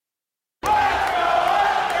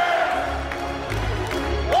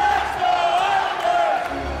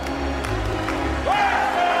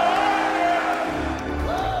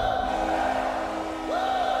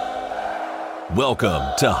Welcome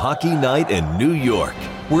to Hockey Night in New York,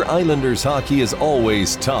 where Islanders hockey is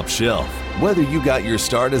always top shelf. Whether you got your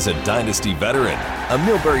start as a Dynasty veteran, a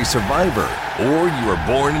Milbury survivor, or you were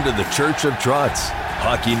born into the Church of Trotz,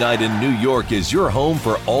 Hockey Night in New York is your home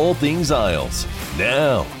for all things Isles.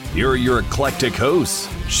 Now, here are your eclectic hosts,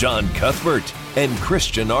 Sean Cuthbert and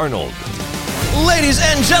Christian Arnold. Ladies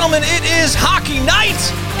and gentlemen, it is Hockey Night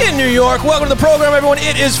in New York. Welcome to the program, everyone.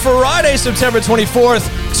 It is Friday, September 24th,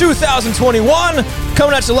 2021.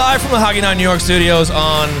 Coming at you live from the Hockey Night New York studios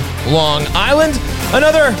on Long Island.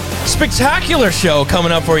 Another spectacular show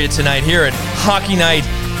coming up for you tonight here at Hockey Night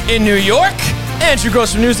in New York. Andrew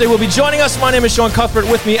Gross from Newsday will be joining us. My name is Sean Cuthbert.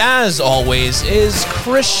 With me, as always, is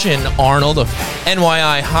Christian Arnold of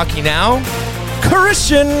NYI Hockey Now.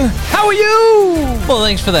 Christian, how are you? Well,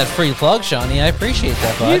 thanks for that free plug, Shawnee. I appreciate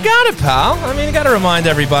that, bud. You got it, pal. I mean, you got to remind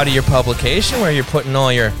everybody your publication where you're putting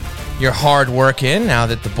all your hard work in now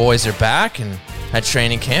that the boys are back and at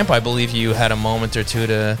training camp. I believe you had a moment or two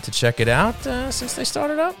to check it out since they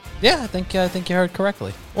started up. Yeah, I think you heard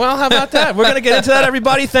correctly. Well, how about that? We're going to get into that,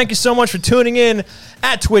 everybody. Thank you so much for tuning in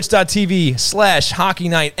at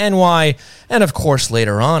twitch.tv/HockeyNightNY. And, of course,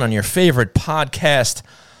 later on your favorite podcast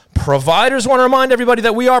providers. Want to remind everybody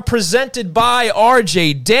that we are presented by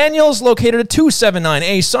RJ Daniels, located at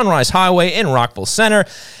 279A Sunrise Highway in Rockville Center.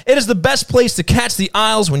 It is the best place to catch the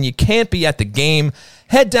Isles when you can't be at the game.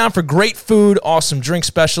 Head down for great food, awesome drink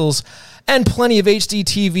specials, and plenty of HD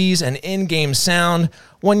TVs and in-game sound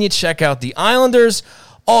when you check out the Islanders.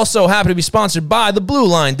 Also happy to be sponsored by the Blue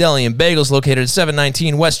Line Deli and Bagels, located at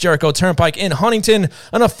 719 West Jericho Turnpike in Huntington,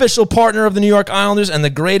 an official partner of the New York Islanders and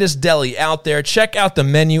the greatest deli out there. Check out the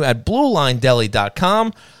menu at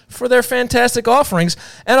BlueLineDeli.com for their fantastic offerings.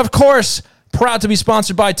 And of course, proud to be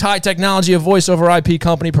sponsored by Ty Technology, a voice-over IP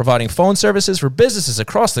company providing phone services for businesses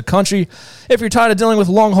across the country. If you're tired of dealing with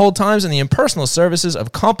long hold times and the impersonal services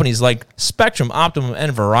of companies like Spectrum, Optimum,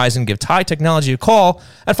 and Verizon, give Ty Technology a call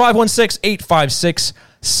at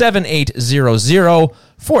 516-856-7800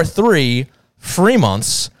 for 3 free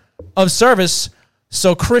months of service.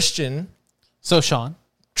 So, Christian. So, Sean.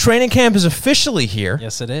 Training camp is officially here.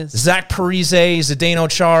 Yes, it is. Zach Parise,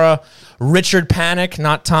 Zdeno Chara, Richard Panik,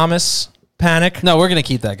 not Thomas Panik. No, we're going to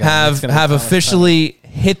keep that guy. Have officially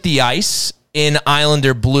hit the ice in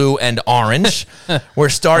Islander blue and orange. We're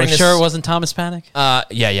starting. Are you sure it wasn't Thomas Panik?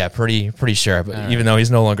 Yeah, pretty sure. But even though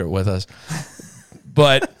he's no longer with us.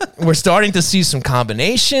 But we're starting to see some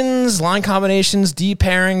combinations, line combinations, D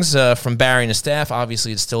pairings from Barry and his staff.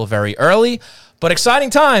 Obviously, it's still very early, but exciting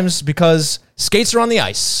times because skates are on the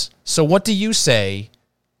ice. So what do you say,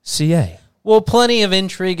 CA? Well, plenty of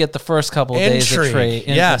intrigue at the first couple of days of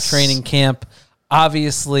training camp.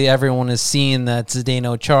 Obviously, everyone has seen that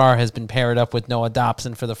Zdeno Chara has been paired up with Noah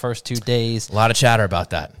Dobson for the first 2 days. A lot of chatter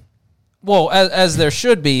about that. Well, as there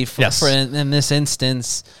should be Yes. for in this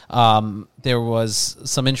instance, there was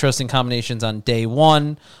some interesting combinations on day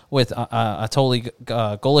one with Anatoly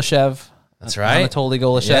Golishev. That's right. Anatoly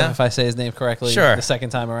Golishev, if I say his name correctly. Sure. The second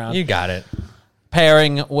time around. You got it.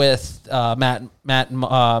 Pairing with Matt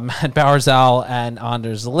Barzal and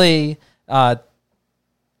Anders Lee. Richard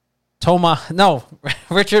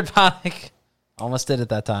Panik. Almost did it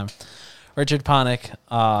that time. Richard Panik,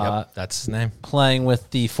 Yep, that's his name. Playing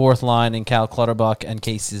with the fourth line in Cal Clutterbuck and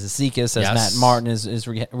Casey Zizekas, as Matt Martin is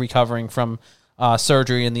recovering from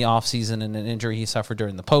surgery in the offseason and an injury he suffered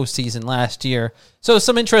during the postseason last year. So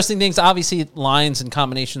some interesting things. Obviously, lines and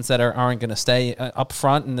combinations that aren't going to stay up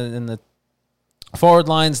front in the forward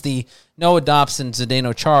lines. The Noah Dobson,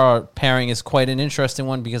 Zdeno Chara pairing is quite an interesting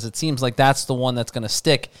one because it seems like that's the one that's going to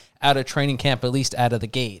stick out of training camp, at least out of the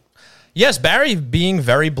gate. Yes, Barry being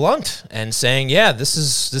very blunt and saying, yeah, this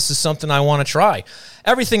is something I want to try.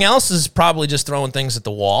 Everything else is probably just throwing things at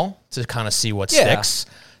the wall to kind of see what sticks.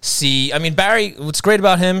 Barry, what's great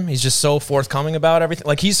about him, he's just so forthcoming about everything.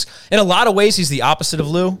 Like, he's, in a lot of ways, he's the opposite of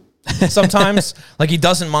Lou sometimes. Like, he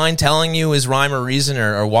doesn't mind telling you his rhyme or reason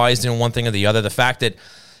or why he's doing one thing or the other. The fact that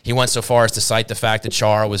he went so far as to cite the fact that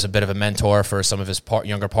Chara was a bit of a mentor for some of his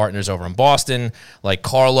younger partners over in Boston, like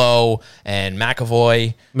Carlo and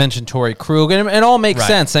McAvoy. Mentioned Torrey Krug, and it all makes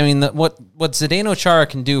sense. I mean, what Zdeno Chara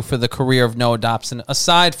can do for the career of Noah Dobson,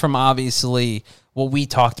 aside from obviously what we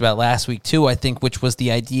talked about last week too, I think, which was the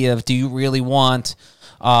idea of, do you really want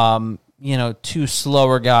two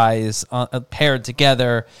slower guys paired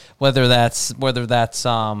together, whether that's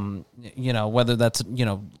looking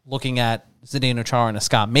at Zdeno Chara and a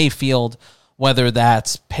Scott Mayfield, whether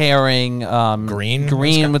that's pairing Green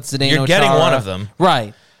with Zdeno Chara. You're getting one of them.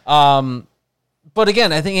 Right. But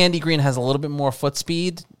again, I think Andy Green has a little bit more foot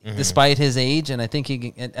speed despite his age, and I think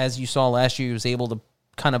he, as you saw last year, he was able to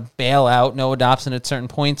kind of bail out Noah Dobson at certain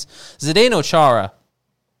points. Zdeno Chara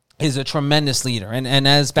is a tremendous leader. And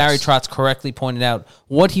as Barry Trotz correctly pointed out,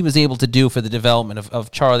 what he was able to do for the development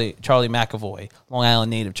of Charlie McAvoy, Long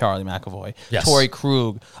Island native Charlie McAvoy, Torrey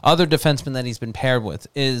Krug, other defensemen that he's been paired with,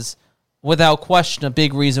 is without question a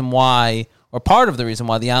big reason why, or part of the reason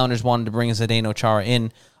why the Islanders wanted to bring Zdeno Chara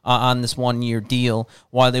in on this 1-year deal,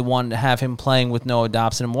 why they wanted to have him playing with Noah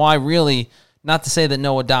Dobson, and why really, not to say that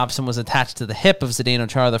Noah Dobson was attached to the hip of Zdeno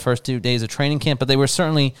Chara the first 2 days of training camp, but they were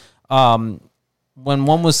certainly... when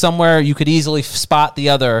one was somewhere, you could easily spot the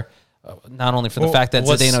other, not only for the fact that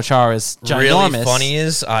Zdeno Chara is ginormous. Really funny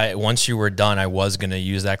is, once you were done, I was going to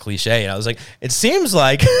use that cliche, and I was like, it seems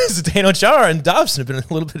like Zdeno Chara and Dobson have been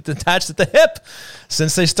a little bit attached at the hip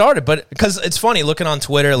since they started. But because it's funny, looking on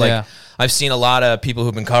Twitter, I've seen a lot of people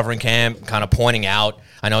who've been covering camp kind of pointing out.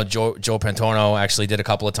 I know Joe Pantorno actually did a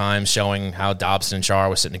couple of times showing how Dobson and Chara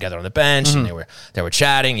were sitting together on the bench, and they were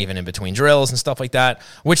chatting even in between drills and stuff like that,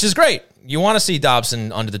 which is great. You want to see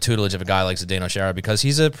Dobson under the tutelage of a guy like Zdeno Chara because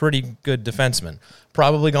he's a pretty good defenseman.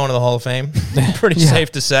 Probably going to the Hall of Fame. Pretty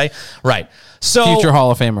safe to say. Right. So future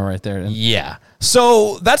Hall of Famer right there. Yeah.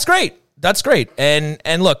 So that's great. That's great.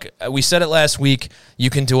 And look, we said it last week,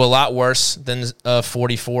 you can do a lot worse than a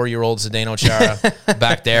 44-year-old Zdeno Chara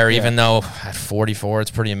back there, even though at 44,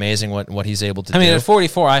 it's pretty amazing what he's able to do. I mean, at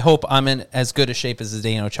 44, I hope I'm in as good a shape as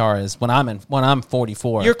Zdeno Chara is when I'm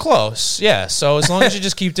 44. You're close, yeah. So as long as you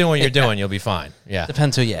just keep doing what you're doing, you'll be fine. Yeah.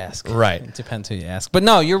 Depends who you ask. Right. It depends who you ask. But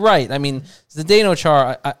no, you're right. I mean, Zdeno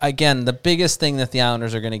Chara, again, the biggest thing that the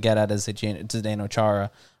Islanders are going to get at is Zdeno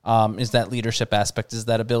Chara. Is that leadership aspect, is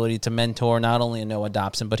that ability to mentor not only a Noah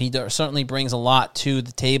Dobson, but he certainly brings a lot to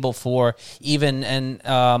the table for even an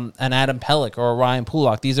Adam Pelech or a Ryan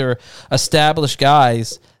Pulock. These are established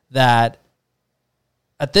guys that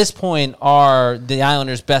at this point are the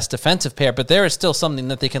Islanders' best defensive pair, but there is still something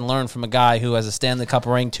that they can learn from a guy who has a Stanley Cup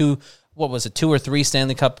ring, 2 or 3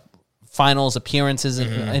 Stanley Cup finals appearances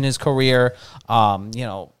in his career,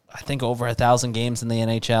 I think over 1,000 games in the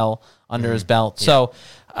NHL under his belt. Yeah. So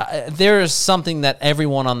there is something that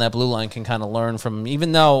everyone on that blue line can kind of learn from,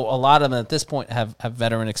 even though a lot of them at this point have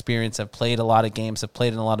veteran experience, have played a lot of games, have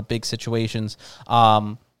played in a lot of big situations.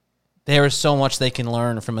 There is so much they can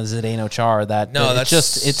learn from a Zdeno Chara that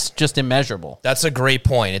it's just immeasurable. That's a great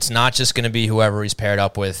point. It's not just going to be whoever he's paired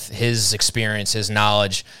up with. His experience, his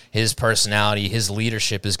knowledge, his personality, his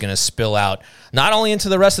leadership is going to spill out not only into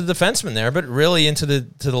the rest of the defensemen there, but really into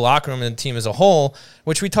the locker room and the team as a whole,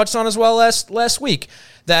 which we touched on as well last week.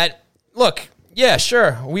 That, look, yeah,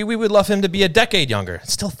 sure, we would love him to be a decade younger.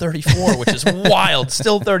 Still 34, which is wild.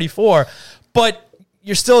 Still 34. But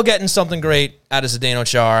you're still getting something great out of Zdeno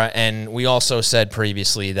Chara, and we also said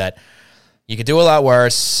previously that you could do a lot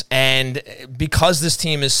worse, and because this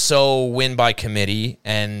team is so win by committee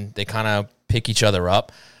and they kind of pick each other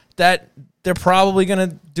up, that they're probably going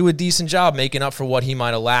to do a decent job making up for what he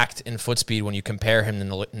might have lacked in foot speed when you compare him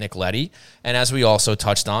to Nick Leddy. And as we also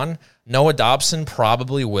touched on, Noah Dobson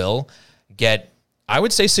probably will get, I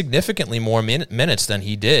would say, significantly more minutes than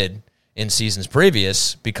he did in seasons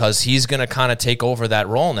previous, because he's going to kind of take over that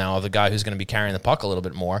role now of the guy who's going to be carrying the puck a little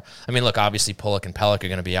bit more. I mean, look, obviously Pulock and Pelech are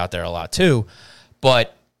going to be out there a lot too,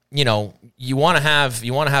 but you want to have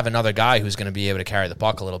another guy who's going to be able to carry the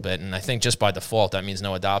puck a little bit, and I think just by default that means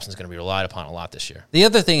Noah Dobson's going to be relied upon a lot this year. The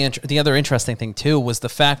other interesting thing too was the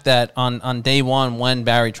fact that on day one, when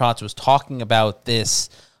Barry Trotz was talking about this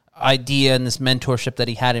idea and this mentorship that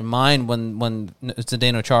he had in mind when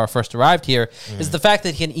Zdeno Chara first arrived here, is the fact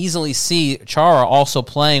that he can easily see Chara also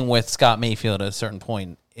playing with Scott Mayfield at a certain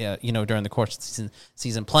point, during the course of the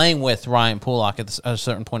season, playing with Ryan Pulock at a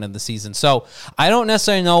certain point of the season. So I don't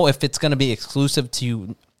necessarily know if it's going to be exclusive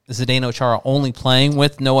to Zdeno Chara only playing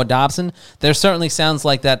with Noah Dobson. There certainly sounds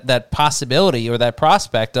like that possibility or that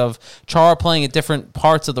prospect of Chara playing at different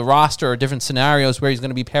parts of the roster or different scenarios where he's going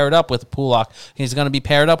to be paired up with Pulock, he's going to be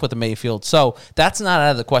paired up with the Mayfield. So that's not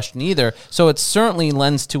out of the question either. So it certainly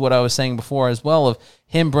lends to what I was saying before as well, of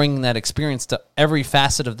him bringing that experience to every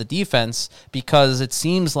facet of the defense, because it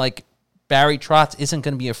seems like Barry Trotz isn't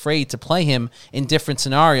going to be afraid to play him in different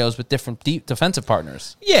scenarios with different defensive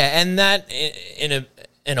partners. Yeah, and that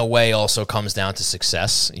in a way also comes down to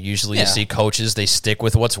success. Usually you see coaches, they stick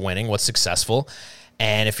with what's winning, what's successful.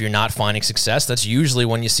 And if you're not finding success, that's usually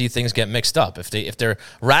when you see things get mixed up. If they're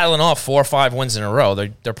rattling off 4 or 5 wins in a row,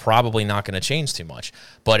 they're probably not going to change too much.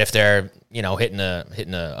 But if they're hitting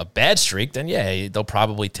a bad streak, then they'll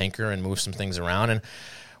probably tinker and move some things around. And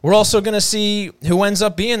we're also going to see who ends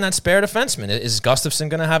up being that spare defenseman. Is Gustafsson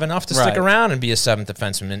going to have enough to stick around and be a seventh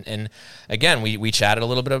defenseman? And again, we chatted a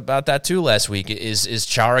little bit about that too last week. Is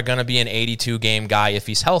Chara going to be an 82-game guy if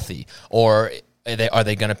he's healthy? Or are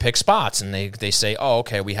they going to pick spots? And they say, oh,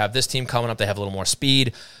 okay, we have this team coming up. They have a little more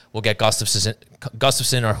speed. We'll get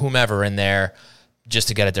Gustafsson or whomever in there just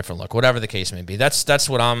to get a different look, whatever the case may be. That's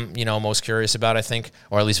what I'm, most curious about, I think,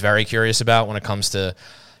 or at least very curious about when it comes to,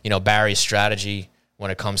 Barry's strategy, when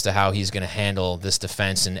it comes to how he's going to handle this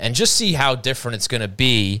defense and just see how different it's going to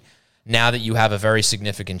be now that you have a very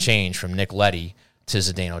significant change from Nick Leddy to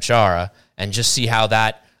Zdeno Chara, and just see how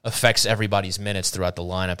that affects everybody's minutes throughout the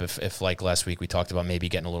lineup. If like last week we talked about maybe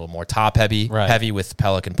getting a little more top heavy with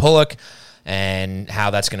Pelech and Pulock, and how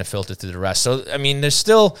that's going to filter through the rest. So, I mean, there's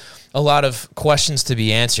still a lot of questions to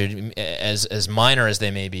be answered, as minor as they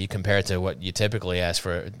may be compared to what you typically ask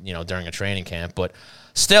for, during a training camp. But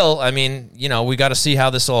still, I mean, we got to see how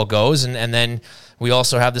this all goes. And then we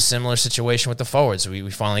also have the similar situation with the forwards. We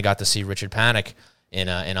finally got to see Richard Panik in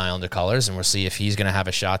Islander colors, and we'll see if he's going to have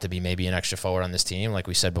a shot to be maybe an extra forward on this team. Like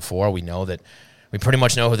we said before, we pretty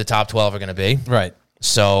much know who the top 12 are going to be. Right.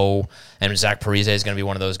 So, and Zach Parise is going to be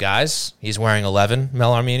one of those guys. He's wearing 11,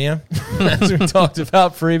 Mel Armenia, as we talked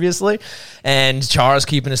about previously. And Chara's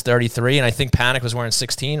keeping his 33, and I think Panik was wearing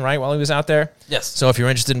 16, right, while he was out there? Yes. So if you're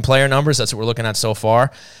interested in player numbers, that's what we're looking at so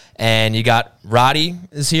far. And you got Roddy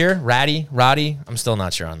is here. Roddy. I'm still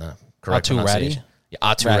not sure on the correct pronunciation.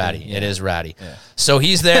 Atu Ratty. Yeah. It is Ratty. Yeah. So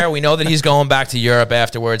he's there. We know that he's going back to Europe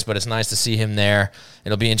afterwards, but it's nice to see him there.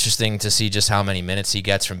 It'll be interesting to see just how many minutes he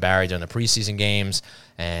gets from Barry during the preseason games,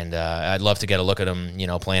 and I'd love to get a look at him,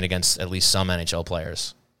 playing against at least some NHL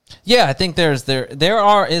players. Yeah, I think there is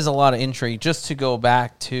a lot of intrigue. Just to go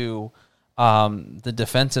back to the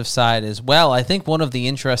defensive side as well, I think one of the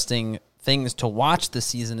interesting things to watch this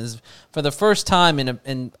season is, for the first time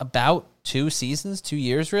in about 2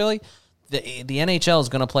 years really, the NHL is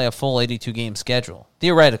going to play a full 82-game schedule,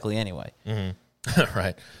 theoretically anyway. Mm-hmm.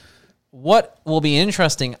 Right. What will be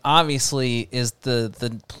interesting, obviously, is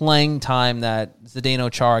the playing time that Zdeno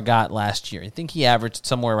Chara got last year. I think he averaged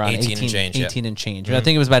somewhere around 18 and change. Mm-hmm. I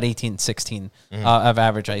think it was about 16 of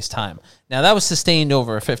average ice time. Now, that was sustained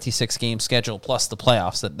over a 56-game schedule plus the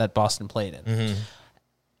playoffs that Boston played in. Mm-hmm.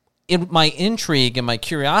 My intrigue and my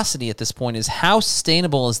curiosity at this point is, how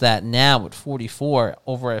sustainable is that now at 44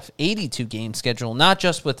 over a 82-game schedule, not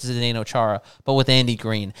just with Zdeno Chara, but with Andy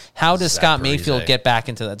Green? How does Scott Mayfield get back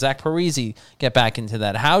into that? Zach Parise get back into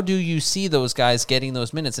that? How do you see those guys getting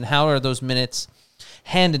those minutes, and how are those minutes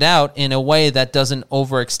handed out in a way that doesn't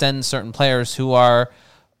overextend certain players who are,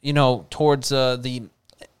 towards the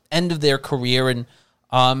end of their career and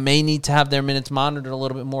may need to have their minutes monitored a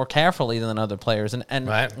little bit more carefully than other players. And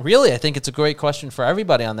right. Really, I think it's a great question for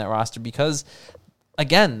everybody on that roster because,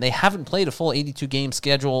 again, they haven't played a full 82-game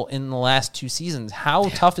schedule in the last 2 seasons. How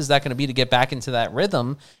tough is that going to be to get back into that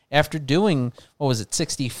rhythm after doing,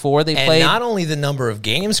 64 they played? And not only the number of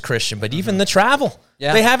games, Christian, but even the travel.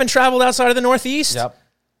 Yeah. They haven't traveled outside of the Northeast. Yep.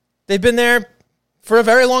 They've been there for a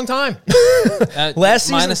very long time. Last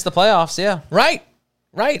season. Minus the playoffs, yeah. Right.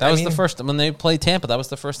 That was the first, when they played Tampa, that was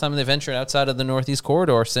the first time they ventured outside of the Northeast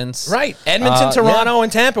corridor since. Right. Edmonton, Toronto,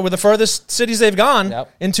 and Tampa were the furthest cities they've gone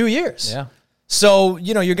in 2 years. Yeah. So,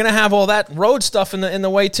 you're going to have all that road stuff in the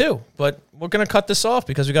way too. But we're going to cut this off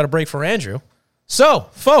because we got a break for Andrew. So,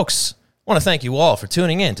 folks, I want to thank you all for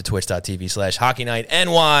tuning in to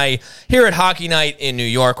twitch.tv/HockeyNightNY here at Hockey Night in New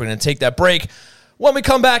York. We're going to take that break. When we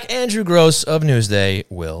come back, Andrew Gross of Newsday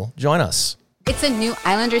will join us. It's a new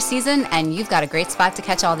Islanders season, and you've got a great spot to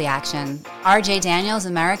catch all the action. RJ Daniels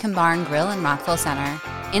American Bar and Grill in Rockville Center.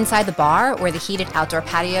 Inside the bar or the heated outdoor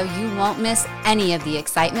patio, you won't miss any of the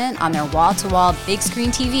excitement on their wall-to-wall big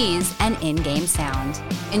screen TVs and in-game sound.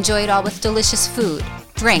 Enjoy it all with delicious food,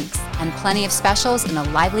 drinks, and plenty of specials in a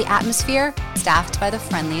lively atmosphere, staffed by the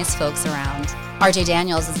friendliest folks around. RJ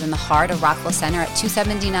Daniels is in the heart of Rockville Center at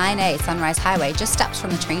 279A Sunrise Highway, just steps from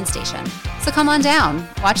the train station. So come on down,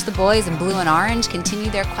 watch the boys in blue and orange continue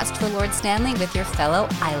their quest for Lord Stanley with your fellow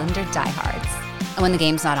Islander diehards. And when the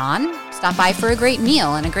game's not on, stop by for a great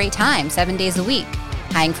meal and a great time 7 days a week.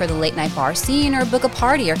 Hang for the late night bar scene or book a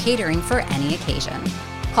party or catering for any occasion.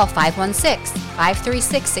 Call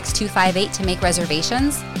 516-536-6258 to make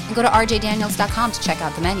reservations and go to rjdaniels.com to check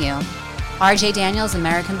out the menu. RJ Daniels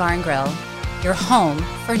American Bar and Grill, your home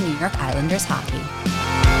for New York Islanders hockey.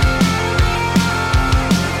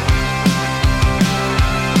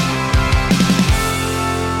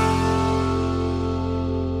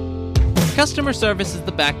 Customer service is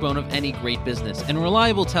the backbone of any great business, and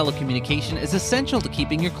reliable telecommunication is essential to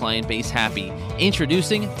keeping your client base happy.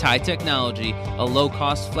 Introducing TIE Technology, a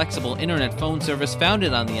low-cost, flexible internet phone service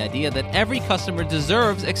founded on the idea that every customer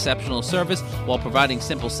deserves exceptional service while providing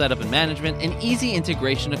simple setup and management and easy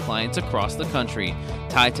integration to clients across the country.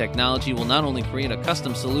 TIE Technology will not only create a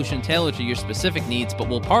custom solution tailored to your specific needs, but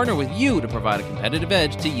will partner with you to provide a competitive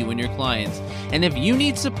edge to you and your clients. And if you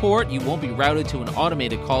need support, you won't be routed to an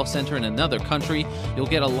automated call center in another country. You'll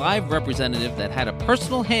get a live representative that had a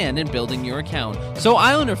personal hand in building your account. So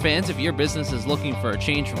Islander fans, if your business is looking for a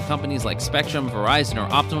change from companies like Spectrum, Verizon, or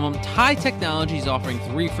Optimum, TIE Technology is offering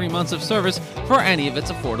 3 free months of service for any of its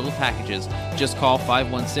affordable packages. Just call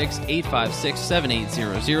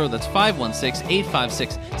 516-856-7800. That's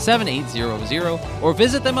 516-856-7800. Or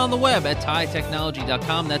visit them on the web at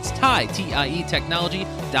TIEtechnology.com. That's TIE, T-I-E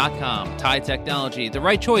Technology.com. TIE Technology, the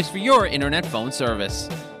right choice for your internet phone service.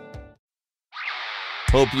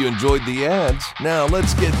 Hope you enjoyed the ads. Now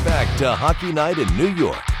let's get back to Hockey Night in New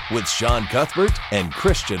York with Sean Cuthbert and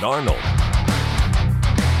Christian Arnold.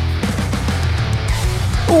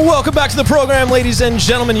 Welcome back to the program, ladies and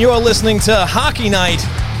gentlemen. You're listening to Hockey Night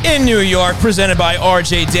in New York, presented by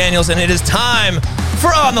RJ Daniels, and it is time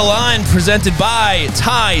for On the Line, presented by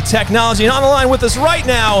TIE Technology. And on the line with us right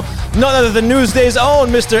now, none other than Newsday's own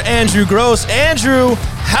Mr. Andrew Gross. Andrew,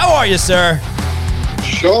 how are you, sir?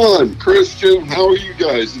 Sean, Christian, how are you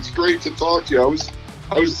guys? It's great to talk to you.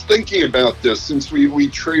 I was thinking about this since we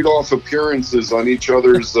trade off appearances on each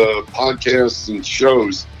other's podcasts and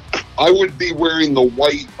shows. I would be wearing the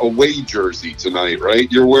white away jersey tonight,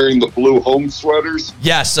 right? You're wearing the blue home sweaters?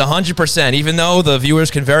 Yes, 100%, even though the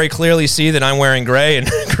viewers can very clearly see that I'm wearing gray and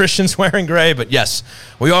Christian's wearing gray. But yes,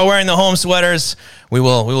 we are wearing the home sweaters. We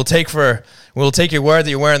will take your word that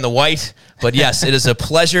you're wearing the white. But yes, it is a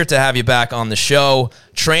pleasure to have you back on the show.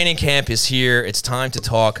 Training camp is here. It's time to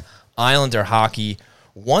talk Islander hockey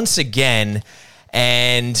once again.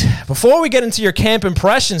 And before we get into your camp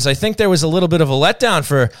impressions, I think there was a little bit of a letdown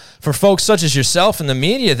for folks such as yourself and the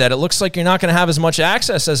media that it looks like you're not going to have as much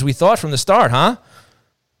access as we thought from the start, huh?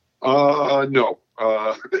 No.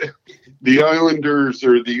 The Islanders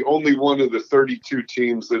are the only one of the 32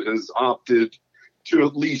 teams that has opted to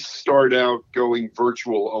at least start out going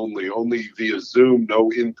virtual only via Zoom,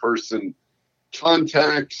 no in-person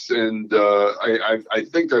contacts. And I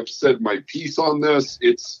think I've said my piece on this.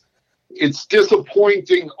 It's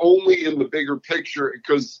disappointing only in the bigger picture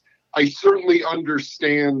because I certainly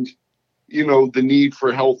understand, the need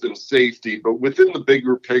for health and safety, but within the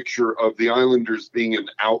bigger picture of the Islanders being an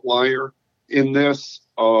outlier in this,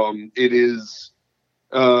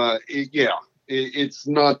 it's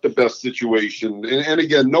not the best situation. And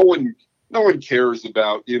again, no one cares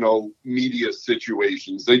about, media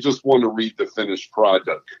situations. They just want to read the finished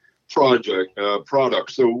product.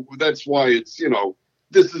 So that's why it's,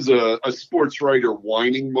 this is a sports writer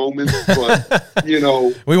whining moment, but,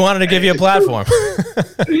 we wanted to give you a platform.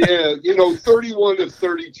 31 of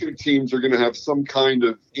 32 teams are going to have some kind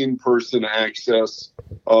of in-person access.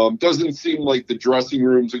 Doesn't seem like the dressing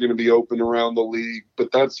rooms are going to be open around the league,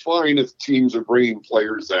 but that's fine if teams are bringing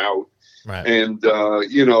players out. Right. And,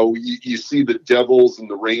 you see the Devils and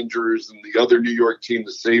the Rangers and the other New York team,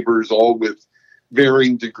 the Sabres, all with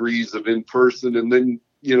varying degrees of in-person. And then,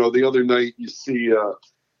 the other night you see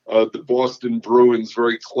the Boston Bruins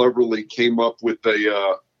very cleverly came up with they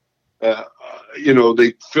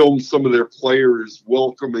filmed some of their players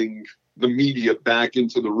welcoming the media back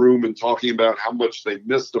into the room and talking about how much they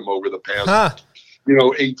missed them over the past,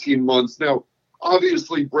 18 months. Now,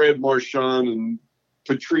 obviously, Brad Marchand and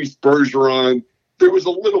Patrice Bergeron, there was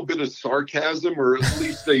a little bit of sarcasm, or at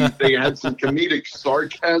least they had some comedic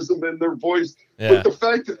sarcasm in their voice. Yeah. But the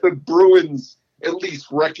fact that the Bruins at least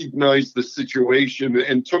recognized the situation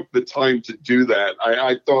and took the time to do that,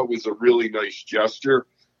 I thought was a really nice gesture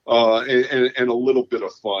and a little bit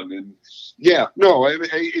of fun. And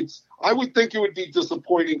I would think it would be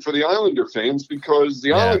disappointing for the Islander fans because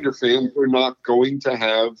the Islander fans are not going to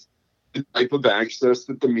have the type of access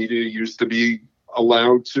that the media used to be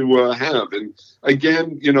allowed to have. And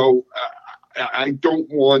again, I don't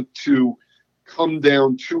want to come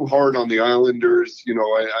down too hard on the Islanders.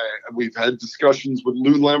 We've had discussions with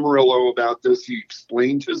Lou Lamoriello about this. He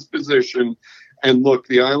explained his position. And look,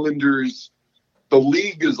 the Islanders, the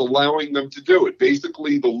league is allowing them to do it.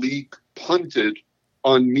 Basically, the league punted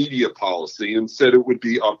on media policy and said it would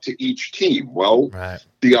be up to each team. Well,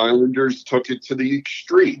 The Islanders took it to the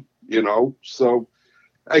extreme, So,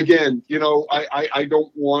 again, I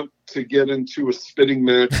don't want to get into a spitting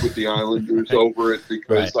match with the Islanders over it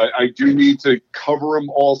because I do need to cover them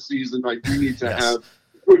all season. I do need to have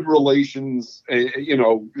good relations,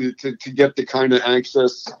 to get the kind of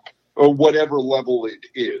access or whatever level it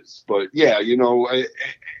is. But yeah,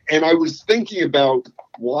 I was thinking about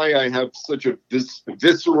why I have such a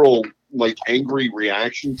visceral, like, angry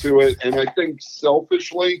reaction to it. And I think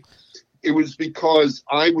selfishly, it was because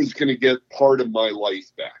I was going to get part of my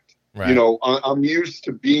life back. Right. I'm used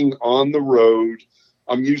to being on the road.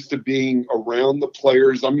 I'm used to being around the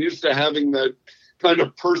players. I'm used to having that kind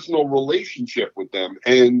of personal relationship with them.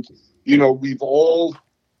 And, we've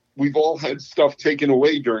all had stuff taken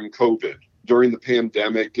away during COVID, during the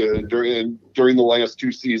pandemic, during the last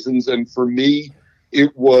 2 seasons. And for me,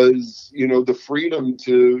 it was, the freedom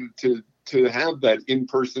to have that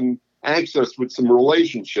in-person access with some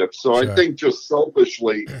relationships. So sure. I think just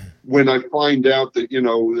selfishly, when I find out that,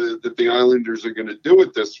 that the Islanders are going to do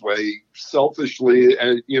it this way, selfishly,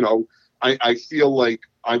 I feel like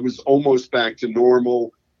I was almost back to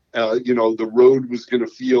normal. The road was going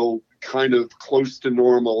to feel kind of close to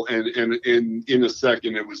normal, and in a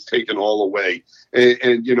second it was taken all away.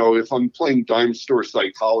 And if I'm playing dime store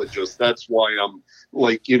psychologist, that's why I'm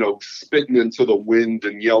like, spitting into the wind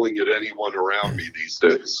and yelling at anyone around me these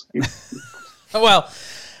days. Well,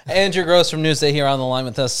 Andrew Gross from Newsday here on the line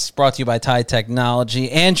with us, brought to you by Tide Technology.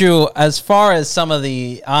 Andrew, as far as some of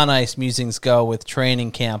the on-ice musings go with training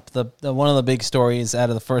camp, the one of the big stories out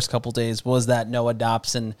of the first couple days was that Noah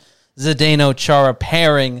Dobson, Zdeno Chara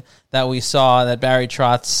pairing that we saw, that Barry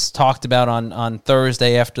Trotz talked about on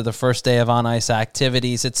Thursday after the first day of on-ice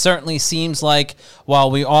activities. It certainly seems like, while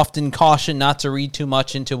we often caution not to read too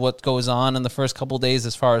much into what goes on in the first couple of days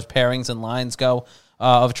as far as pairings and lines go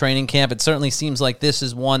of training camp, it certainly seems like this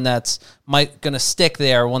is one that's going to stick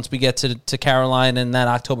there once we get to Carolina in that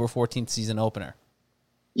October 14th season opener.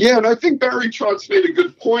 Yeah, and I think Barry Trotz made a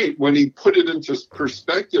good point when he put it into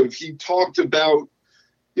perspective. He talked about,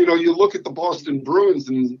 you look at the Boston Bruins,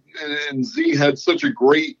 and Z had such a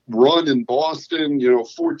great run in Boston,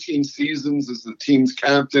 14 seasons as the team's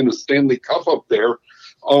captain, a Stanley Cup up there.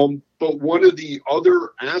 But one of the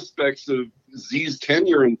other aspects of Z's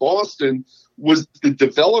tenure in Boston was the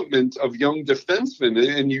development of young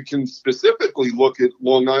defensemen. And you can specifically look at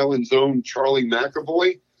Long Island's own Charlie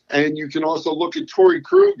McAvoy, and you can also look at Torrey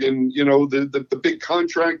Krug and, the big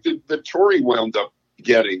contract that Torrey wound up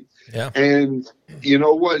getting. Yeah. And you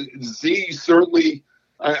know what? Z certainly,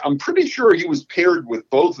 I'm pretty sure he was paired with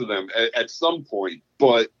both of them at some point.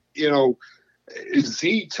 But,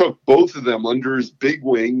 Z took both of them under his big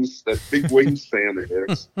wings, that big wings fan of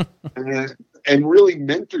his, and really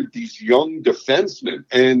mentored these young defensemen.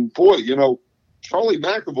 And boy, Charlie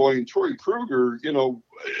McAvoy and Torrey Krug are,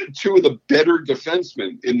 two of the better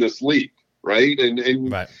defensemen in this league, right?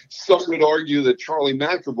 And right. Some would argue that Charlie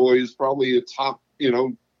McAvoy is probably a top,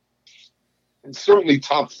 certainly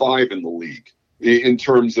top 5 in the league in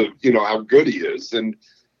terms of, how good he is. And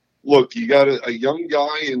look, you got a young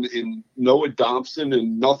guy in Noah Dobson,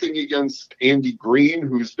 and nothing against Andy Green,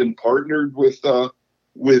 who's been partnered with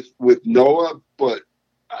Noah, but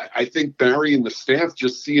I think Barry and the staff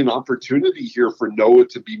just see an opportunity here for Noah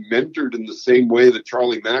to be mentored in the same way that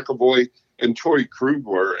Charlie McAvoy and Torrey Krug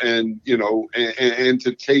were, and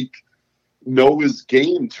to take Noah's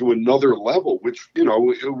game to another level, which,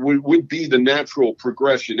 would be the natural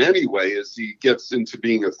progression anyway as he gets into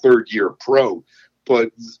being a third-year pro.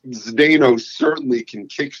 But Zdeno certainly can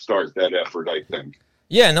kickstart that effort, I think.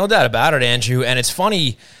 Yeah, no doubt about it, Andrew. And it's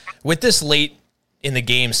funny, with this late in the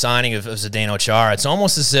game signing of Zdeno Chara, it's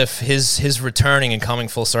almost as if his returning and coming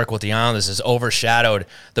full circle with the Islanders has overshadowed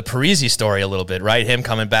the Parise story a little bit, right? Him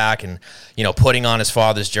coming back and, putting on his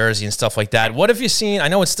father's jersey and stuff like that. What have you seen? I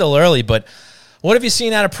know it's still early, but what have you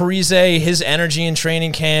seen out of Parise, his energy in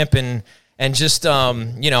training camp, and just,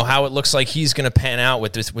 how it looks like he's going to pan out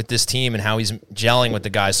with this team and how he's gelling with the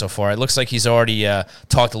guys so far? It looks like he's already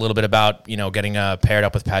talked a little bit about, getting paired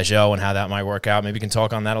up with Pajot and how that might work out. Maybe you can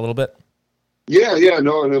talk on that a little bit. Yeah,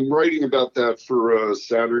 no, and I'm writing about that for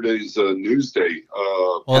Saturday's Newsday.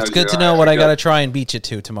 Well, it's good to know what I got to try and beat you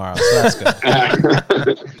to tomorrow, so that's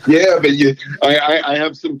good. Yeah, but I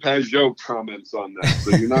have some Pajot comments on that,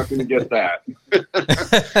 so you're not going to get that.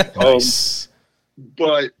 Nice.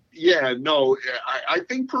 But yeah, no, I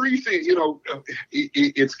think Parise,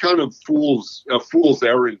 it's kind of a fool's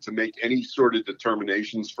errand to make any sort of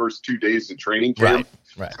determinations first 2 days of training camp.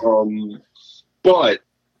 Right. But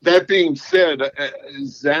that being said,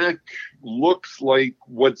 Zach looks like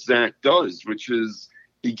what Zach does, which is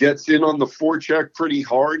he gets in on the forecheck pretty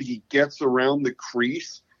hard. He gets around the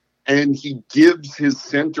crease, and he gives his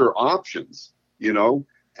center options,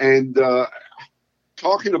 and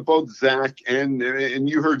talking to both Zach and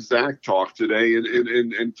you heard Zach talk today,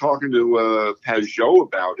 and talking to Pageau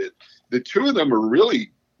about it, the two of them are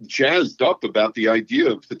really jazzed up about the idea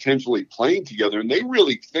of potentially playing together, and they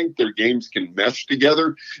really think their games can mesh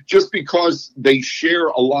together just because they share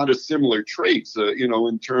a lot of similar traits,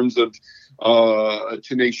 in terms of a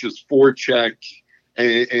tenacious forecheck,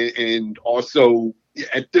 and also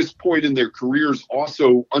at this point in their careers,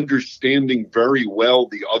 also understanding very well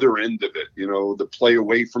the other end of it, the play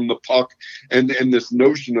away from the puck, and this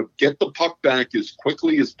notion of get the puck back as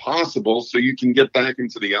quickly as possible so you can get back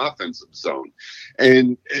into the offensive zone.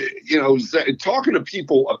 And, talking to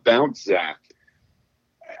people about Zach,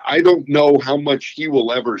 I don't know how much he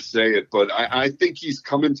will ever say it, but I think he's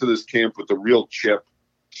come into this camp with a real chip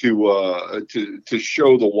to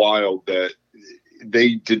show the Wild that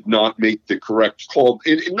they did not make the correct call.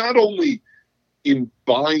 And not only in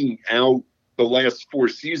buying out the last 4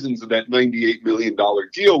 seasons of that $98 million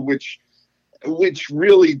deal, which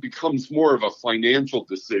really becomes more of a financial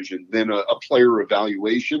decision than a player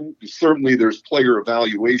evaluation. Certainly there's player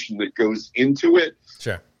evaluation that goes into it.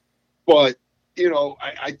 Sure. But,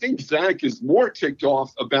 I think Zach is more ticked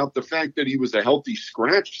off about the fact that he was a healthy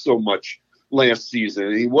scratch so much last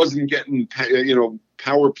season. He wasn't getting,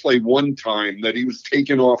 power play one time, that he was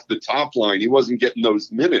taken off the top line. He wasn't getting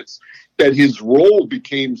those minutes, that his role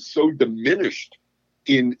became so diminished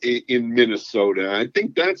in Minnesota. I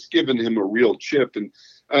think that's given him a real chip. And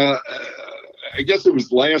I guess it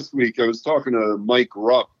was last week I was talking to Mike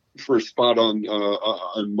Rupp for a spot on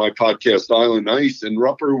my podcast, Island Ice, and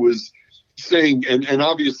Rupper was saying, and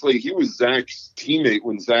obviously he was Zach's teammate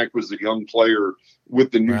when Zach was a young player with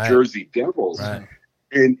the New Jersey Devils. Right.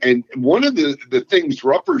 And one of the things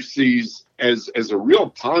Rupper sees as a real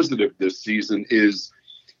positive this season is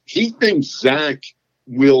he thinks Zach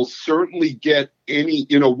will certainly get any,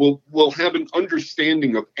 will have an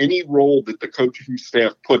understanding of any role that the coaching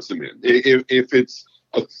staff puts him in. If it's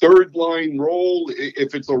a third line role,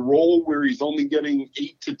 if it's a role where he's only getting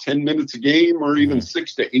 8 to 10 minutes a game, or even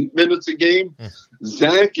 6 to 8 minutes a game,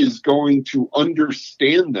 Zach is going to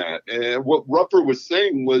understand that. What Rupper was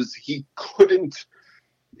saying was he couldn't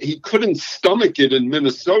stomach it in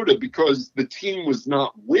Minnesota because the team was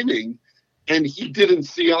not winning, and he didn't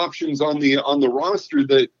see options on the roster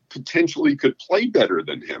that potentially could play better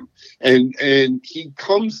than him. And he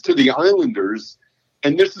comes to the Islanders,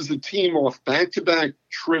 and this is a team off back-to-back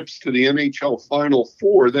trips to the NHL Final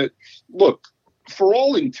Four that, look, for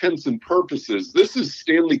all intents and purposes, this is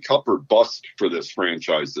Stanley Cup or bust for this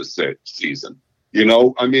franchise this season.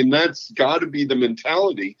 That's got to be the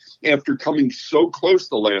mentality after coming so close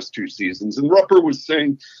the last 2 seasons. And Rupper was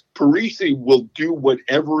saying Parise will do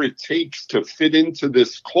whatever it takes to fit into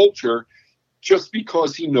this culture just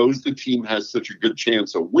because he knows the team has such a good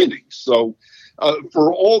chance of winning. So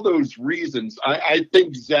for all those reasons, I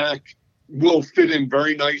think Zach will fit in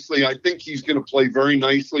very nicely. I think he's going to play very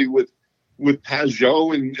nicely with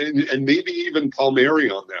Pageau and maybe even Palmieri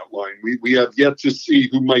on that line. We have yet to see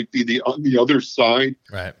who might be on the other side.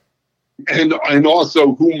 Right. And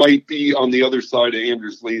also who might be on the other side of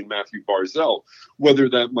Anders Lee and Matthew Barzal, whether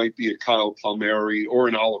that might be a Kyle Palmieri or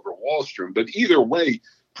an Oliver Wahlstrom. But either way,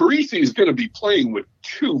 Parise is going to be playing with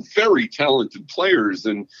 2 very talented players,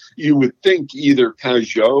 and you would think either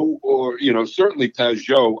Pageau or, certainly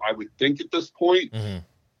Pageau, I would think at this point. Mm-hmm.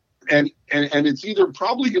 And it's either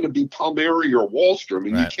probably going to be Palmieri or Wahlstrom,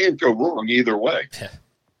 and you can't go wrong either way.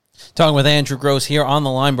 Talking with Andrew Gross here on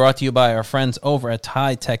the line, brought to you by our friends over at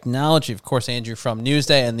Tide Technology. Of course, Andrew from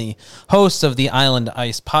Newsday and the host of the Island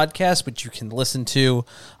Ice podcast, which you can listen to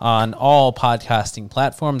on all podcasting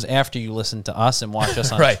platforms after you listen to us and watch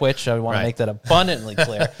us on Twitch. I want to make that abundantly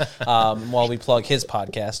clear. While we plug his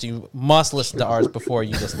podcast, you must listen to ours before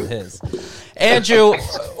you listen to his. Andrew,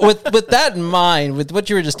 with that in mind, with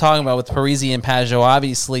what you were just talking about with Parise and Pageau,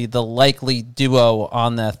 obviously the likely duo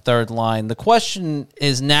on that third line, the question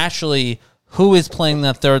is naturally who is playing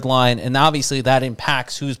that third line, and obviously that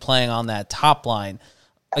impacts who's playing on that top line.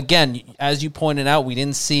 Again, as you pointed out, we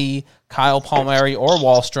didn't see Kyle Palmieri or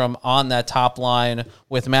Wahlstrom on that top line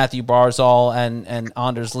with Matthew Barzal and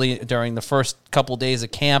Anders Lee during the first couple days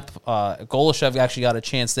of camp. Goloshev actually got a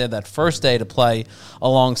chance there that first day to play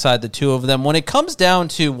alongside the two of them. When it comes down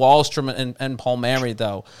to Wahlstrom and Palmieri,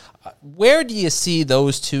 though, where do you see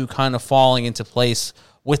those two kind of falling into place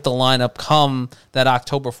with the lineup come that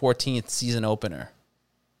October 14th season opener?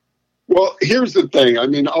 Well, here's the thing.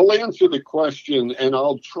 I'll answer the question, and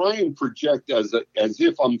I'll try and project as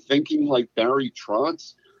if I'm thinking like Barry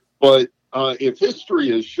Trotz. But if history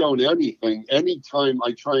has shown anything, anytime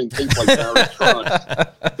I try and think like Barry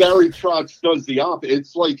Trotz, Barry Trotz does the opposite.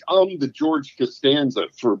 It's like I'm the George Costanza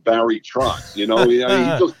for Barry Trotz. He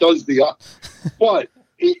just does the opposite. But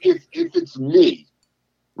if it's me,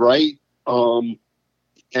 right, and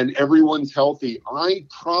everyone's healthy, I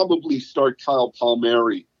probably start Kyle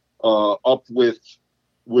Palmieri up with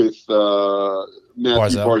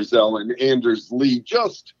Matthew Barzal and Anders Lee,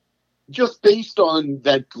 just based on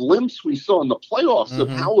that glimpse we saw in the playoffs of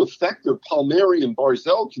how effective Palmieri and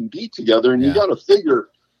Barzal can be together. And you got to figure,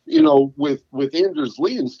 with Anders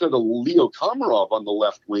Lee instead of Leo Komarov on the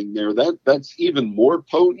left wing there, that's even more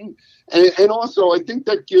potent. And also, I think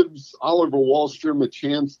that gives Oliver Wahlstrom a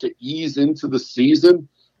chance to ease into the season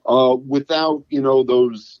without,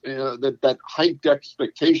 those that hyped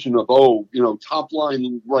expectation of, top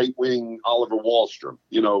line right wing Oliver Wahlstrom.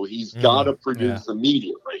 He's got to produce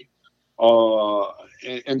immediately.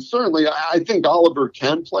 And certainly, I think Oliver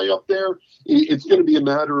can play up there. It's going to be a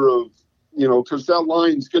matter of, because that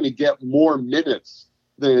line's going to get more minutes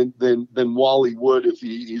than Wally would if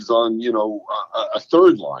he's on, a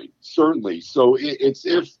third line, certainly. So it's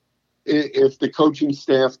if the coaching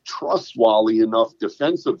staff trusts Wally enough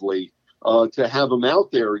defensively to have him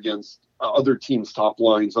out there against other teams' top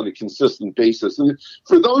lines on a consistent basis. And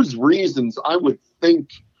for those reasons, I would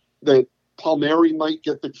think that Palmieri might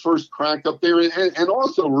get the first crack up there. And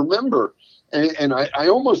also remember, and I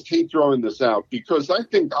almost hate throwing this out because I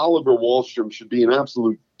think Oliver Wahlstrom should be an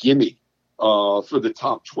absolute gimme for the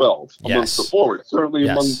top 12 amongst the forwards, certainly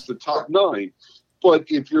amongst the top 9. But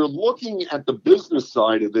if you're looking at the business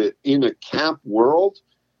side of it in a cap world,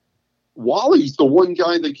 Wally's the one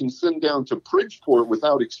guy they can send down to Bridgeport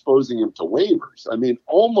without exposing him to waivers. I mean,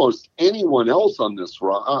 almost anyone else on this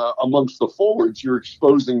amongst the forwards you're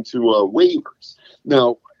exposing to waivers.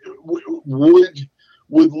 Now, would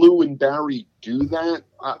Lou and Barry do that?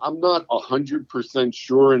 I'm not 100%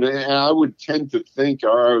 sure, and I would tend to think,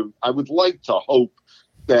 or I would like to hope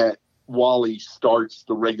that Wally starts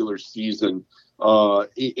the regular season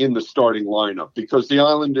in the starting lineup, because the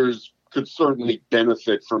Islanders could certainly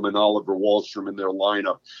benefit from an Oliver Wahlstrom in their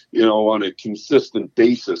lineup, on a consistent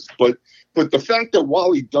basis. But the fact that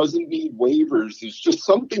Wally doesn't need waivers is just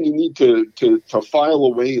something you need to file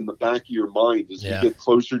away in the back of your mind as we get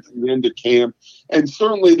closer to the end of camp. And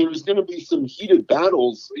certainly there's going to be some heated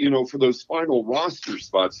battles, for those final roster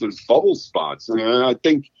spots, those bubble spots. And I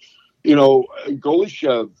think,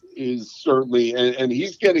 Golishev is certainly, and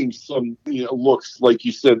he's getting some looks, like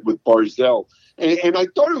you said, with Barzal. And I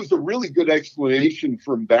thought it was a really good explanation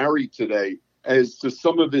from Barry today as to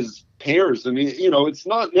some of his pairs. And, it's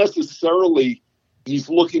not necessarily he's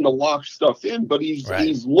looking to lock stuff in, but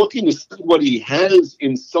he's looking to see what he has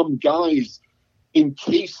in some guys in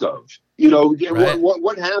case of.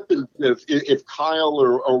 What happens if Kyle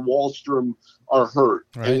or Wahlstrom are hurt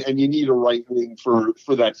and you need a right wing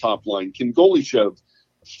for that top line? Can Golishev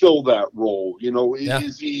fill that role?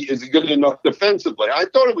 Is he good enough defensively? I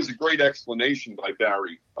thought it was a great explanation by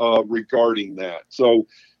Barry regarding that. So,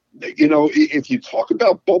 if you talk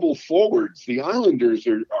about bubble forwards, the Islanders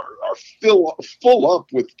are full up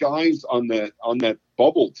with guys on that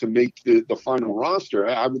bubble to make the final roster.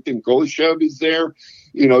 I would think Golishev is there.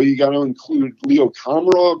 You got to include Leo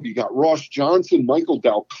Komarov. You got Ross Johnson. Michael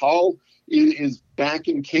Dalcal is back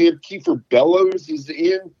in camp. Kiefer Bellows is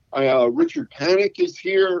in. Richard Panik is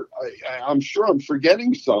here. I'm sure I'm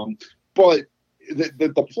forgetting some, but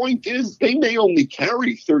the point is they may only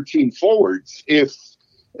carry 13 forwards if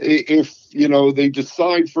they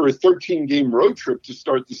decide for a 13-game road trip to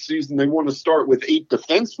start the season, they want to start with 8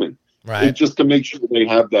 defensemen, just to make sure they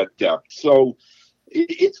have that depth. So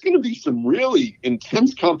it's going to be some really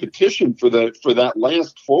intense competition for that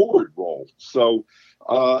last forward role. So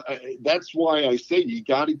that's why I say you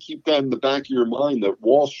got to keep that in the back of your mind, that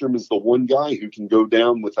Wahlstrom is the one guy who can go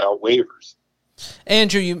down without waivers.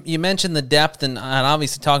 Andrew, you mentioned the depth and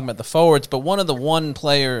obviously talking about the forwards, but one of the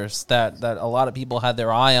players that a lot of people had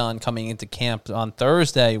their eye on coming into camp on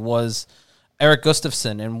Thursday was Erik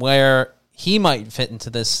Gustafsson, and where he might fit into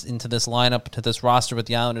this lineup, to this roster with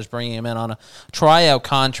the Islanders, bringing him in on a tryout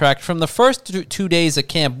contract. From the first 2 days of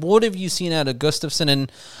camp, what have you seen out of Gustafsson?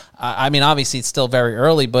 And I mean, obviously it's still very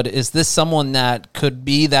early, but is this someone that could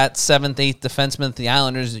be that 7th, 8th defenseman that the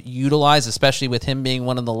Islanders utilize, especially with him being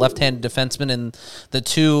one of the left-handed defensemen and the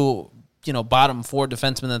two, bottom 4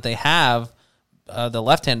 defensemen that they have, the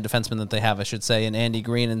left-handed defenseman that they have, I should say, and Andy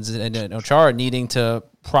Green and Ochara needing to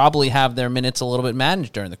probably have their minutes a little bit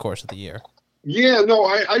managed during the course of the year? Yeah, no,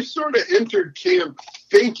 I sort of entered camp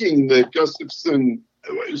thinking that Gustafsson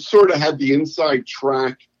sort of had the inside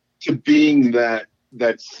track to being that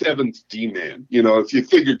that seventh D-man. You know, if you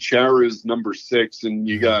figure Chara is number 6 and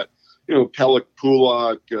you got, you know, Pellick,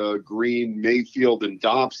 Pulak, Green, Mayfield, and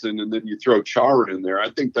Dobson, and then you throw Chara in there, I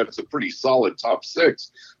think that's a pretty solid top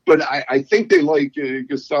 6. But I think they like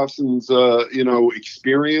Gustafsson's, you know,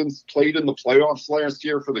 experience, played in the playoffs last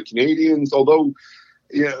year for the Canadians, although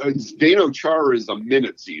Zdeno Chara is a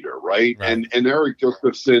minutes eater, right? And Erik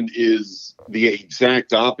Gustafsson is the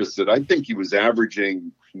exact opposite. I think he was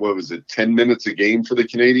averaging, 10 minutes a game for the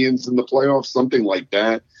Canadians in the playoffs, something like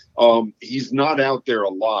that. He's not out there a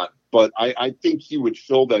lot, but I think he would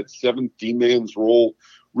fill that 7th D-man's role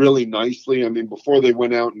really nicely. I mean, before they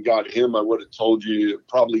went out and got him, I would have told you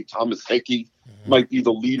probably Thomas Hickey might be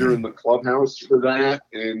the leader in the clubhouse for that.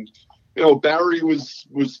 And, you know, Barry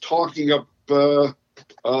was talking up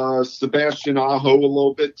Sebastian Aho a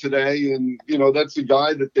little bit today. And, you know, that's a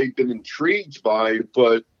guy that they've been intrigued by,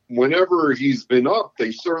 but whenever he's been up,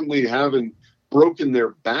 they certainly haven't broken their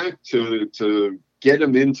back to get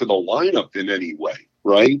him into the lineup in any way.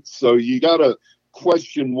 Right. So you got to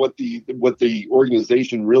question what the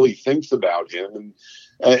organization really thinks about him. And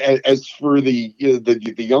as for the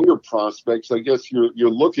younger prospects, I guess you're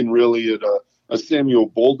looking really at a Samuel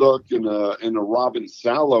Bolduc and a Robin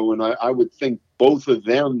Salo. And I would think both of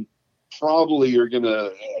them probably are going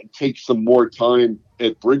to take some more time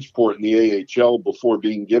at Bridgeport in the AHL before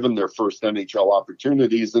being given their first NHL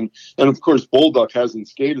opportunities. And of course, Bolduc hasn't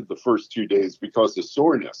skated the first 2 days because of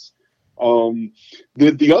soreness.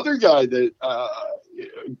 The other guy that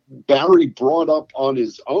Barry brought up on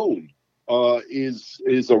his own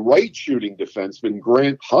is a right shooting defenseman,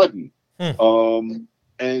 Grant Hutton.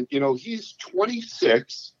 And, you know, he's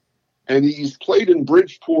 26 and he's played in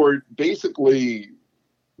Bridgeport basically,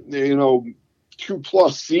 you know,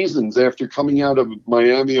 2+ seasons after coming out of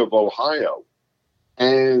Miami of Ohio.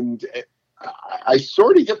 And I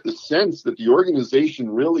sort of get the sense that the organization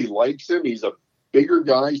really likes him. He's a bigger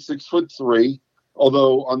guy, 6'3",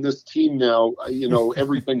 although on this team now, you know,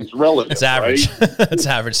 everything is relative. It's average. Right? It's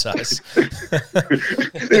average size.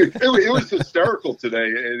 It was hysterical today.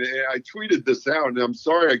 And I tweeted this out, and I'm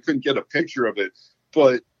sorry I couldn't get a picture of it.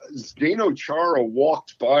 But Zdeno Chara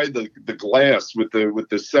walked by the glass with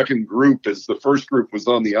the second group as the first group was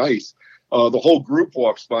on the ice. The whole group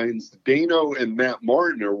walks by, and Zdeno and Matt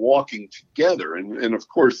Martin are walking together. And of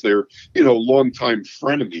course, they're, you know, longtime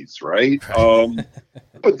frenemies, right?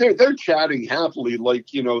 But they're chatting happily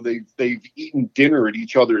like, you know, they've eaten dinner at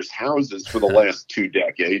each other's houses for the last 2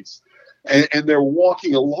 decades. And they're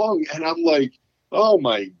walking along, and I'm like, oh,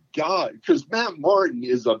 my God, because Matt Martin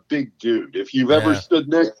is a big dude. If you've ever stood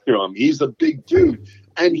next to him, he's a big dude.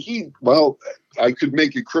 And I could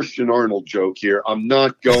make a Christian Arnold joke here. I'm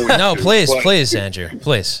not going No, to. Please, Andrew,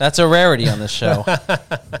 please. That's a rarity on this show.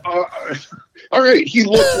 All right, he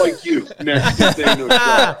looked like you. Next to Zdeno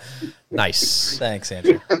Chara. Nice. Thanks,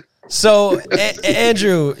 Andrew. So,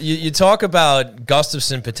 Andrew, you talk about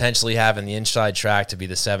Gustafsson potentially having the inside track to be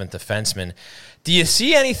the 7th defenseman. Do you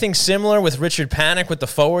see anything similar with Richard Panik with the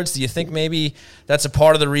forwards? Do you think maybe that's a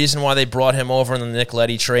part of the reason why they brought him over in the Nick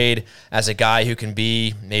Leddy trade as a guy who can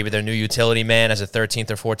be maybe their new utility man as a 13th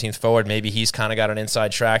or 14th forward? Maybe he's kind of got an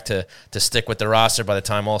inside track to stick with the roster by the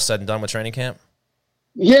time all's said and done with training camp?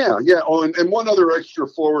 Yeah. Oh, and one other extra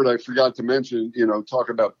forward I forgot to mention, you know, talk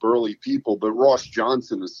about burly people, but Ross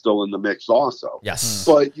Johnson is still in the mix also. Yes.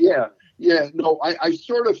 But no, I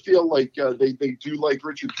sort of feel like they do like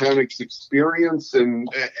Richard Panik's experience, and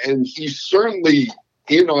he's certainly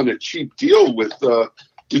in on a cheap deal with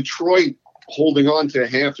Detroit holding on to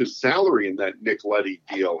half his salary in that Nick Leddy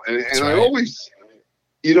deal. And right. I always,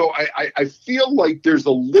 you know, I feel like there's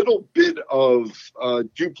a little bit of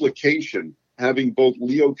duplication having both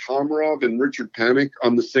Leo Komarov and Richard Panik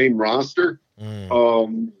on the same roster.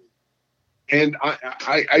 And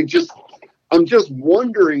I'm just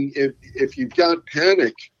wondering if you've got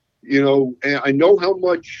Panik, you know, and I know how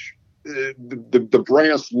much the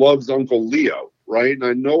brass loves Uncle Leo, right? And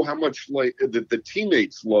I know how much like the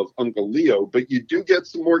teammates love Uncle Leo, but you do get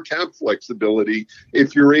some more cap flexibility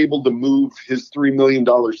if you're able to move his $3 million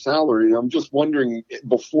salary. And I'm just wondering,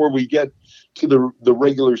 before we get to the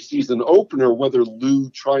regular season opener, whether Lou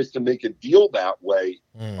tries to make a deal that way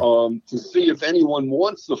to see if anyone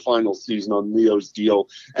wants the final season on Leo's deal.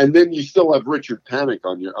 And then you still have Richard Panik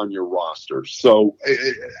on your roster. So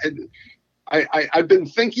I've been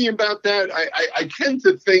thinking about that. I tend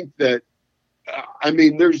to think that, I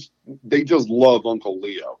mean, they just love Uncle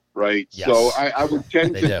Leo, right? Yes. So I would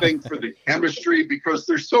tend to think for the chemistry, because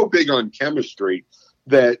they're so big on chemistry,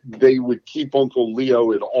 that they would keep Uncle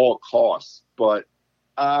Leo at all costs. But,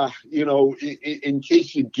 you know, in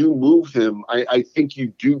case you do move him, I think you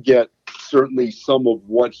do get certainly some of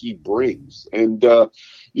what he brings. And,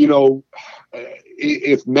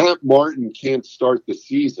 if Matt Martin can't start the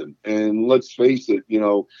season, and let's face it,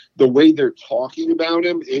 the way they're talking about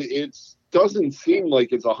him, it doesn't seem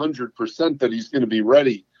like it's 100% that he's going to be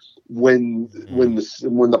ready when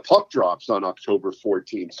the puck drops on October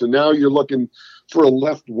 14th. So now you're looking for a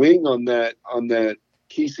left wing on that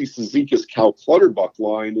Casey Cizikas, Cal Clutterbuck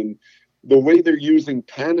line, and the way they're using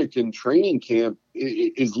Panik in training camp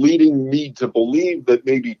is leading me to believe that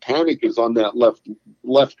maybe Panik is on that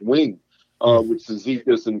left wing with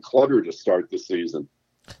Cizikas and Clutter to start the season.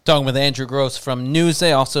 Talking with Andrew Gross from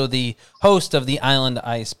Newsday, also the host of the Island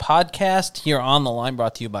Ice podcast, here on the line,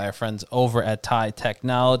 brought to you by our friends over at Tide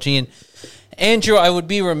Technology. And Andrew, I would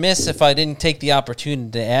be remiss if I didn't take the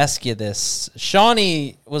opportunity to ask you this.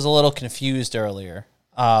 Shawnee was a little confused earlier.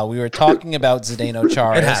 We were talking about Zdeno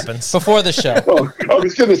Chara. It happens. Before the show. Well, I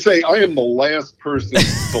was going to say, I am the last person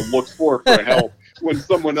to look for help when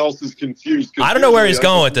someone else is confused. I don't know where he's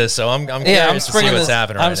going with this, so I'm curious to see what's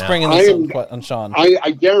happening right now. I'm springing this on Sean.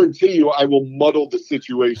 I guarantee you I will muddle the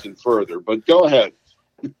situation further, but go ahead.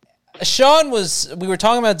 Sean we were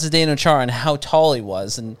talking about Zdeno Chara and how tall he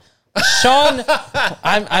was, and Sean,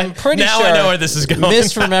 I'm pretty now sure I know where this is going.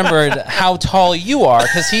 Misremembered how tall you are,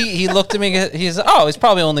 because he looked at me. He's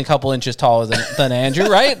probably only a couple inches taller than Andrew,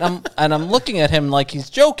 right? And I'm looking at him like he's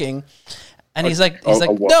joking, and he's like,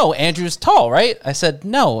 no, Andrew's tall, right? I said,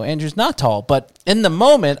 no, Andrew's not tall. But in the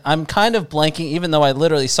moment, I'm kind of blanking, even though I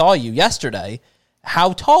literally saw you yesterday,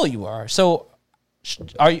 how tall you are. So,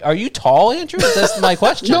 are you tall, Andrew? That's my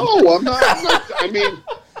question. No, I'm not. I mean,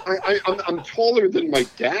 I'm taller than my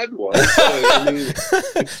dad was.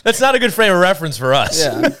 That's not a good frame of reference for us.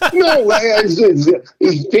 Yeah. No,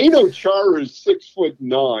 Zdeno Chara is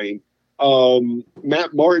 6'9".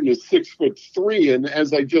 Matt Martin is 6'3", and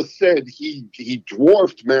as I just said, he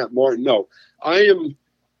dwarfed Matt Martin. No, I am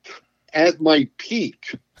at my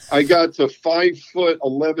peak. I got to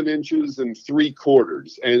 5'11" and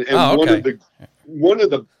 3/4, and okay. one of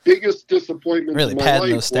the biggest disappointments really in my padding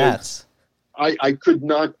life those stats. I could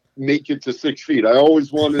not make it to 6 feet. I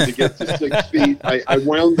always wanted to get to 6 feet. I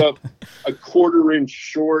wound up a 1/4 inch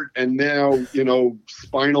short, and now,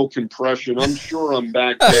 spinal compression. I'm sure I'm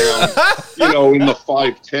back down, in the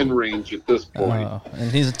 5'10" range at this point.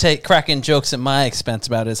 And he's cracking jokes at my expense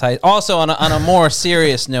about his height. Also, on a more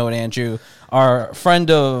serious note, Andrew, our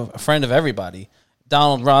friend of everybody,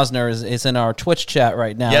 Donald Rosner, is in our Twitch chat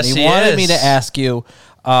right now. Yes, and he wanted is. me to ask you,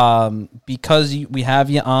 because we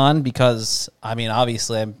have you on, because, I mean,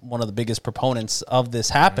 obviously I'm one of the biggest proponents of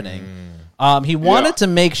this happening. He wanted to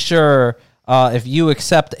make sure if you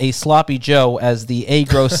accept a Sloppy Joe as the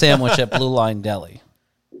A-Gross sandwich at Blue Line Deli.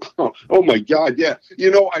 Oh, my God, yeah.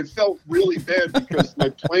 I felt really bad because my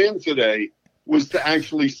plan today was to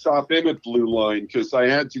actually stop in at Blue Line because I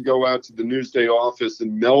had to go out to the Newsday office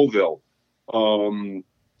in Melville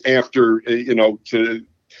after,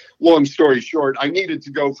 long story short, I needed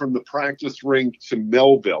to go from the practice rink to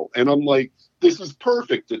Melville. And I'm like, this is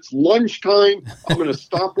perfect. It's lunchtime. I'm going to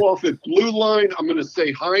stop off at Blue Line. I'm going to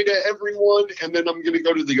say hi to everyone. And then I'm going to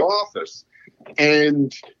go to the office.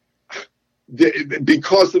 And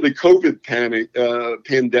because of the COVID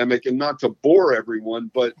pandemic, and not to bore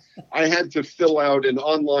everyone, but I had to fill out an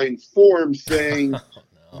online form saying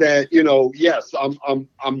that, yes,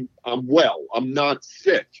 I'm well. I'm not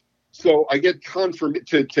sick. So I get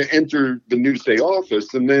confirmation to enter the Newsday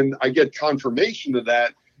office, and then I get confirmation of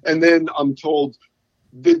that, and then I'm told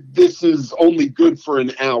that this is only good for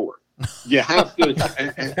an hour. You have to,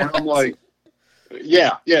 and I'm like,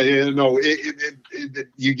 yeah, you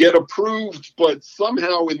get approved, but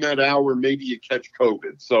somehow in that hour, maybe you catch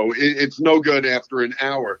COVID. So it's no good after an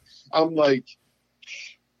hour. I'm like,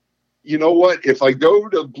 you know what? If I go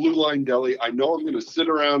to Blue Line Deli, I know I'm going to sit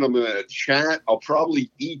around. I'm going to chat. I'll probably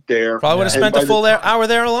eat there. Probably would have spent the full hour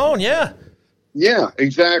there alone. Yeah. Yeah,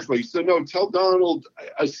 exactly. So no, tell Donald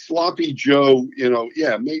a Sloppy Joe.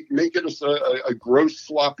 Make it a gross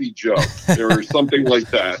Sloppy Joe or something like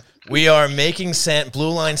that. We are making Blue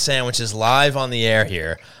Line sandwiches live on the air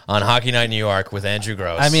here on Hockey Night New York with Andrew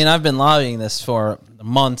Gross. I mean, I've been lobbying this for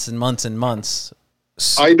months and months and months.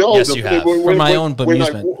 I know. Yes, you have. For my own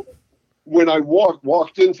bemusement. When I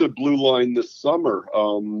walked into Blue Line this summer,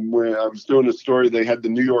 when I was doing a story, they had the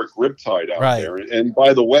New York Riptide out there. And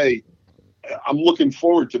by the way, I'm looking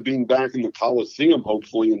forward to being back in the Coliseum,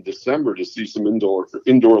 hopefully in December, to see some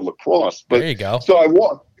indoor lacrosse. But there you go. So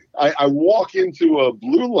I walk into a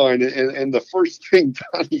Blue Line, and the first thing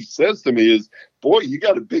Donnie says to me is, "Boy, you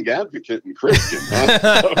got a big advocate in Christian."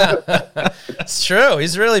 Huh? It's true.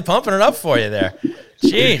 He's really pumping it up for you there.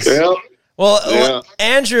 Jeez. Yeah. Well,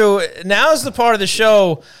 Andrew, now's the part of the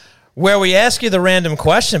show where we ask you the random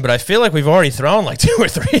question, but I feel like we've already thrown like 2 or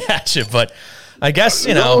 3 at you. But I guess,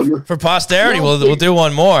 for posterity, we'll do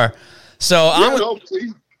one more. So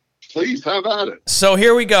please have at it. So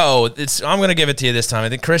here we go. I'm going to give it to you this time. I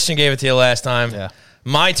think Christian gave it to you last time. Yeah.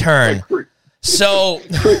 My turn. So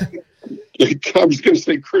I was going to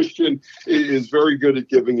say Christian is very good at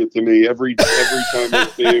giving it to me every time I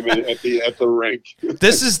see him at the rink.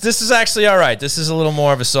 This is actually all right. This is a little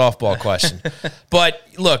more of a softball question. But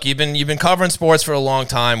look, you've been covering sports for a long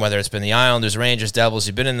time, whether it's been the Islanders, Rangers, Devils.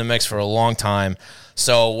 You've been in the mix for a long time.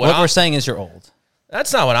 So what we're saying is you're old.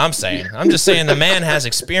 That's not what I'm saying. I'm just saying the man has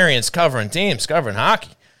experience covering teams, covering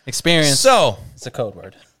hockey. Experience. So it's a code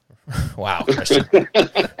word. Wow, Christian.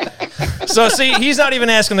 So, see, he's not even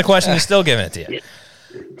asking the question. He's still giving it to you.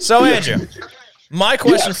 So, Andrew, my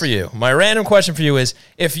question for you, my random question for you is,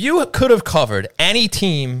 if you could have covered any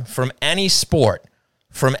team from any sport,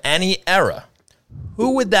 from any era,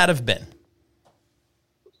 who would that have been?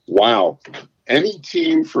 Wow. Any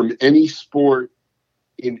team from any sport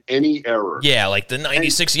in any era. Yeah, like the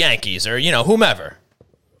 96 Yankees or, whomever.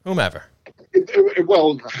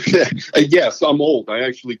 Well, yes, I'm old. I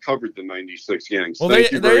actually covered the 96 Yanks. Well, there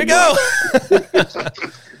you go.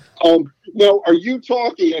 Now, are you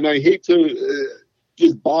talking, and I hate to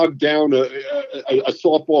just bog down a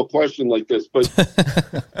softball question like this, but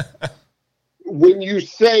when you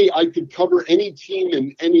say I could cover any team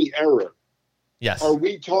in any era, yes, are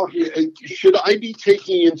we talking, should I be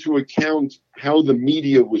taking into account how the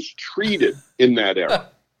media was treated in that era?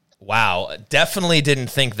 Wow, definitely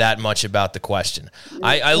didn't think that much about the question.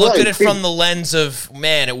 I looked at it from the lens of,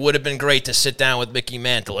 man, it would have been great to sit down with Mickey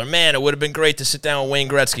Mantle, or man, it would have been great to sit down with Wayne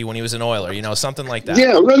Gretzky when he was an Oiler, something like that.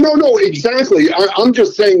 Yeah, no, exactly. I'm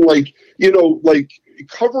just saying, like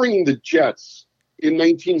covering the Jets in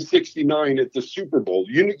 1969 at the Super Bowl.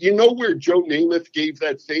 You know where Joe Namath gave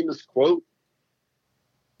that famous quote?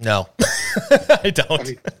 No, I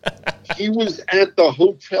don't. He was at the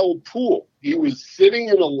hotel pool. He was sitting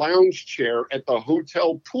in a lounge chair at the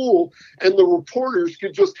hotel pool, and the reporters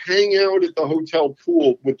could just hang out at the hotel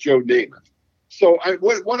pool with Joe Namath. So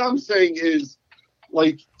what I'm saying is,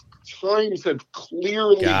 like, times have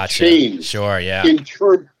clearly changed. Sure, yeah. In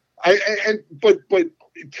term, but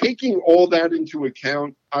taking all that into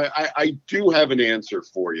account, I do have an answer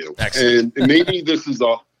for you. Excellent. And maybe this is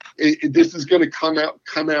going to come out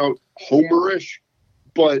homerish,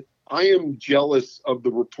 but I am jealous of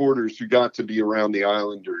the reporters who got to be around the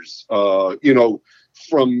Islanders,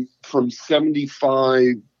 from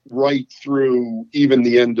 75 right through even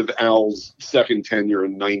the end of Al's second tenure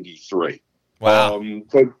in 93. Wow.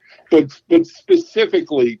 But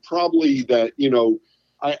specifically, probably that,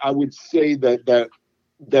 I would say that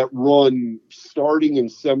run starting in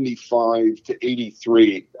 75 to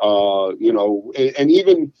 83, and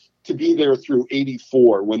even to be there through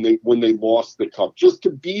 84 when they lost the cup, just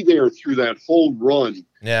to be there through that whole run.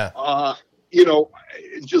 Yeah.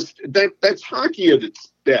 Just that's hockey at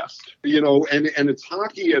its best, and it's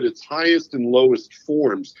hockey at its highest and lowest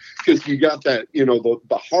forms, because you got that,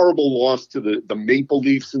 the horrible loss to the Maple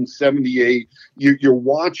Leafs in 78. You're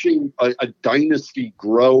watching a dynasty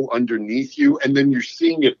grow underneath you, and then you're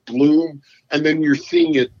seeing it bloom, and then you're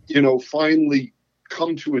seeing it, finally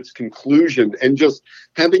come to its conclusion. And just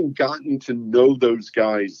having gotten to know those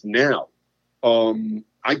guys now,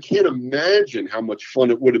 I can't imagine how much fun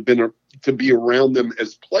it would have been to be around them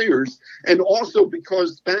as players. And also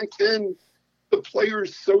because back then the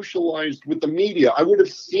players socialized with the media. I would have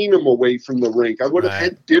seen them away from the rink. I would have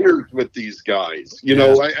had dinners with these guys.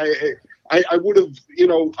 I would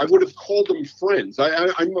have called them friends.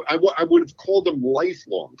 I would have called them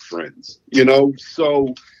lifelong friends,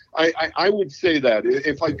 so I would say that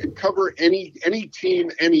if I could cover any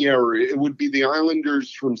team, any era, it would be the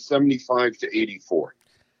Islanders from 75 to 84.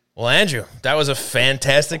 Well, Andrew, that was a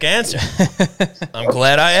fantastic answer. I'm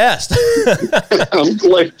glad I asked. I'm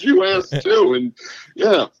glad you asked too. And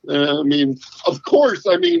yeah, of course,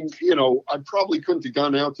 I probably couldn't have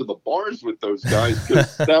gone out to the bars with those guys,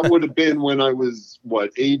 because that would have been when I was,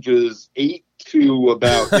 ages 8 to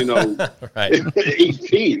about, right.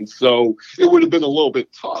 18. So it would have been a little bit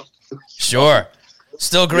tough. Sure.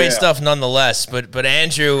 Still great stuff nonetheless. But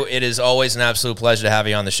Andrew, it is always an absolute pleasure to have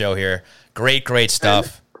you on the show here. Great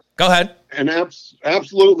stuff. Go ahead. And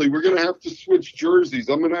absolutely. We're going to have to switch jerseys.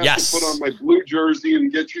 I'm going to have Yes. to put on my blue jersey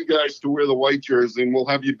and get you guys to wear the white jersey, and we'll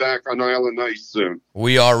have you back on Island Ice soon.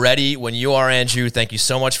 We are ready when you are, Andrew. Thank you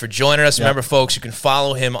so much for joining us. Remember, folks, you can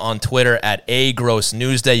follow him on Twitter at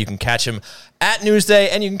 @AGrossNewsday. You can catch him at Newsday,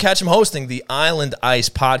 and you can catch him hosting the Island Ice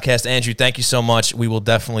podcast. Andrew, thank you so much. We will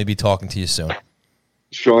definitely be talking to you soon.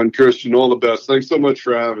 Sean, Christian, all the best. Thanks so much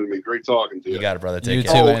for having me. Great talking to you. You got it, brother. Take You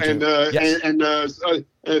care. too, Oh, Andrew.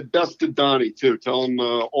 and best to Donnie, too. Tell him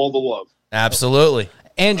all the love. Absolutely.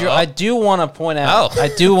 Andrew, I do want to point out. I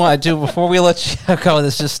do before we let you go.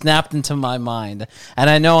 This just snapped into my mind, and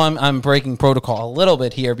I know I'm breaking protocol a little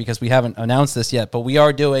bit here because we haven't announced this yet. But we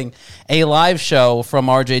are doing a live show from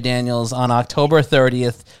RJ Daniels on October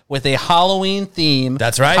 30th with a Halloween theme.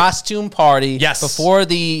 That's right. Costume party. Yes. Before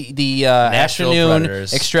the Nashville afternoon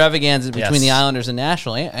Predators. extravaganza between Yes. the Islanders and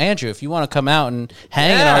Nashville. Andrew, if you want to come out and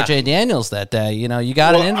hang Yeah. at RJ Daniels that day, you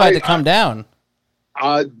got Well, an invite to come down.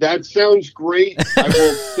 That sounds great. I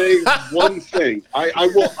will say one thing. I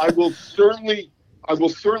will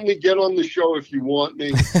certainly get on the show if you want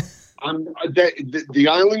me. The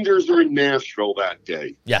Islanders are in Nashville that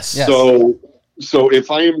day. Yes. Yes. So if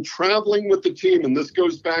I am traveling with the team, and this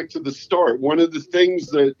goes back to the start, one of the things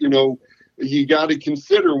that you got to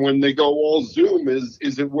consider when they go all Zoom is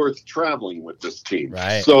it worth traveling with this team?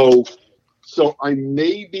 Right. So I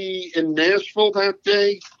may be in Nashville that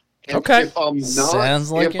day. And Okay. If I'm not,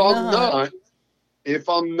 Sounds like you're not. if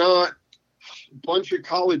I'm not, a bunch of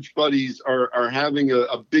college buddies are having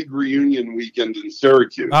a big reunion weekend in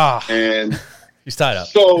Syracuse, and He's tied up.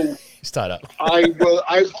 so He's tied up.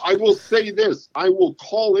 I will say this: I will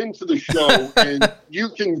call into the show, and you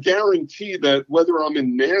can guarantee that whether I'm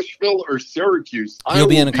in Nashville or Syracuse, You'll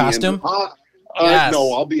be will in a costume? Yes.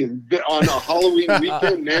 No, I'll be on a Halloween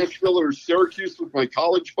weekend, Nashville or Syracuse with my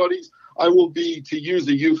college buddies. I will be, to use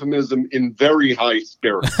a euphemism, in very high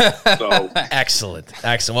spirits. So Excellent.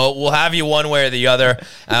 Well, we'll have you one way or the other.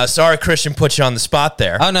 Sorry, Christian, put you on the spot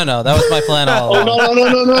there. Oh no, that was my plan all oh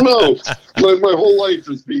along. no! My whole life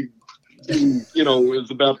is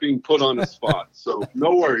is about being put on a spot. So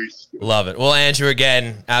no worries. Love it. Well, Andrew,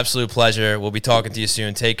 again, absolute pleasure. We'll be talking to you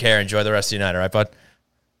soon. Take care. Enjoy the rest of your night. All right, bud?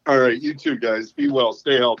 All right, you too, guys. Be well.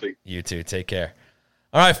 Stay healthy. You too. Take care.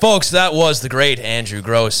 All right, folks, that was the great Andrew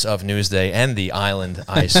Gross of Newsday and the Island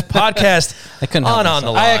Ice podcast. I couldn't help on myself.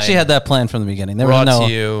 the line. I actually had that plan from the beginning. There Brought was no,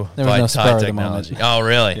 to you there was by no Tide spur of the Technology. moment. Oh,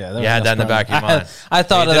 really? Yeah, you had that in the back of your mind. I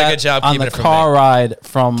thought You of did a that good job on keeping the it from car me. ride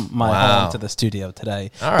from my Wow. home to the studio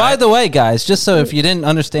today. All right. By the way, guys, just so if you didn't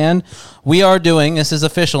understand, we are doing, this is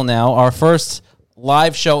official now, our first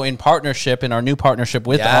live show in partnership, in our new partnership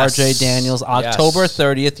with Yes. RJ Daniels, October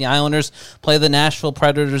 30th. The Islanders play the Nashville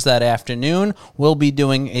Predators that afternoon. We'll be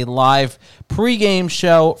doing a live pregame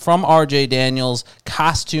show from RJ Daniels,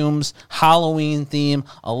 costumes, Halloween theme,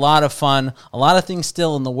 a lot of fun, a lot of things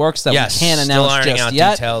still in the works that Yes, we can't still announce ironing just out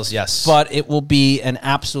yet. details, yes. But it will be an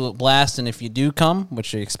absolute blast, and if you do come,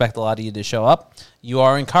 which we expect a lot of you to show up, you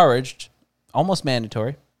are encouraged, almost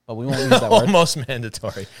mandatory, but we won't use that word, Almost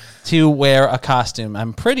mandatory. to wear a costume.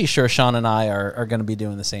 I'm pretty sure Sean and I are going to be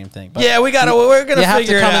doing the same thing. But Yeah, we're gonna you have to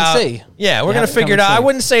figure it come and out. see. Yeah, we're You gonna have to come figure it and out. I see.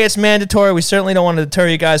 wouldn't say it's mandatory. We certainly don't want to deter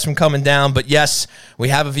you guys from coming down, but yes, we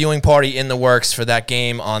have a viewing party in the works for that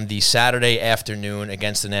game on the Saturday afternoon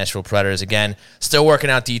against the Nashville Predators. Again, still working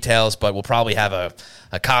out details, but we'll probably have a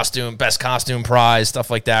costume, best costume prize, stuff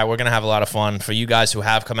like that. We're gonna have a lot of fun for you guys who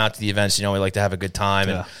have come out to the events. We like to have a good time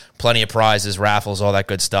and plenty of prizes, raffles, all that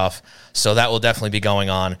good stuff. So that will definitely be going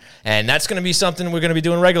on, and that's going to be something we're going to be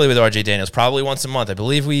doing regularly with RJ Daniels, probably once a month. I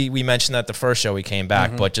believe we mentioned that the first show we came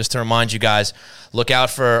back, but just to remind you guys, look out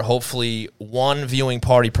for hopefully one viewing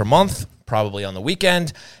party per month, probably on the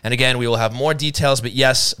weekend. And again, we will have more details, but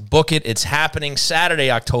yes, book it. It's happening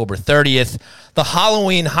Saturday, October 30th. The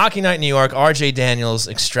Halloween Hockey Night in New York, RJ Daniels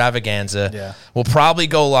extravaganza. Yeah. Will probably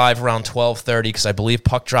go live around 12:30 because I believe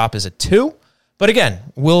puck drop is at 2. But again,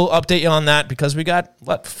 we'll update you on that because we got,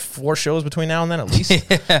 4 shows between now and then at least?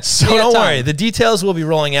 So don't worry. The details will be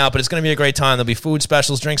rolling out, but it's going to be a great time. There'll be food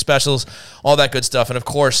specials, drink specials, all that good stuff. And, of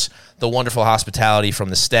course, the wonderful hospitality from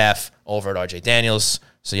the staff over at RJ Daniels.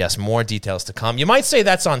 So, yes, more details to come. You might say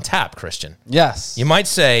that's on tap, Christian. Yes. You might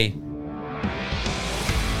say...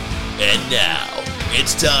 And now,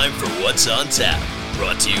 it's time for What's on Tap.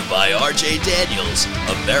 Brought to you by RJ Daniels,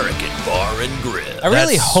 American Bar and Grill. I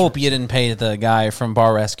really That's- hope you didn't pay the guy from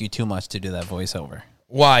Bar Rescue too much to do that voiceover.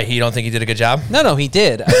 Why? You don't think he did a good job? No, he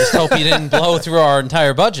did. I just hope he didn't blow through our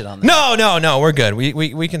entire budget on that. No, we're good.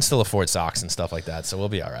 We can still afford socks and stuff like that, so we'll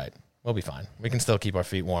be all right. We'll be fine. We can still keep our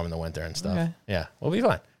feet warm in the winter and stuff. Okay. Yeah, we'll be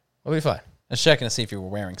fine. We'll be fine. I was checking to see if you were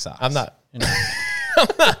wearing socks. I'm not. You know.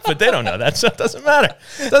 But they don't know that, so it doesn't matter.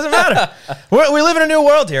 It doesn't matter. We live in a new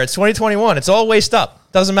world here. It's 2021. It's all waist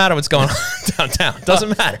up. Doesn't matter what's going on downtown.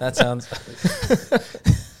 Doesn't matter. That sounds...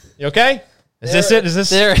 You okay? Is this it? Is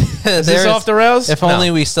this off the rails? If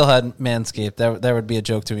only we still had Manscaped, there would be a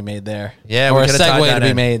joke to be made there. Yeah, or we a segue to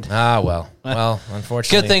be made. Well,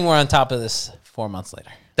 unfortunately. Good thing we're on top of this 4 months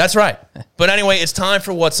later. That's right. But anyway, it's time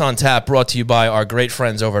for What's on Tap, brought to you by our great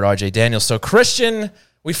friends over at RJ Daniels. So, Christian,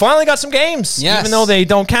 we finally got some games, even though they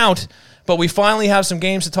don't count. But we finally have some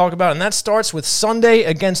games to talk about, and that starts with Sunday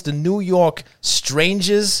against the New York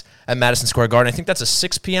Strangers at Madison Square Garden. I think that's a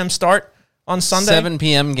 6 p.m. start on Sunday. 7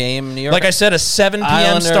 p.m. game. New York. Like I said, a 7 p.m.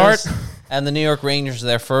 Islanders start. And the New York Rangers,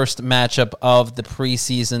 their first matchup of the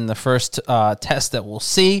preseason, the first test that we'll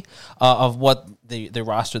see of what the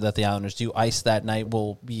roster that the Islanders do ice that night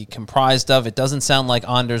will be comprised of. It doesn't sound like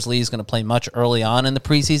Anders Lee is going to play much early on in the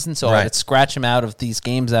preseason, so I would scratch him out of these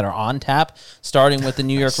games that are on tap, starting with the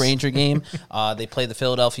New York Ranger game. They play the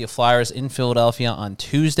Philadelphia Flyers in Philadelphia on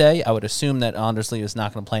Tuesday. I would assume that Anders Lee is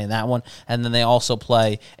not going to play in that one. And then they also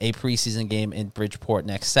play a preseason game in Bridgeport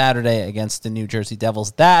next Saturday against the New Jersey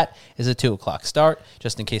Devils. That is a 2 o'clock start,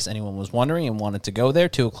 just in case anyone was wondering and wanted to go there.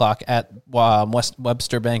 2 o'clock at West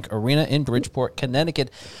Webster Bank Arena in Bridgeport,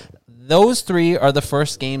 Connecticut. Those three are the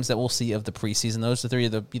first games that we'll see of the preseason. Those three are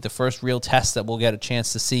the first real tests that we'll get a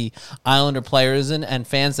chance to see Islander players in, and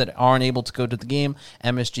fans that aren't able to go to the game.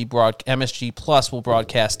 MSG Plus will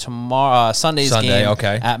broadcast tomorrow, Sunday's game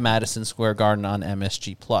at Madison Square Garden on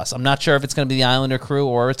MSG Plus. I'm not sure if it's going to be the Islander crew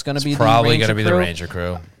or it's going to be probably going to be the Ranger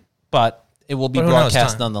crew, but it will be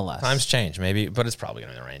broadcast nonetheless. Times change, maybe, but it's probably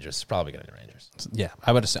going to be the Rangers. It's probably going to be the Rangers. Yeah,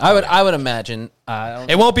 I would assume. I would imagine.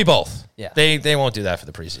 It won't be both. Yeah, they won't do that for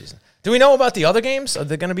the preseason. Do we know about the other games? Are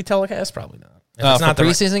they going to be telecast? Probably not. If it's not the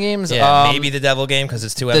preseason games? Yeah, maybe the Devil game because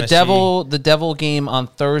it's 2 MSG. The Devil game on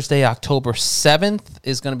Thursday, October 7th,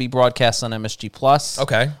 is going to be broadcast on MSG Plus.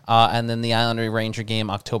 Okay. And then the Islander Ranger game,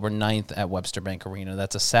 October 9th at Webster Bank Arena.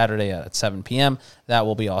 That's a Saturday at 7 p.m. That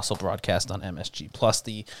will be also broadcast on MSG Plus.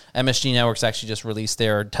 The MSG Networks actually just released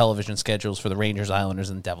their television schedules for the Rangers, Islanders,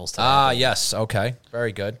 and Devils today. Yes. Okay.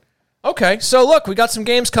 Very good. Okay. So, look, we got some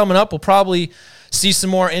games coming up. We'll probably see some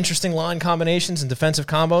more interesting line combinations and defensive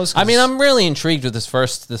combos. I mean, I'm really intrigued with this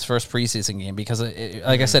first preseason game because,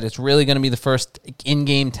 like I said, it's really going to be the first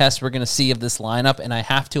in-game test we're going to see of this lineup, and I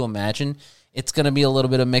have to imagine it's going to be a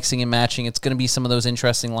little bit of mixing and matching. It's going to be some of those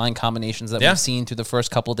interesting line combinations that we've seen through the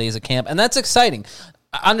first couple of days of camp, and that's exciting.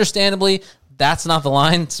 Understandably, that's not the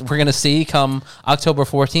lines we're going to see come October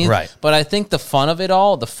 14th. Right. But I think the fun of it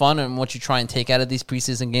all, the fun and what you try and take out of these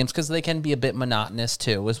preseason games, because they can be a bit monotonous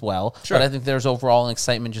too as well. Sure. But I think there's overall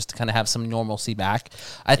excitement just to kind of have some normalcy back.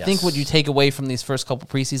 I think what you take away from these first couple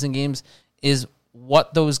preseason games is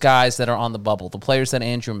what those guys that are on the bubble, the players that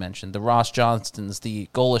Andrew mentioned, the Ross Johnstons, the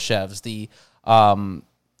Golashevs, the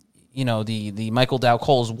Michael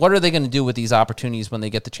Dow-Coles, what are they going to do with these opportunities when they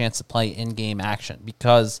get the chance to play in-game action?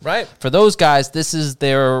 Because for those guys, this is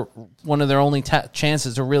one of their only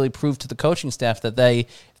chances to really prove to the coaching staff that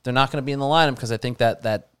if they're not going to be in the lineup, because I think that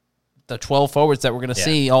the 12 forwards that we're going to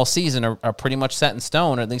see all season are pretty much set in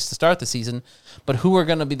stone, or at least to start the season. But who are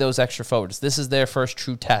going to be those extra forwards? This is their first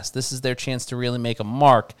true test. This is their chance to really make a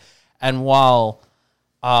mark. And while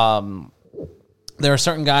there are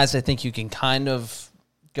certain guys I think you can kind of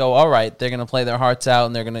go, all right, they're going to play their hearts out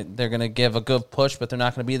and they're going to give a good push, but they're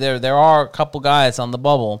not going to be there. There are a couple guys on the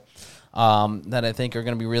bubble that I think are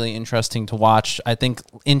going to be really interesting to watch. I think,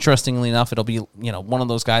 interestingly enough, it'll be, one of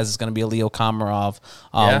those guys is going to be a Leo Komarov.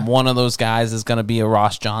 One of those guys is going to be a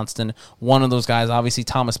Ross Johnston. One of those guys, obviously,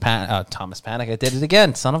 Thomas Panik. I did it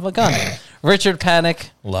again. Son of a gun. Richard Panik.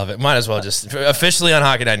 Love it. Might as well just officially on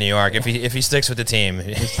Hockey Night New York. If he sticks with the team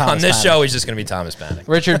on this show, he's just going to be Thomas Panik.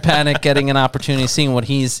 Richard Panik getting an opportunity, seeing what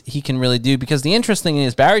he can really do. Because the interesting thing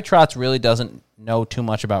is Barry Trotz really doesn't know too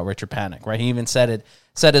much about Richard Panik, right? He even said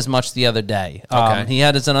as much the other day. He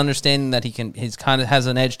had an understanding that he's kind of has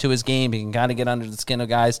an edge to his game. He can kind of get under the skin of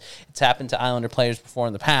guys. It's happened to Islander players before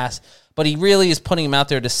in the past, but he really is putting him out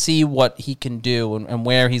there to see what he can do and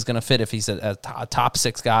where he's going to fit. If he's a top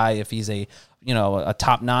 6 guy, if he's a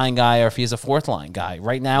top 9 guy, or if he's a fourth line guy.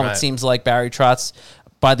 Right now, It seems like Barry Trotz,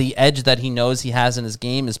 by the edge that he knows he has in his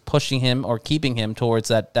game, is pushing him or keeping him towards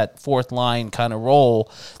that fourth line kind of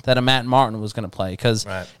role that a Matt Martin was going to play. Because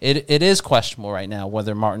it is questionable right now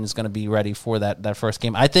whether Martin is going to be ready for that first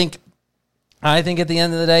game. I think at the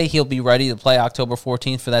end of the day, he'll be ready to play October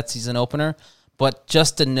 14th for that season opener. But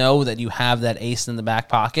just to know that you have that ace in the back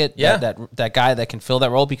pocket, that guy that can fill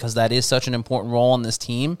that role, because that is such an important role on this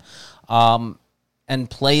team, and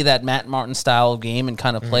play that Matt Martin style of game and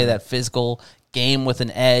kind of play that physical game with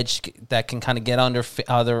an edge that can kind of get under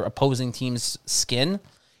other opposing teams' skin,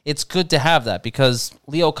 it's good to have that because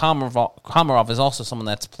Leo Komarov is also someone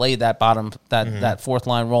that's played that that fourth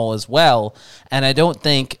line role as well. And I don't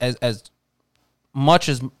think as much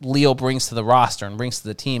as Leo brings to the roster and brings to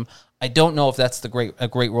the team, I don't know if that's a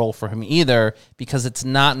great role for him either because it's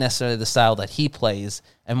not necessarily the style that he plays.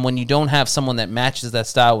 And when you don't have someone that matches that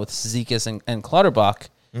style with Cizikas and Clutterbuck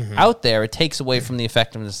out there, it takes away from the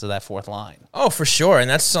effectiveness of that fourth line. Oh, for sure, and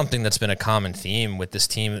that's something that's been a common theme with this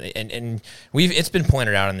team, and it's been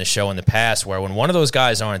pointed out on the show in the past where when one of those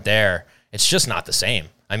guys aren't there, it's just not the same.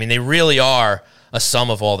 I mean, they really are a sum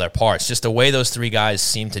of all their parts. Just the way those three guys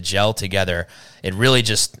seem to gel together, it really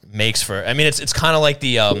just makes for. I mean, it's kind of like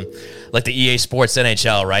the EA Sports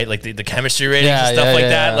NHL, right? Like the chemistry ratings and stuff like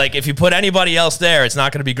that. Like if you put anybody else there, it's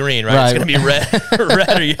not going to be green, right? It's going to be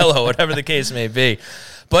red or yellow, whatever the case may be.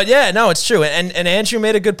 But yeah, no, it's true. And Andrew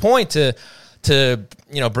made a good point to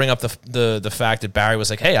bring up the fact that Barry was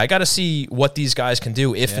like, hey, I got to see what these guys can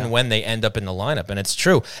do if and when they end up in the lineup. And it's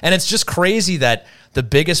true. And it's just crazy that the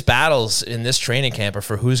biggest battles in this training camp are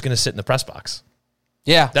for who's going to sit in the press box.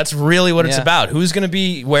 Yeah. That's really what it's about. Who's going to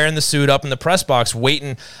be wearing the suit up in the press box,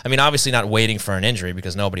 waiting? I mean, obviously not waiting for an injury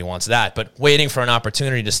because nobody wants that, but waiting for an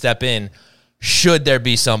opportunity to step in should there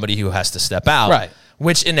be somebody who has to step out. Right.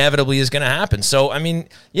 Which inevitably is going to happen. So, I mean,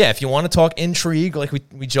 yeah, if you want to talk intrigue, like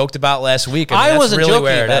we joked about last week, I wasn't really joking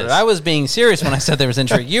where about it. I was being serious when I said there was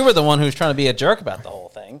intrigue. You were the one who was trying to be a jerk about the whole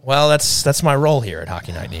thing. Well, that's my role here at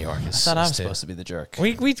Hockey Night New York. I thought I was supposed to be the jerk.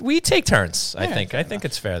 We take turns. I think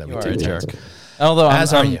it's fair that we take turns. Jerk. Although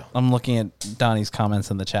I'm looking at Donnie's comments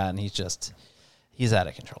in the chat, and he's out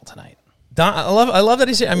of control tonight. I love that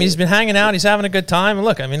he's been hanging out. He's having a good time. And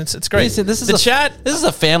look, I mean, it's great. This is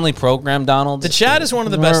a family program, Donald. The chat is one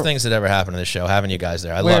of the best things that ever happened to the show. Having you guys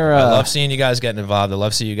there, I love seeing you guys getting involved. I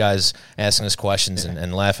love seeing you guys asking us questions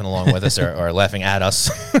and laughing along with us or laughing at us,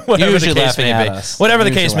 whatever the case may be. Whatever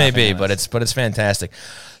the case may be, but it's fantastic.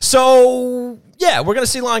 So yeah, we're gonna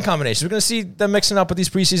see line combinations. We're gonna see them mixing up with these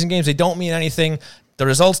preseason games. They don't mean anything. The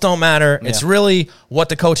results don't matter. Yeah. It's really what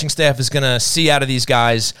the coaching staff is going to see out of these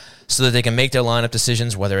guys so that they can make their lineup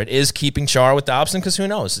decisions, whether it is keeping Char with Dobson, because who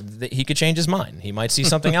knows? He could change his mind. He might see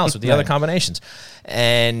something else with the other combinations.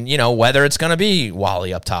 And, whether it's going to be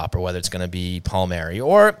Wally up top or whether it's going to be Palmieri,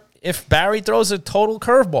 or if Barry throws a total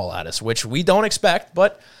curveball at us, which we don't expect,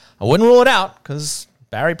 but I wouldn't rule it out because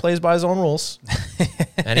Barry plays by his own rules.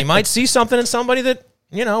 And he might see something in somebody that,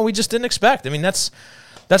 we just didn't expect. I mean, that's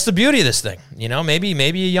the beauty of this thing. Maybe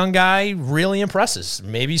a young guy really impresses.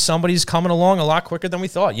 Maybe somebody's coming along a lot quicker than we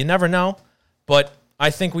thought. You never know. But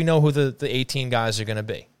I think we know who the 18 guys are going to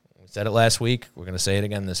be. We said it last week. We're going to say it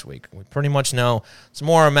again this week. We pretty much know. It's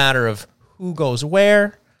more a matter of who goes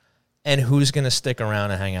where and who's going to stick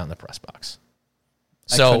around and hang out in the press box.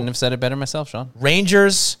 I couldn't have said it better myself, Sean.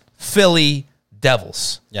 Rangers, Philly,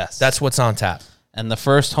 Devils. Yes. That's what's on tap. And the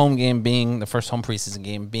first home preseason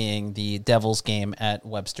game being the Devils game at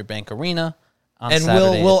Webster Bank Arena on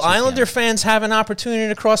Saturday. And will Islander fans have an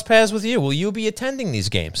opportunity to cross paths with you? Will you be attending these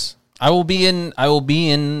games? I will be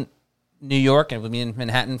in New York and will be in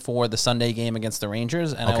Manhattan for the Sunday game against the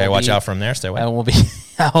Rangers. And okay, watch out from there. Stay away. I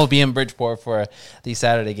will be in Bridgeport for the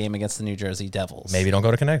Saturday game against the New Jersey Devils. Maybe don't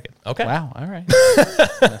go to Connecticut. Okay. Wow. All right.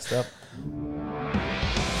 Messed up.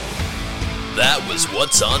 That was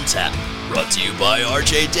What's on Tap, brought to you by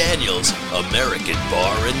RJ Daniels, American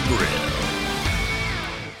Bar and Grill.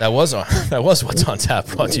 That was What's on Tap,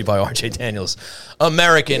 brought to you by RJ Daniels,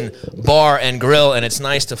 American Bar and Grill, and it's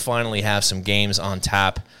nice to finally have some games on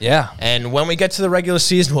tap. Yeah. And when we get to the regular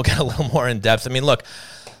season, we'll get a little more in depth. I mean, look,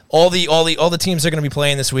 all the teams that are going to be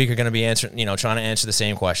playing this week are going to be answering, trying to answer the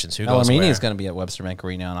same questions. Who goes where? is going to be at Webster Bank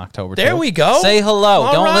Arena on October 2nd. There we go. Say hello.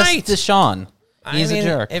 All Don't right. listen to Sean. He's a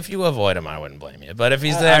jerk. If you avoid him, I wouldn't blame you. But if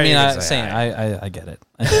he's there, I get it.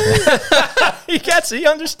 He gets it. He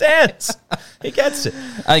understands. He gets it.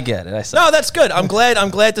 I get it. No, that's good. I'm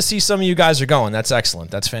glad to see some of you guys are going. That's excellent.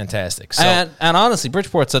 That's fantastic. So, and honestly,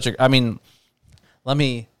 Bridgeport's such a. I mean, let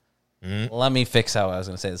me fix how I was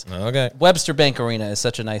going to say this. Okay. Webster Bank Arena is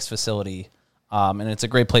such a nice facility, and it's a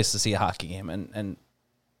great place to see a hockey game. And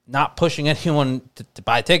not pushing anyone to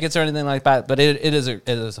buy tickets or anything like that, but it is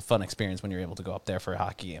a fun experience when you're able to go up there for a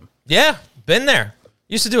hockey game. Yeah, been there.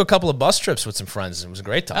 Used to do a couple of bus trips with some friends. It was a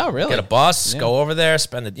great time. Oh, really? Get a bus, go over there,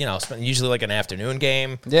 spend usually like an afternoon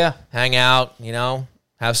game. Yeah, hang out.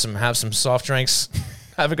 Have some soft drinks,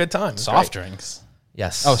 have a good time. Soft drinks.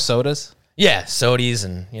 Yes. Oh, sodas. Yeah, sodies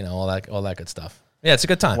and all that good stuff. Yeah, it's a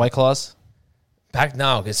good time. White Claws.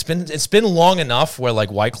 No, it's been long enough where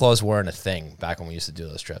like White Claws weren't a thing back when we used to do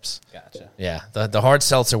those trips. Gotcha. Yeah, the hard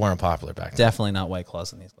seltzer weren't popular back then. Definitely not White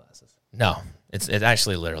Claws in these glasses. No, it's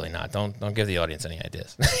actually literally not. Don't give the audience any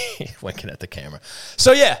ideas. Winking at the camera.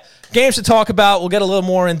 So yeah, games to talk about. We'll get a little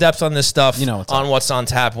more in depth on this stuff. On what's on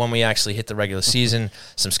tap when we actually hit the regular season.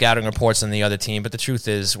 Some scouting reports on the other team. But the truth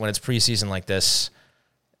is, when it's preseason like this,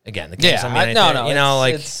 again, the games.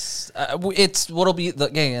 It's what'll be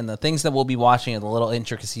the things that we'll be watching are the little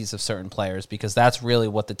intricacies of certain players, because that's really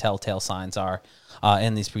what the telltale signs are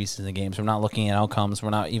in these preseason games. We're not looking at outcomes.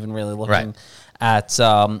 We're not even really looking at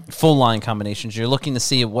full line combinations. You're looking to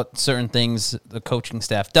see what certain things the coaching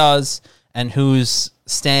staff does and who's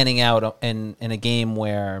standing out in a game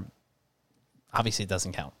where obviously it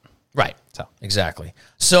doesn't count. Right. So exactly.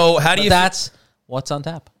 So how do you? That's what's on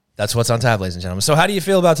tap. That's what's on tap, ladies and gentlemen. So how do you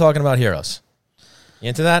feel about talking about heroes? You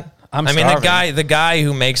into that? I mean, the guy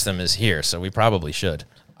who makes them is here, so we probably should.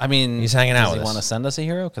 I mean, he's hanging out with us. Does he want to send us a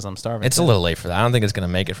hero? Because I'm starving. It's a little late for that. I don't think it's going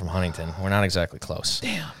to make it from Huntington. We're not exactly close.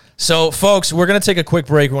 Damn. So, folks, we're going to take a quick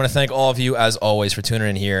break. We want to thank all of you, as always, for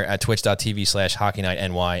tuning in here at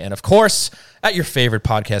twitch.tv/HockeyNightNY. And, of course, at your favorite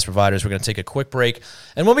podcast providers, we're going to take a quick break.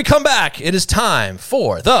 And when we come back, it is time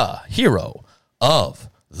for the Hero of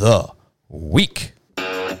the Week.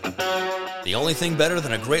 The only thing better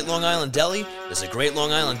than a great Long Island deli is a great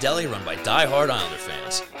Long Island deli run by die-hard Islander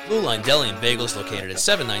fans. Blue Line Deli and Bagels, located at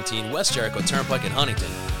 719 West Jericho Turnpike in Huntington,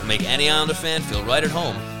 will make any Islander fan feel right at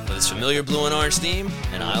home with its familiar blue and orange theme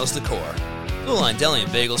and Isles decor. Blue Line Deli and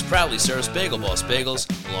Bagels proudly serves Bagel Boss bagels,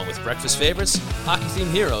 along with breakfast favorites,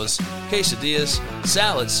 hockey-themed heroes, quesadillas,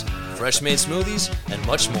 salads, fresh-made smoothies, and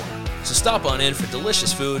much more. So stop on in for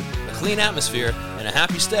delicious food, a clean atmosphere, and a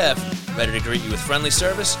happy staff ready to greet you with friendly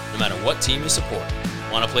service no matter what team you support.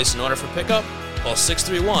 Want to place an order for pickup? Call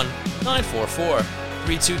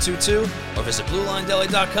 631-944-3222 or visit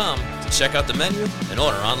BlueLineDeli.com to check out the menu and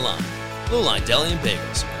order online. Blue Line Deli and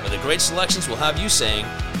Bagels, where the great selections will have you saying,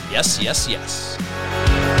 yes, yes, yes.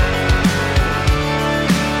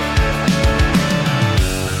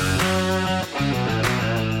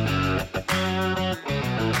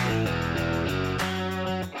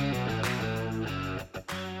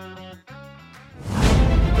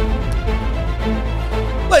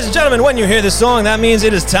 Ladies and gentlemen, when you hear this song, that means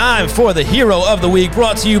it is time for the Hero of the Week,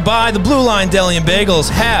 brought to you by the Blue Line Deli and Bagels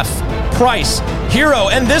Half Price Hero.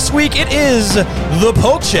 And this week it is the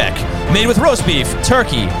Poke Check, made with roast beef,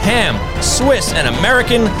 turkey, ham, Swiss, and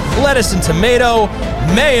American, lettuce and tomato,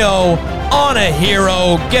 mayo on a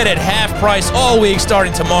hero. Get it half price all week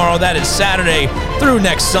starting tomorrow. That is Saturday through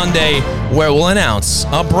next Sunday, where we'll announce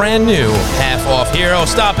a brand new half off hero.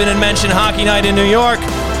 Stop in and mention Hockey Night in New York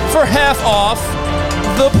for half off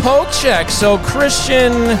the Poke Check. So,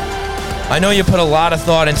 Christian, I know you put a lot of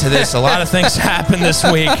thought into this. A lot of things happened this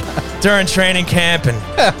week during training camp, and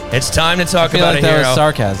it's time to talk about a hero. That was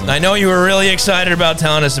sarcasm. I know you were really excited about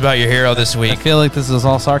telling us about your hero this week. I feel like this is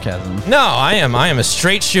all sarcasm. No, I am a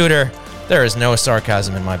straight shooter. There is no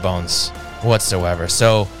sarcasm in my bones whatsoever.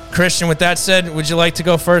 So, Christian, with that said, would you like to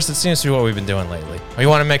go first? It seems to be what we've been doing lately. Or you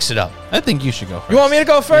want to mix it up? I think you should go first. You want me to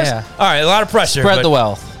go first? Yeah. All right, a lot of pressure. Spread the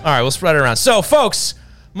wealth. All right, we'll spread it around. So, folks,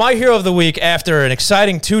 my hero of the week after an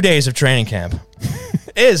exciting 2 days of training camp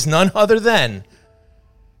is none other than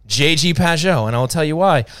JG Pageau, and I will tell you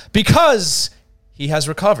why. Because he has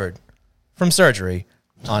recovered from surgery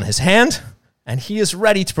on his hand, and he is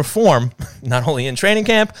ready to perform not only in training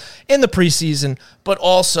camp, in the preseason, but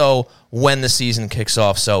also when the season kicks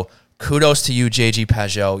off. So kudos to you, JG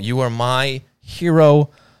Pageau. You are my hero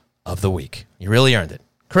of the week. You really earned it.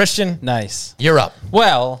 Christian, nice. You're up.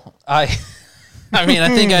 Well, I mean, I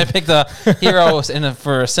think I picked the heroes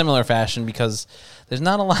for a similar fashion because there's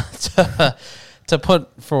not a lot to put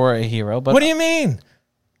for a hero. But what do you mean?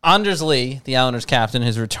 Anders Lee, the Islanders captain,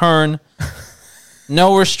 his return,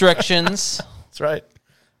 no restrictions. That's right.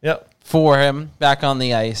 Yep. For him back on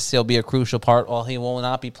the ice, he'll be a crucial part. While he will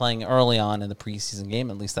not be playing early on in the preseason game,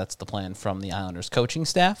 at least that's the plan from the Islanders coaching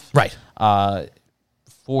staff. Right.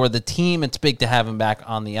 For the team, it's big to have him back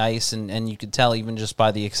on the ice, and you could tell even just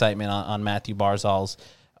by the excitement on Matthew Barzal's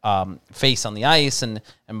face on the ice and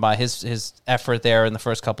by his effort there in the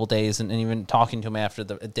first couple of days, and even talking to him after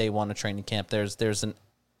the day one of training camp. There's an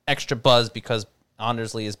extra buzz because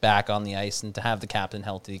Anders Lee is back on the ice, and to have the captain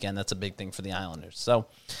healthy again, that's a big thing for the Islanders. So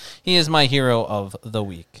he is my hero of the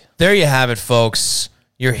week. There you have it, folks.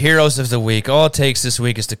 Your heroes of the week. All it takes this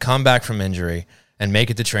week is to come back from injury and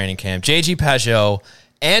make it to training camp. JG Pageau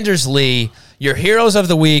Anders Lee, your heroes of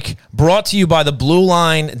the week, brought to you by the Blue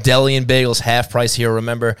Line Deli and Bagels half-price hero.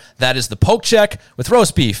 Remember, that is the poke check with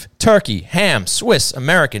roast beef, turkey, ham, Swiss,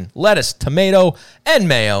 American, lettuce, tomato, and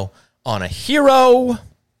mayo on a hero.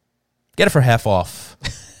 Get it for half off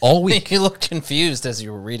all week. You looked confused as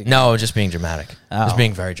you were reading. No, just being dramatic. Just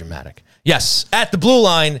being very dramatic. Yes, at the Blue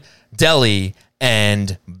Line Deli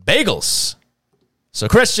and Bagels. So,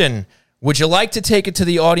 Christian, would you like to take it to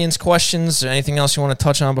the audience questions? Or anything else you want to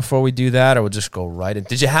touch on before we do that, or we'll just go right in?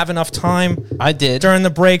 Did you have enough time? I did during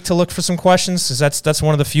the break to look for some questions, because that's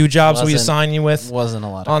one of the few jobs we assign you with. Wasn't a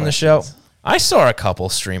lot of on questions. the show. I saw a couple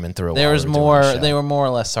streaming through. There was more. They were more or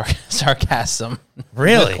less sarcasm.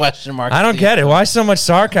 Really? Question mark. I don't get it. Why so much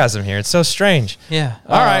sarcasm here? It's so strange. Yeah.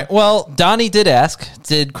 All right. Well, Donnie did ask,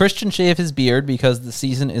 did Christian shave his beard because the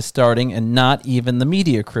season is starting and not even the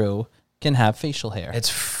media crew can have facial hair? It's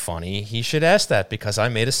funny he should ask that, because I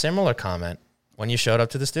made a similar comment when you showed up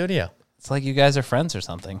to the studio. It's like you guys are friends or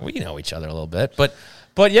something. We know each other a little bit,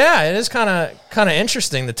 but yeah, it is kind of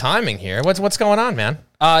interesting, the timing here. What's going on, man?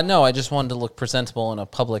 No, I just wanted to look presentable in a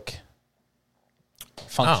public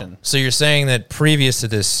function. Oh, so you're saying that previous to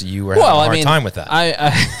this, you were having a hard time with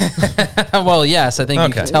that? Well, yes, I think you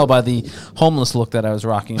Okay. can tell by the homeless look that I was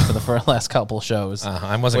rocking for the last couple shows.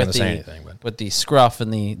 I wasn't going to say anything, but with the scruff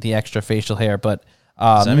and the extra facial hair, but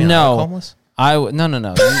does that mean I look no, homeless? No.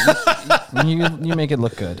 You make it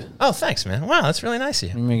look good. Oh, thanks, man. Wow, that's really nice of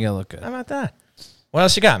you. You make it look good. How about that? What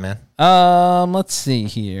else you got, man? Let's see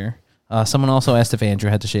here. Someone also asked if Andrew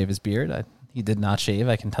had to shave his beard. He did not shave.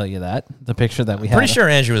 I can tell you that. The picture that we have. Pretty sure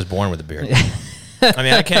Andrew was born with a beard. I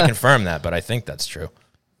mean, I can't confirm that, but I think that's true.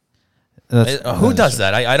 Who does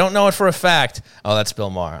that? I don't know it for a fact. Oh, that's Bill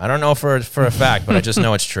Maher. I don't know for a fact, but I just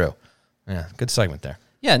know it's true. Yeah, good segment there.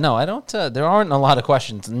 Yeah, no, I don't. There aren't a lot of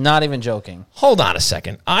questions. Not even joking. Hold on a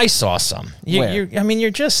second. I saw some.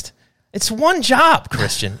 You're just... It's one job,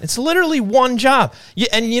 Christian. It's literally one job.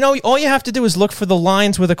 All you have to do is look for the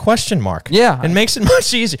lines with a question mark. Yeah. It makes it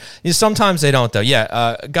much easier. Sometimes they don't, though.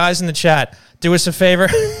 Yeah, guys in the chat, do us a favor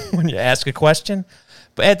when you ask a question.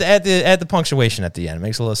 But add the punctuation at the end. It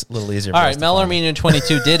makes it a little easier. All right, Mel Armenian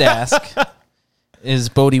 22 did ask, is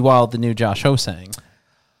Bodie Wild the new Josh Hosang?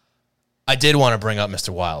 I did want to bring up Mr.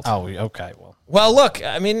 Wild. Oh, okay. Well, look,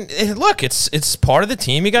 I mean, it's part of the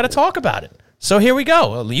team. You got to talk about it. So here we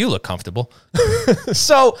go. Well, you look comfortable.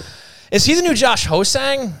 So, is he the new Josh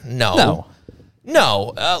Hosang? No.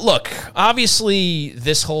 Look, obviously,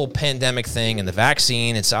 this whole pandemic thing and the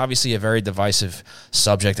vaccine, it's obviously a very divisive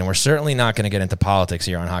subject, and we're certainly not going to get into politics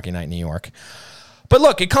here on Hockey Night in New York. But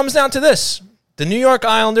look, it comes down to this. The New York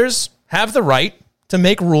Islanders have the right to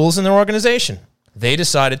make rules in their organization. They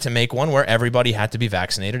decided to make one where everybody had to be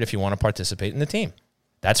vaccinated if you want to participate in the team.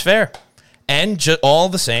 That's fair. And all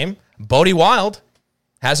the same, Bodie Wild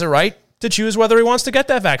has a right to choose whether he wants to get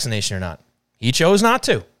that vaccination or not. He chose not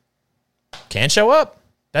to. Can't show up.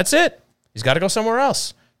 That's it. He's got to go somewhere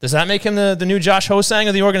else. Does that make him the new Josh Hosang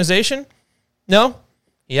of the organization? No.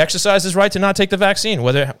 He exercised his right to not take the vaccine.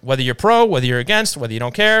 Whether you're pro, whether you're against, whether you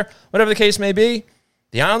don't care, whatever the case may be,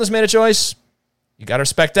 the Islanders made a choice. You got to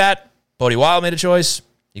respect that. Bodie Wild made a choice.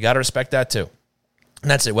 You got to respect that too. And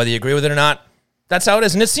that's it. Whether you agree with it or not, that's how it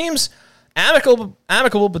is. And it seems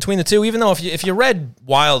amicable between the two, even though if you read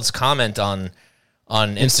Wild's comment on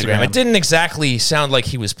Instagram, it didn't exactly sound like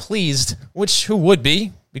he was pleased, which who would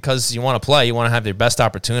be, because you want to play, you want to have your best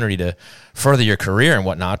opportunity to further your career and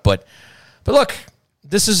whatnot. But look,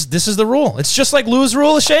 this is the rule. It's just like Lou's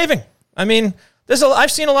rule of shaving. I mean,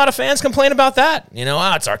 I've seen a lot of fans complain about that.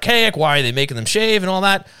 It's archaic. Why are they making them shave and all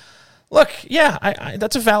that? Look, yeah,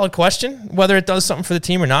 that's a valid question, whether it does something for the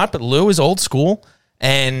team or not. But Lou is old school,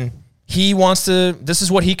 and he wants to. This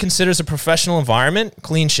is what he considers a professional environment: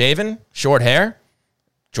 clean shaven, short hair.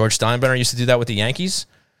 George Steinbrenner used to do that with the Yankees.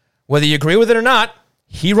 Whether you agree with it or not,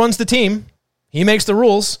 he runs the team. He makes the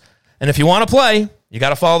rules, and if you want to play, you got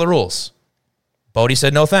to follow the rules. Bodie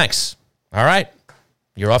said no thanks. All right,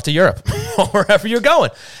 you're off to Europe or wherever you're going.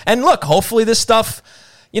 And look, hopefully this stuff,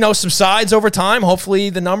 subsides over time. Hopefully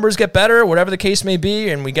the numbers get better, whatever the case may be,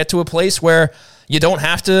 and we get to a place where you don't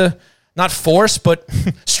have to not force, but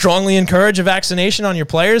strongly encourage a vaccination on your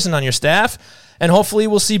players and on your staff. And hopefully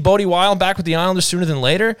we'll see Bodie Wild back with the Islanders sooner than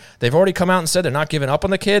later. They've already come out and said they're not giving up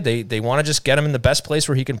on the kid. They want to just get him in the best place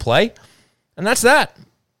where he can play. And that's that.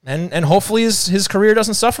 And hopefully his career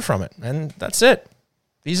doesn't suffer from it. And that's it.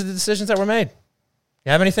 These are the decisions that were made.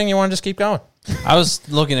 You have anything you want to just keep going? I was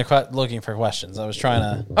looking for questions. I was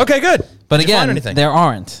trying to... Okay, good. But Did you find again, anything? there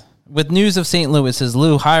aren't. With news of St. Louis, is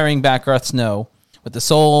Lou hiring back Garth Snow with the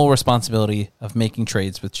sole responsibility of making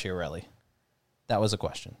trades with Chiarelli? That was a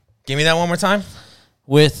question. Give me that one more time.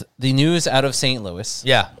 With the news out of St. Louis,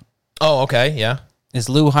 Yeah. Oh, okay. Yeah. is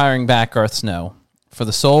Lou hiring back Garth Snow for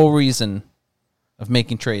the sole reason of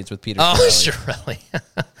making trades with Peter Chiarelli?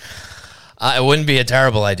 Chiarelli. It wouldn't be a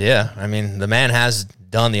terrible idea. I mean, the man has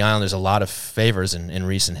done the Islanders a lot of favors in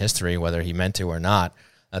recent history, whether he meant to or not.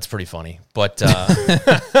 That's pretty funny. But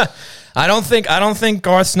I don't think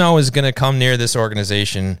Garth Snow is going to come near this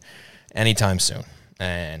organization anytime soon.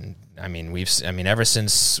 And I mean, ever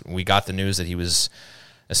since we got the news that he was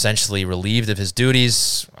essentially relieved of his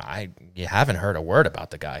duties, you haven't heard a word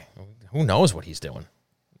about the guy. Who knows what he's doing?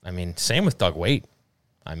 I mean, same with Doug Weight.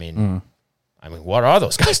 I mean, what are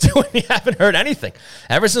those guys doing? You haven't heard anything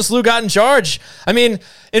ever since Lou got in charge. I mean,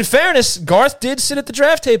 in fairness, Garth did sit at the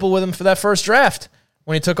draft table with him for that first draft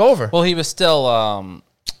when he took over. Well, he was still,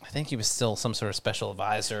 I think he was still some sort of special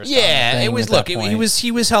advisor. Or yeah, it was. Look,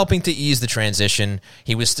 he was helping to ease the transition.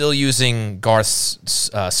 He was still using Garth's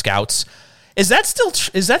scouts. Is that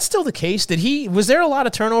still the case? Was there a lot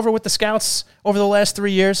of turnover with the scouts over the last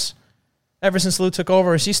 3 years? Ever since Lou took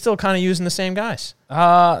over, is he still kind of using the same guys?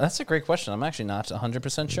 That's a great question. I'm actually not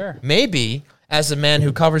 100% sure. Maybe, as a man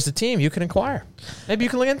who covers the team, you can inquire. Maybe you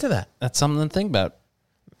can look into that. That's something to think about.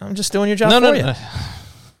 I'm just doing your job for you. No.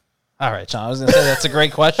 All right, John. I was going to say that's a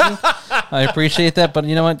great question. I appreciate that, but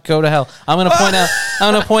you know what? Go to hell. I'm going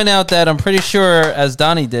to point out that I'm pretty sure, as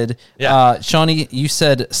Donnie did, Shawnee, you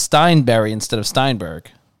said Steinberry instead of Steinberg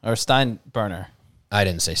or Steinbrenner. I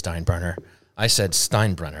didn't say Steinbrenner. I said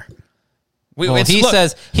Steinbrenner.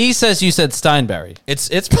 He says you said Steinberry.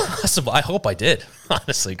 It's possible. I hope I did,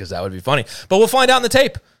 honestly, because that would be funny. But we'll find out in the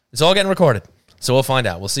tape. It's all getting recorded, so we'll find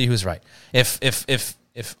out. We'll see who's right.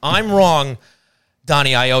 If I'm wrong,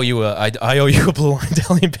 Donnie, I owe you a Blue Line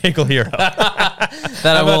Deli and Bagel Hero that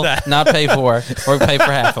I will not pay for or pay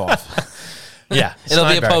for half off. Yeah, it'll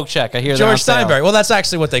be a poke check. I hear George Steinberry. Well, that's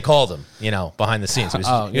actually what they called him. Behind the scenes,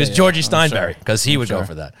 he was Georgie Steinberry because he would go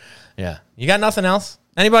for that. Yeah, you got nothing else?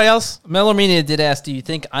 Anybody else? Melormenia did ask, do you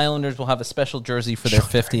think Islanders will have a special jersey for their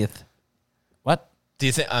 50th? What? Do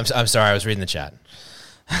you think? I'm sorry, I was reading the chat.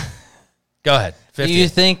 Go ahead. 50th. Do you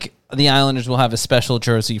think the Islanders will have a special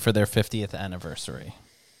jersey for their 50th anniversary?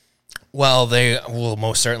 Well, they will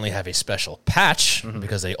most certainly have a special patch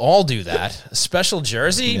because they all do that. A special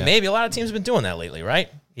jersey, maybe a lot of teams have been doing that lately, right?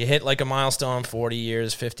 You hit like a milestone, 40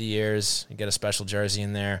 years, 50 years, you get a special jersey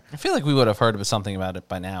in there. I feel like we would have heard something about it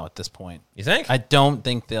by now at this point. You think? I don't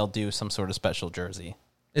think they'll do some sort of special jersey.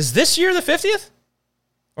 Is this year the 50th?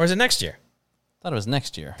 Or is it next year? I thought it was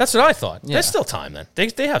next year. That's what I thought. Yeah. There's still time then. They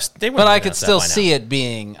but I could still see it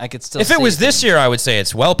being. If it was this year, I would say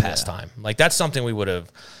it's well past time. Like that's something we would have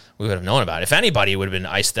known about. If anybody, it would have been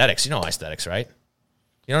Aesthetics. You know Aesthetics, right?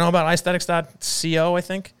 You don't know about aesthetics.co, I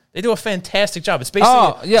think? They do a fantastic job. It's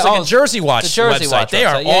basically it's like a Jersey Watch website. They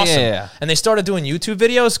are awesome. Yeah. And they started doing YouTube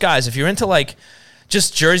videos. Guys, if you're into like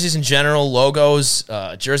just jerseys in general, logos,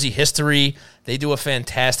 jersey history, they do a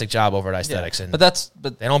fantastic job over at Aesthetics. Yeah. And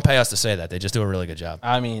but they don't pay us to say that. They just do a really good job.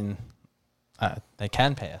 I mean, they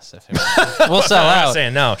can pay us if we'll sell out. I'm not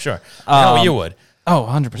saying no, sure. No, you would. Oh,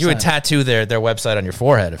 100%. You would tattoo their website on your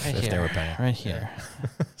forehead if they were paying. Right here.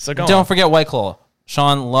 So don't forget White Claw.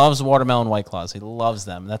 Sean loves watermelon White Claws. He loves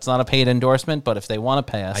them. That's not a paid endorsement, but if they want to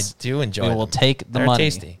pay us, I do enjoy them. We will take the money. They're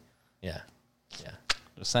tasty. Yeah.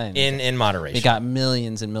 Just saying. In moderation. We got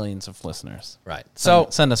millions and millions of listeners. Right. So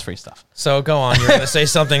send us free stuff. So go on. You're going to say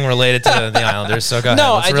something related to the Islanders. So go ahead.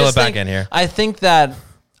 Let's reel it back in here. I think that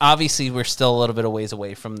obviously we're still a little bit of ways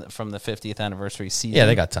away from the 50th anniversary season. Yeah,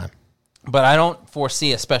 they got time. But I don't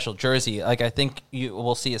foresee a special jersey. Like, I think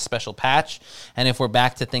we'll see a special patch. And if we're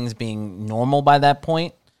back to things being normal by that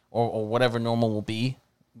point, or whatever normal will be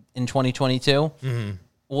in 2022,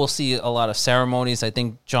 we'll see a lot of ceremonies. I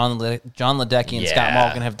think John Ledecky and Scott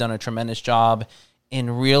Malkin have done a tremendous job in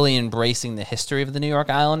really embracing the history of the New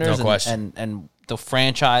York Islanders and the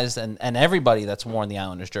franchise and everybody that's worn the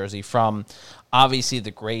Islanders jersey, from obviously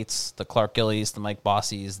the greats, the Clark Gillies, the Mike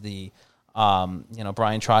Bossies, the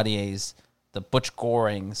Brian Trottier's, the Butch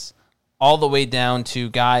Gorings, all the way down to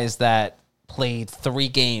guys that played 3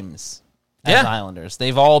 games as Islanders.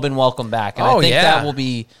 They've all been welcomed back. And I think that will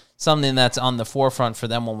be something that's on the forefront for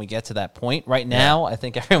them when we get to that point. Right now, I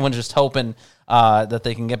think everyone's just hoping that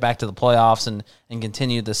they can get back to the playoffs and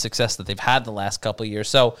continue the success that they've had the last couple of years.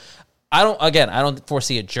 So I don't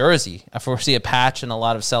foresee a jersey. I foresee a patch and a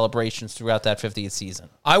lot of celebrations throughout that 50th season.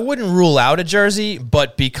 I wouldn't rule out a jersey,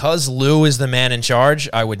 but because Lou is the man in charge,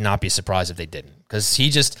 I would not be surprised if they didn't. Because he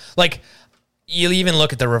just, like, You even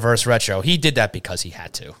look at the reverse retro. He did that because he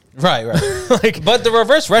had to. Right. But the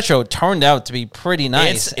reverse retro turned out to be pretty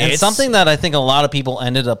nice. And something that I think a lot of people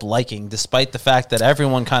ended up liking, despite the fact that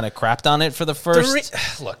everyone kind of crapped on it for the first...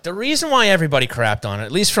 The reason why everybody crapped on it,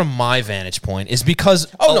 at least from my vantage point, is because...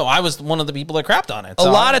 I was one of the people that crapped on it. So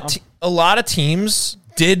a lot of teams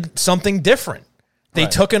did something different. They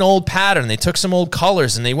took an old pattern. They took some old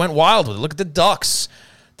colors, and they went wild with it. Look at the Ducks.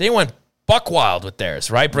 They went buck wild with theirs,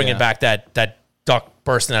 right? Bringing back that duck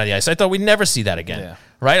bursting out of the ice. I thought we'd never see that again,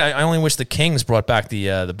 right? I only wish the Kings brought back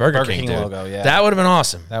the Burger King logo. Yeah, that would have been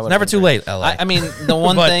awesome. It's never too late, LA. I mean, the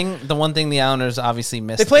one thing the Islanders obviously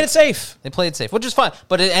missed. They played it safe. They played it safe, which is fine.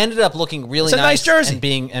 But it ended up looking really nice jersey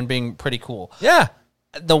and being pretty cool. Yeah.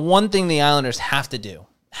 The one thing the Islanders have to do.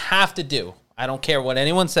 I don't care what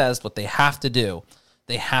anyone says, but they have to do.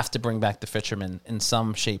 They have to bring back the fisherman in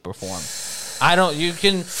some shape or form. You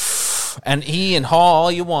can, and he and Hall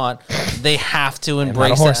all you want. They have to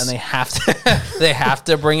embrace it, and they have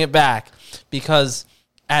to bring it back, because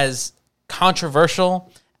as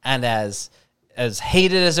controversial and as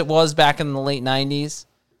hated as it was back in the late 90s,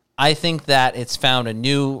 I think that it's found a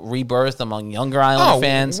new rebirth among younger Islander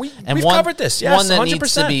fans. We've covered this. Yes, one that 100%.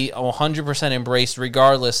 needs to be 100% embraced,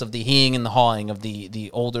 regardless of the heeing and the hawing of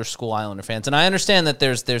the older school Islander fans. And I understand that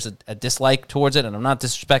there's a dislike towards it, and I'm not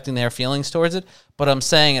disrespecting their feelings towards it, but I'm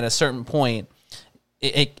saying at a certain point,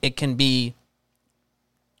 it can be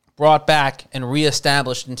brought back and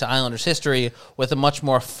reestablished into Islanders history with a much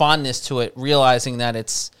more fondness to it, realizing that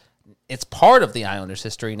it's part of the Islanders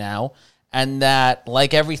history now. And that,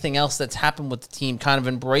 like everything else that's happened with the team, kind of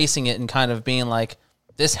embracing it and kind of being like,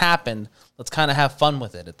 this happened. Let's kind of have fun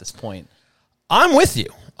with it at this point. I'm with you.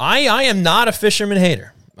 I am not a fisherman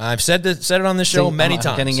hater. I've said it on this show many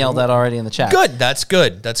times. Getting yelled at already in the chat. Good. That's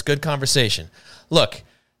good. That's good conversation. Look,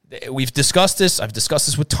 we've discussed this. I've discussed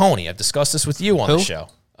this with Tony. I've discussed this with you on the show.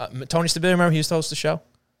 Tony Stabile, remember he used to host the show?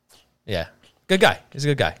 Yeah. Good guy. He's a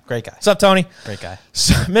good guy. Great guy. What's up, Tony? Great guy.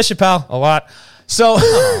 Miss you, pal, a lot. So,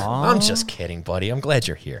 I'm just kidding, buddy. I'm glad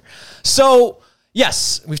you're here. So,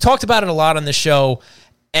 yes, we've talked about it a lot on the show,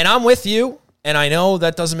 and I'm with you, and I know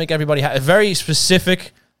that doesn't make everybody happy. A very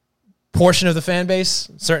specific portion of the fan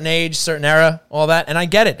base, certain age, certain era, all that, and I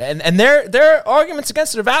get it. And their arguments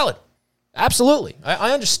against it are valid. Absolutely.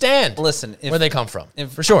 I understand where they come from,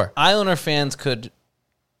 for sure. Islander fans could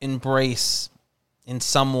embrace, in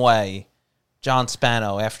some way, John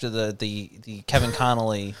Spano after the Kevin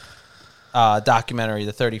Connolly documentary,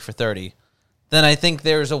 the 30 for 30, then I think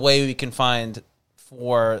there's a way we can find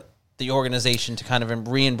for the organization to kind of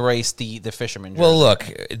re-embrace the fisherman jersey. Well, look,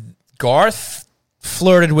 Garth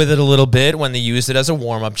flirted with it a little bit when they used it as a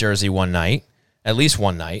warm-up jersey one night, at least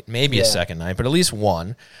one night, maybe a second night, but at least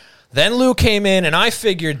one. Then Lou came in, and I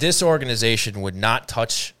figured this organization would not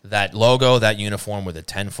touch that logo, that uniform, with a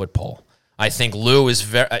 10-foot pole. I think Lou is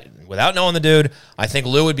without knowing the dude, I think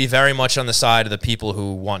Lou would be very much on the side of the people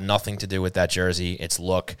who want nothing to do with that jersey, its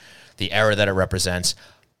look, the era that it represents.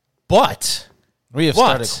 But we have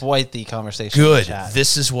started quite the conversation. Good.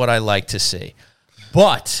 This is what I like to see.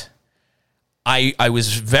 But I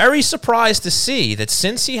was very surprised to see that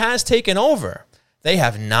since he has taken over, they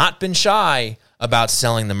have not been shy about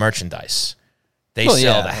selling the merchandise. They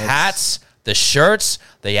sell the hats, the shirts,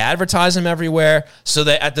 they advertise them everywhere, so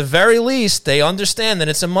that at the very least, they understand that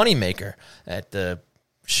it's a moneymaker. At the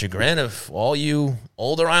chagrin of all you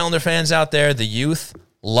older Islander fans out there, the youth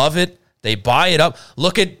love it. They buy it up.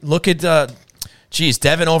 Look at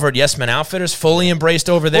Devin over at Yes Men Outfitters, fully embraced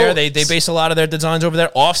over there. Well, they base a lot of their designs over there.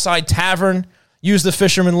 Offside Tavern, use the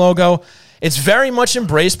fisherman logo. It's very much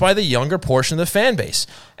embraced by the younger portion of the fan base.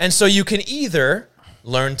 And so you can either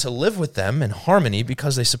learn to live with them in harmony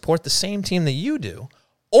because they support the same team that you do,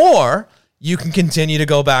 or you can continue to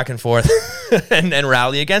go back and forth and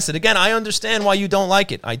rally against it. Again, I understand why you don't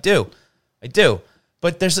like it. I do.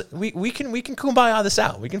 But we can kumbaya this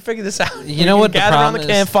out. We can figure this out. You know what? Gather around the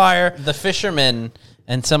campfire. The fishermen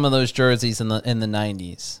and some of those jerseys in the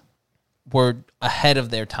 90s were ahead of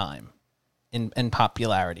their time in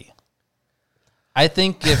popularity. I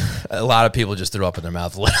think if a lot of people just threw up in their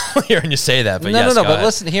mouth a little hearing you say that, but no. But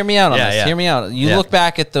listen, hear me out on this. Yeah. Hear me out. You look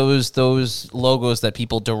back at those logos that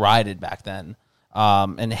people derided back then,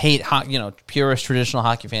 and hate. Purist traditional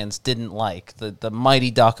hockey fans didn't like the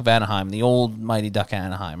Mighty Duck of Anaheim, the old Mighty Duck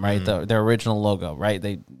Anaheim, right? Mm-hmm. Their original logo,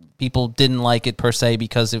 right? People didn't like it per se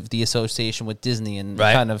because of the association with Disney and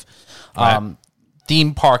kind of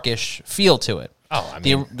theme parkish feel to it. Oh,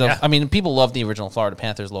 I mean, people love the original Florida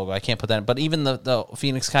Panthers logo. I can't put that in. But even the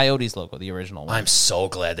Phoenix Coyotes logo, the original one. I'm so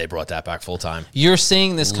glad they brought that back full time. You're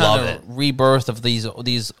seeing this kind of rebirth of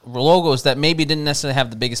these logos that maybe didn't necessarily have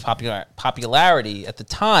the biggest popularity at the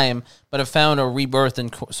time, but have found a rebirth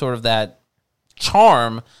and sort of that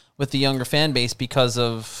charm with the younger fan base because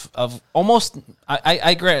of almost.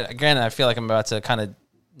 Granted, I feel like I'm about to kind of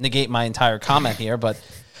negate my entire comment here, but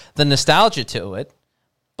the nostalgia to it,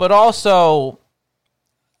 but also,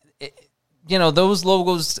 those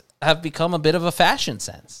logos have become a bit of a fashion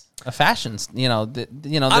sense. They're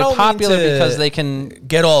popular because they can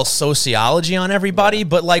get all sociology on everybody.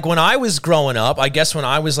 But like when I was growing up, I guess when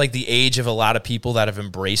I was like the age of a lot of people that have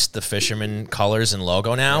embraced the Fisherman colors and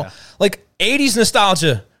logo now, like 80s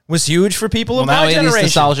nostalgia was huge for people of my generation. 80s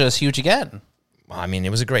nostalgia is huge again. I mean, it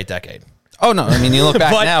was a great decade. Oh no! I mean, you look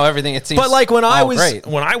back now, everything it seems. But like when I was great.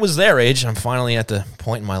 When I was their age, I'm finally at the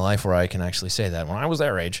point in my life where I can actually say that. When I was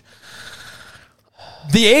their age,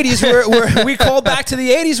 the 80s were we called back to the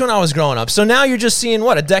 80s when I was growing up. So now you're just seeing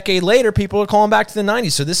a decade later, people are calling back to the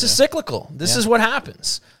 90s. So this is cyclical. This is what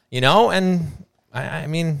happens, And I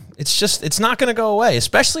mean, it's not going to go away,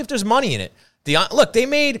 especially if there's money in it. Look, they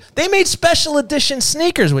made special edition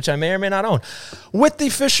sneakers, which I may or may not own, with the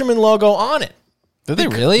Fisherman logo on it. Did they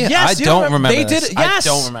really? Yes, I don't remember they this. did. Yes. I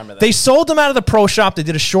don't remember that. They sold them out of the pro shop. They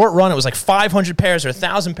did a short run. It was like 500 pairs or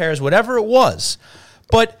 1,000 pairs, whatever it was.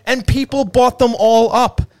 And people bought them all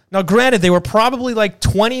up. Now, granted, they were probably like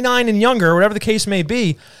 29 and younger, whatever the case may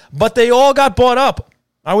be, but they all got bought up.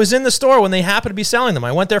 I was in the store when they happened to be selling them.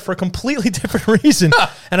 I went there for a completely different reason,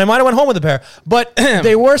 and I might have went home with a pair. But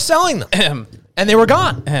they were selling them, and they were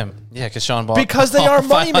gone. Yeah, because Sean bought because they are a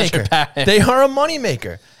moneymaker. They are a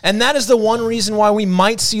moneymaker. And that is the one reason why we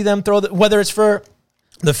might see them throw whether it's for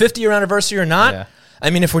the 50-year anniversary or not. Yeah. I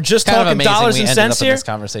mean, if we're just talking dollars and cents here, this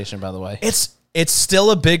conversation, by the way, it's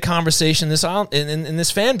still a big conversation in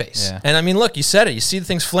this fan base. Yeah. And I mean, look, you said it. You see the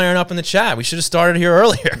things flaring up in the chat. We should have started here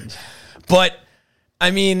earlier. But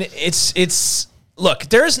I mean,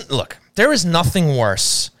 there is nothing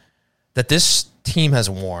worse that this team has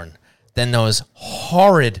worn than those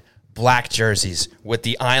horrid black jerseys with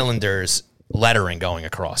the Islanders lettering going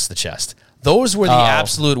across the chest. Those were the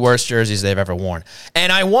absolute worst jerseys they've ever worn.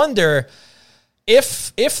 And I wonder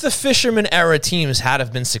if the Fisherman era teams had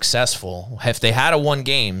have been successful, if they had won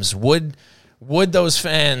games, would those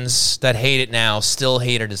fans that hate it now still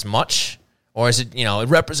hate it as much? Or is it, it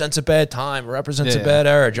represents a bad time, it represents a bad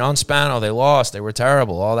era. John Spano, they lost, they were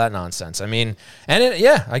terrible, all that nonsense. I mean,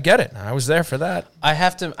 I get it. I was there for that. I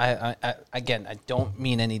have to, again, I don't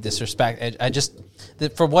mean any disrespect. I just,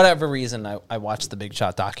 for whatever reason, I watched the Big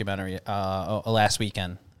Shot documentary last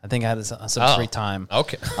weekend. I think I had some free time.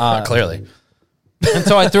 Okay, clearly. And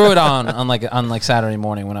so I threw it on Saturday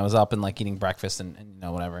morning when I was up and eating breakfast and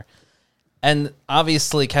whatever. And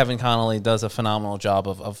obviously Kevin Connolly does a phenomenal job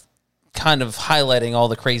of kind of highlighting all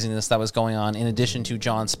the craziness that was going on in addition to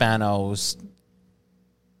John Spano's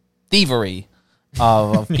thievery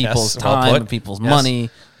of people's time, people's money,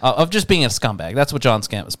 of just being a scumbag. That's what John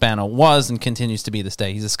Spano was and continues to be this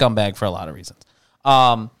day. He's a scumbag for a lot of reasons.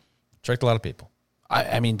 Tricked a lot of people.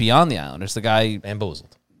 I mean, beyond the Islanders, the guy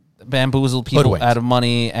bamboozled people out of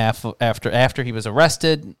money after he was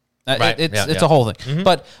arrested. Right. It's a whole thing. Mm-hmm.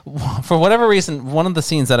 But for whatever reason, one of the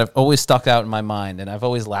scenes that have always stuck out in my mind, and I've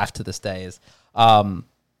always laughed to this day, is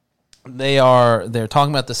they're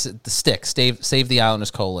talking about the stick, Save the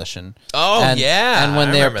Islanders Coalition. Oh, and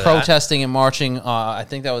when they're protesting and marching, I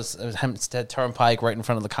think that was Hempstead Turnpike right in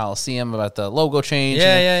front of the Coliseum about the logo change.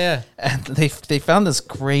 Yeah. And they found this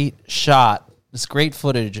great shot, this great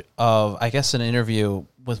footage of, I guess, an interview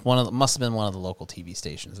with must have been one of the local TV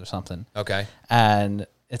stations or something. Okay. And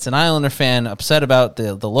it's an Islander fan upset about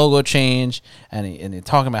the logo change, and he's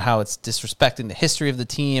talking about how it's disrespecting the history of the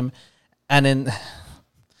team. And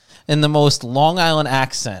in the most Long Island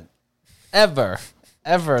accent ever,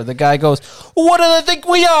 the guy goes, "What do they think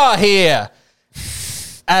we are here?"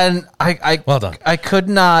 And well done. I could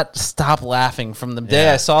not stop laughing from the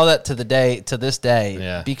day I saw that to this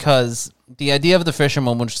day, because the idea of the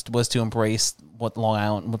Fisherman was to embrace what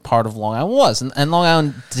part of Long Island was, and Long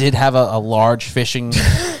Island did have a large fishing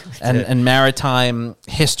and maritime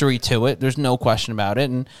history to it. There's no question about it,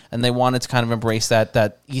 and they wanted to kind of embrace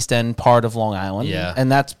that East End part of Long Island,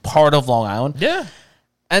 and that's part of Long Island,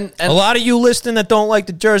 And a lot of you listening that don't like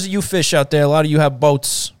the jersey you fish out there, a lot of you have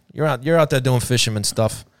boats. You're out there doing fisherman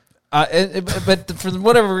stuff. But for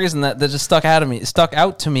whatever reason, that just stuck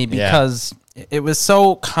out to me because it was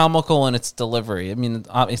so comical in its delivery. I mean,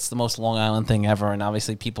 it's the most Long Island thing ever, and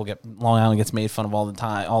obviously Long Island gets made fun of all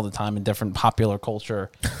the time in different popular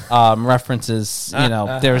culture references. You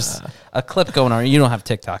know, there's a clip going on. You don't have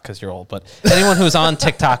TikTok because you're old, but anyone who's on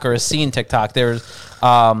TikTok or has seen TikTok, there's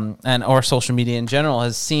or social media in general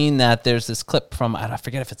has seen that there's this clip from, I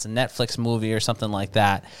forget if it's a Netflix movie or something like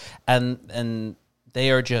that, and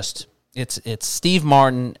they are just it's Steve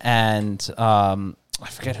Martin and I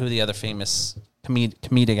forget who the other famous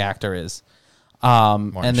comedic actor is.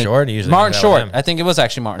 Martin Short? Martin Short. I think it was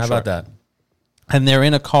actually Martin Short. How about that? And they're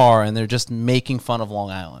in a car and they're just making fun of Long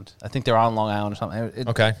Island. I think they're on Long Island or something.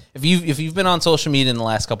 Okay. If you've been on social media in the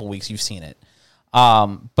last couple of weeks, you've seen it.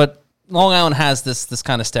 But Long Island has this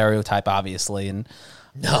kind of stereotype, obviously, and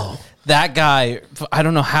that guy, I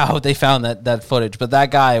don't know how they found that footage, but that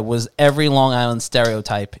guy was every Long Island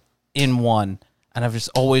stereotype in one. And I've just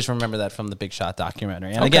always remember that from the Big Shot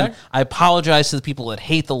documentary. And again, I apologize to the people that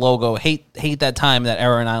hate the logo, hate that time, that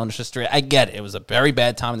era in Islanders history. I get it. It was a very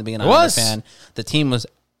bad time to be an Islander fan. The team was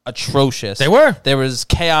atrocious. They were. There was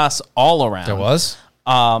chaos all around. There was.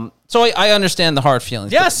 So I understand the hard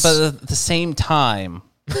feelings. Yes. But at the same time,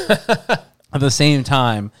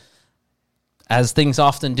 as things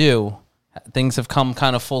often do, things have come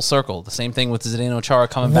kind of full circle. The same thing with Zdeno Chara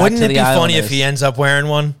coming back to the Islanders. Wouldn't it be funny if he ends up wearing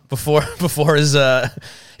one before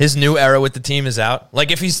his new era with the team is out?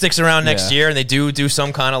 Like if he sticks around next year and they do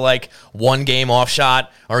some kind of like one game off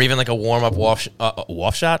shot or even like a warm up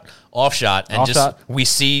off shot, and we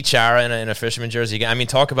see Chara in a Fisherman jersey again. I mean,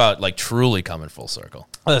 talk about like truly coming full circle.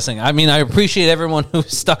 Listen, I mean, I appreciate everyone who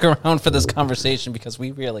stuck around for this conversation because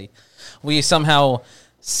we somehow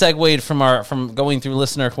segued from going through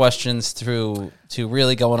listener questions to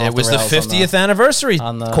really going off. It was the 50th anniversary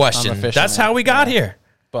question. That's how we got here.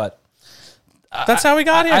 But that's how we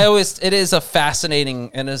got here. It is a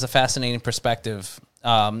fascinating perspective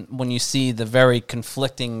when you see the very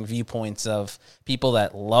conflicting viewpoints of people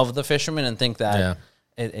that love the Fishermen and think that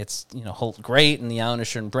it's great and the Islanders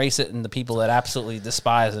should embrace it, and the people that absolutely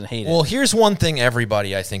despise and hate it. Well, here's one thing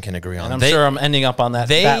everybody I think can agree on. And I'm sure I'm ending up on that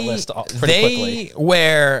list pretty quickly. They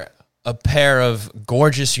wear a pair of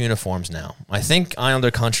gorgeous uniforms now. I think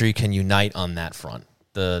Islander country can unite on that front.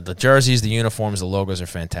 The jerseys, the uniforms, the logos are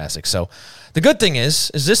fantastic. So the good thing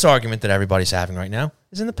is this argument that everybody's having right now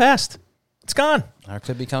is in the past. It's gone. Or it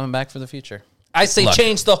could be coming back for the future. I say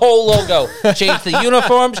change the whole logo. Change the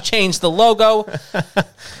uniforms, change the logo.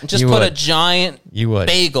 And just put a giant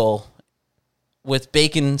bagel with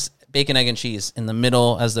bacon, egg, and cheese in the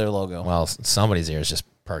middle as their logo. Well, somebody's ears just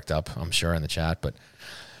perked up, I'm sure, in the chat.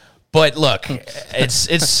 But look, it's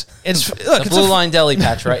the Blue Line Deli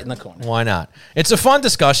patch right in the corner. Why not? It's a fun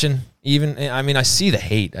discussion. I see the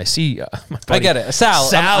hate. I see. I get it. Sal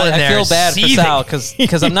I feel bad for Sal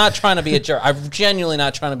because I'm not trying to be a jerk. I'm genuinely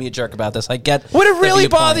not trying to be a jerk about this. I get. Would it really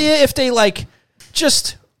bother you if they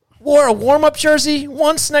just wore a warm-up jersey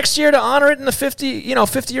once next year to honor it in the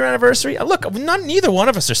 50-year anniversary? Look, neither one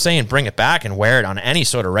of us are saying bring it back and wear it on any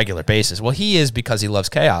sort of regular basis. Well, he is because he loves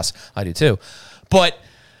chaos. I do too, but.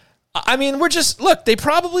 I mean, they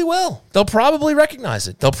probably will. They'll probably recognize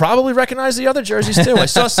it. They'll probably recognize the other jerseys, too. I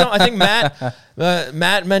saw I think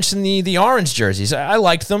Matt mentioned the orange jerseys. I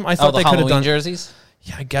liked them. I thought they could have done jerseys?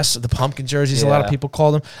 Yeah, I guess the pumpkin jerseys, a lot of people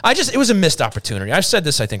call them. It was a missed opportunity. I've said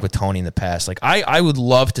this, I think, with Tony in the past. Like, I would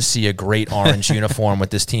love to see a great orange uniform with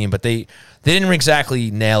this team, but they didn't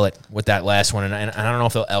exactly nail it with that last one, and I don't know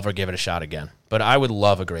if they'll ever give it a shot again. But I would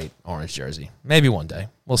love a great orange jersey. Maybe one day.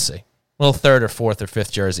 We'll see. A little third or fourth or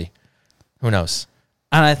fifth jersey. Who knows?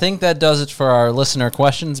 And I think that does it for our listener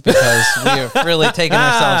questions because we have really taken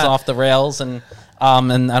ourselves off the rails, and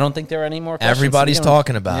I don't think there are any more questions. Everybody's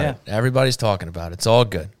talking about it. Everybody's talking about it. It's all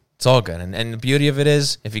good. It's all good. And the beauty of it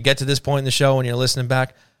is, if you get to this point in the show and you're listening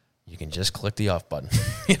back, you can just click the off button.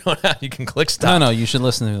 You can click stop. No, you should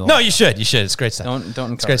listen to the. No, you should. You should. It's great stuff. Don't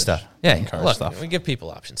encourage. It's great stuff. Yeah, encourage stuff. We give people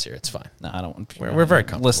options here. It's fine. No, I don't want. We're very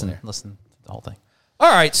comfortable. Listen to the whole thing.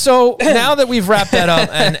 All right, so now that we've wrapped that up,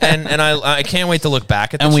 and I can't wait to look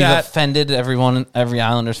back at the chat. And we've offended everyone, every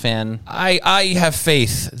Islanders fan. I have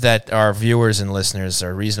faith that our viewers and listeners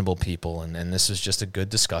are reasonable people, and this was just a good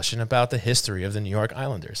discussion about the history of the New York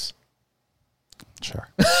Islanders. Sure.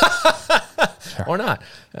 Or not.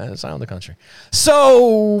 It's Islander country.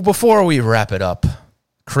 So before we wrap it up,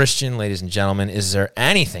 Christian, ladies and gentlemen, is there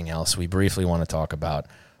anything else we briefly want to talk about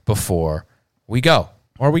before we go?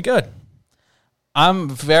 Or are we good? I'm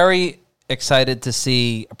very excited to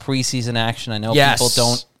see preseason action. I know people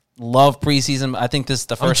don't love preseason. I think this is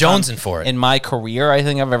the first time for it. in my career I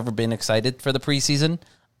think I've ever been excited for the preseason.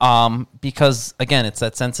 Because again, it's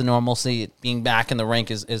that sense of normalcy. Being back in the rink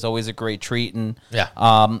is always a great treat. And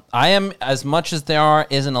I am, as much as there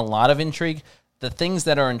isn't a lot of intrigue, the things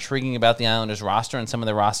that are intriguing about the Islanders roster and some of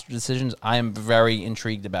the roster decisions, I am very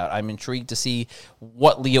intrigued about. I'm intrigued to see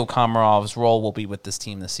what Leo Komarov's role will be with this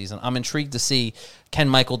team this season. I'm intrigued to see, can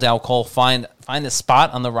Michael Dal-Cole find a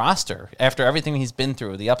spot on the roster after everything he's been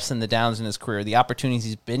through, the ups and the downs in his career, the opportunities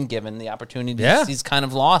he's been given, the opportunities he's kind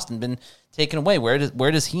of lost and been taken away. Where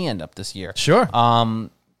does he end up this year? Sure. I'm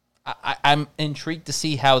intrigued to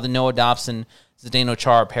see how the Noah Dobson, Zdeno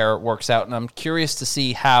Chara pair works out, and I'm curious to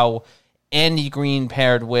see how Andy Green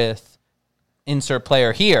paired with insert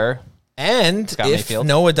player here. And Scott if Mayfield.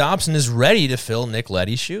 Noah Dobson is ready to fill Nick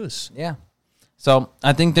Leddy's shoes. Yeah. So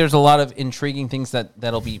I think there's a lot of intriguing things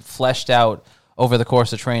that'll be fleshed out over the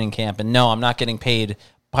course of training camp. And no, I'm not getting paid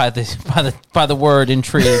by the word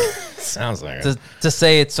intrigue. Sounds like it. To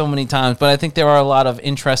say it so many times. But I think there are a lot of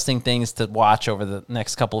interesting things to watch over the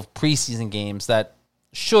next couple of preseason games that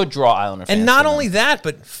should draw Islander fans. And not to them. only that,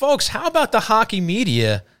 but folks, how about the hockey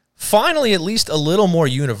media finally, at least a little more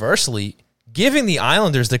universally, giving the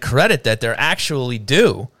Islanders the credit that they're actually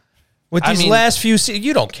due with these last few seasons?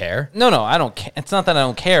 You don't care. No, I don't care. It's not that I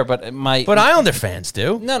don't care, but But Islander fans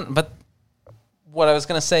do. No, but what I was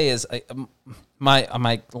going to say is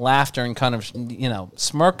my laughter and kind of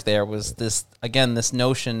smirk there was this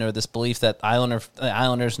notion or this belief that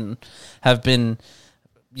Islanders have been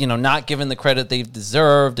not given the credit they've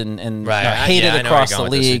deserved and hated across the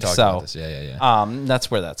league. So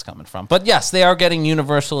that's where that's coming from. But yes, they are getting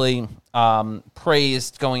universally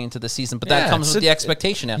praised going into the season, but that comes with the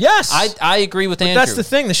expectation now. Yes. I agree with Andrew. That's the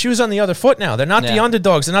thing. The shoe's on the other foot now. They're not the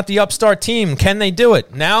underdogs. They're not the upstart team. Can they do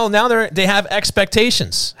it? Now they have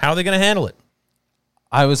expectations. How are they going to handle it?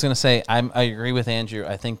 I was going to say, I agree with Andrew.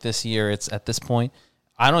 I think this year it's at this point,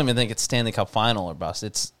 I don't even think it's Stanley Cup final or bust.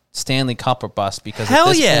 It's Stanley Cup or bust because at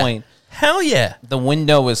this point, the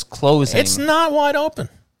window is closing. It's not wide open.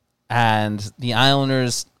 And the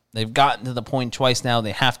Islanders, they've gotten to the point twice now.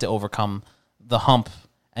 They have to overcome the hump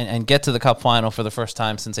and get to the Cup final for the first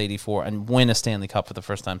time since '84 and win a Stanley Cup for the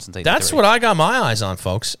first time since '83. That's what I got my eyes on,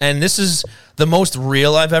 folks. And this is the most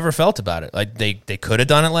real I've ever felt about it. Like they could have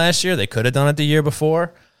done it last year. They could have done it the year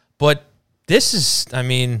before. But this is,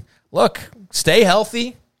 look, stay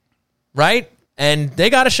healthy, right? And they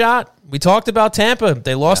got a shot. We talked about Tampa.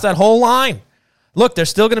 They lost that whole line. Look, they're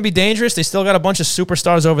still going to be dangerous. They still got a bunch of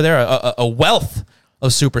superstars over there, a wealth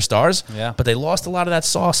of superstars. Yeah. But they lost a lot of that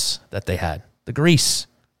sauce that they had, the grease.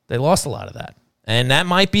 They lost a lot of that. And that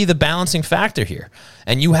might be the balancing factor here.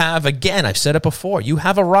 And you have, again, I've said it before, you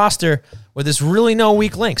have a roster where there's really no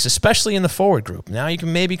weak links, especially in the forward group. Now you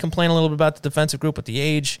can maybe complain a little bit about the defensive group with the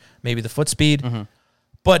age, maybe the foot speed. Mm-hmm.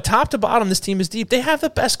 But top to bottom, this team is deep. They have the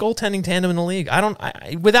best goaltending tandem in the league.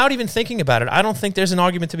 Without even thinking about it, I don't think there's an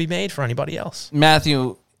argument to be made for anybody else.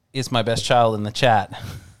 Matthew is my best child in the chat.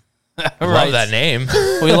 Love that name.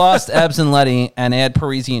 We lost Ebbs and Leddy and add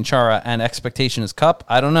Parisi and Chara, and expectation is Cup.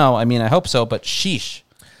 I don't know. I hope so, but sheesh.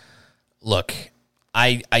 Look,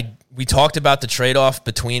 we talked about the trade-off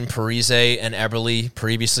between Parise and Eberle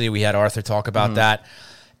previously. We had Arthur talk about that.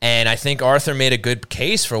 And I think Arthur made a good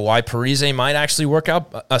case for why Parise might actually work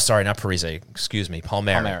out. Not Parise, excuse me,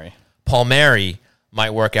 Palmieri. Palmieri might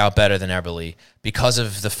work out better than Eberle because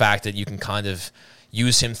of the fact that you can kind of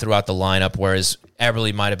use him throughout the lineup, whereas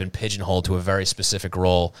Eberle might have been pigeonholed to a very specific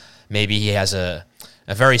role. Maybe he has a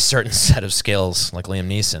very certain set of skills, like Liam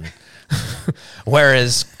Neeson.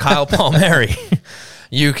 Whereas Kyle Palmieri,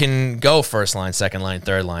 you can go first line, second line,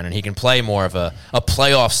 third line, and he can play more of a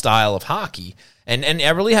playoff style of hockey. And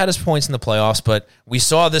Eberle had his points in the playoffs, but we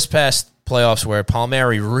saw this past playoffs where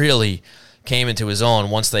Palmieri really came into his own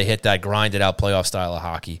once they hit that grinded-out playoff style of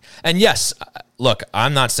hockey. And yes, look,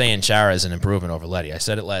 I'm not saying Chara is an improvement over Leddy. I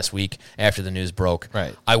said it last week after the news broke.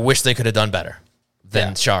 Right. I wish they could have done better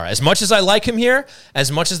than Chara. As much as I like him here,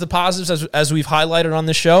 as much as the positives as we've highlighted on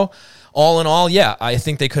this show, all in all, I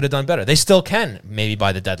think they could have done better. They still can, maybe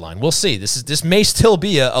by the deadline. We'll see. This may still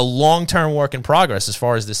be a long-term work in progress as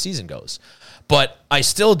far as this season goes. But I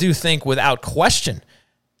still do think, without question,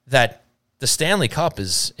 that the Stanley Cup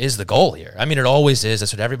is the goal here. It always is.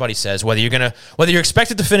 That's what everybody says. Whether you're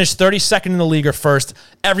expected to finish 32nd in the league or first,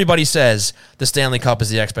 everybody says the Stanley Cup is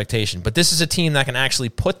the expectation. But this is a team that can actually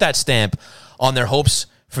put that stamp on their hopes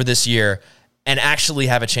for this year and actually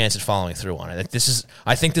have a chance at following through on it.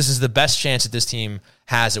 I think this is the best chance that this team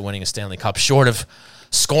has at winning a Stanley Cup, short of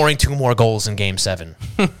scoring 2 more goals in Game 7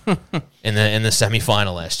 in the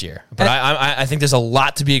semifinal last year. But I think there's a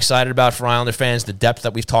lot to be excited about for Islander fans, the depth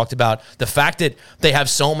that we've talked about, the fact that they have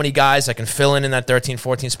so many guys that can fill in that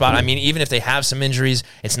 13-14 spot. I mean, even if they have some injuries,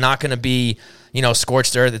 it's not going to be,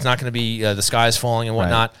 scorched earth. It's not going to be the skies falling and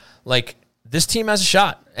whatnot. Right. Like, this team has a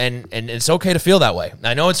shot, and it's okay to feel that way.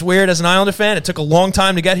 I know it's weird as an Islander fan. It took a long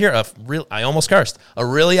time to get here. I almost cursed. A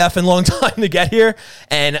really effing long time to get here.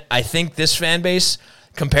 And I think this fan base,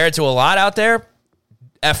 compared to a lot out there,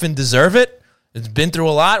 effing deserve it. It's been through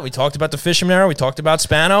a lot. We talked about the Fisherman era. We talked about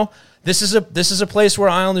Spano. This is a place where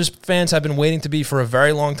Islanders fans have been waiting to be for a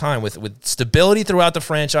very long time, with stability throughout the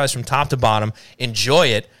franchise from top to bottom. Enjoy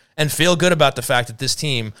it. And feel good about the fact that this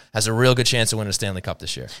team has a real good chance to win a Stanley Cup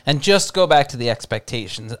this year. And just go back to the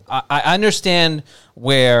expectations. I understand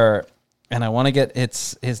where, and I want to get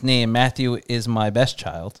his name. Matthew is my best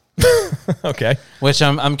child. Okay. Which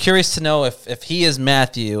I'm curious to know if he is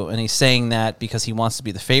Matthew and he's saying that because he wants to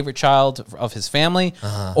be the favorite child of his family,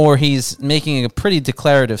 or he's making a pretty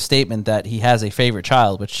declarative statement that he has a favorite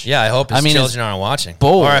child. Which I hope his children aren't watching.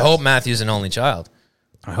 Bold. Or I hope Matthew's an only child.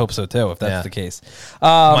 I hope so, too, if that's the case.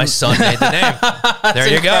 My son made the name. There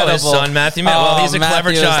you go. His son, Matthew. Well, he's a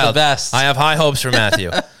clever child. The best. I have high hopes for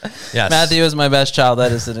Matthew. Yes. Matthew is my best child.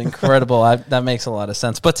 That is an incredible. That makes a lot of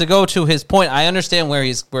sense. But to go to his point, I understand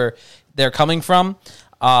where they're coming from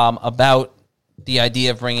about the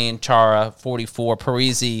idea of bringing in Chara, 44,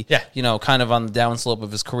 Parise, kind of on the downslope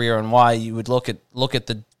of his career, and why you would look at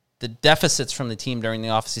the deficits from the team during the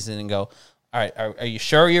offseason and go, all right, are you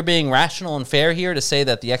sure you're being rational and fair here to say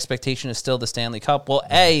that the expectation is still the Stanley Cup? Well,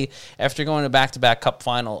 after going to back-to-back Cup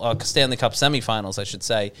Stanley Cup semifinals, I should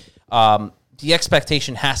say, the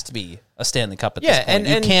expectation has to be a Stanley Cup at this point. And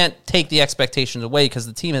you can't take the expectations away because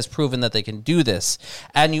the team has proven that they can do this.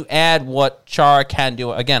 And you add what Chara can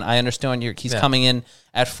do. Again, I understand he's coming in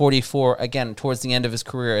at 44, again, towards the end of his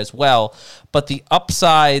career as well. But the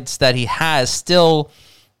upsides that he has still...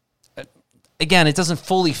 Again, it doesn't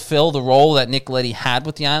fully fill the role that Nick Leddy had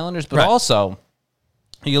with the Islanders, but also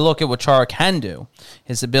you look at what Chara can do,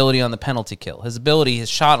 his ability on the penalty kill, his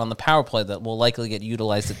shot on the power play that will likely get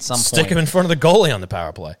utilized at some point. Stick him in front of the goalie on the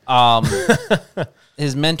power play.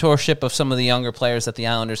 His mentorship of some of the younger players that the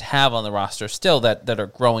Islanders have on the roster still that are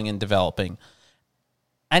growing and developing.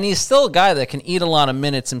 And he's still a guy that can eat a lot of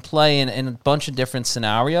minutes and play in a bunch of different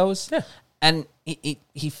scenarios. Yeah. And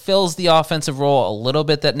he fills the offensive role a little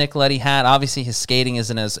bit that Nick Leddy had. Obviously, his skating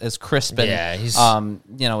isn't as crisp. And, he's it's not going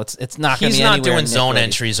to be anywhere. He's not doing zone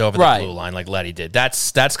entries over the blue line like Leddy did.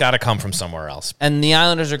 That's got to come from somewhere else. And the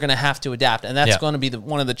Islanders are going to have to adapt, and that's going to be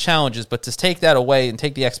one of the challenges. But to take that away and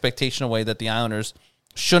take the expectation away that the Islanders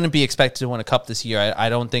shouldn't be expected to win a cup this year, I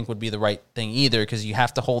don't think would be the right thing either, because you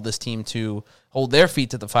have to hold this team to hold their feet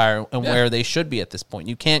to the fire and where they should be at this point.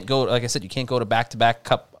 You can't go, like I said, you can't go to back-to-back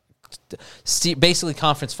cup. Basically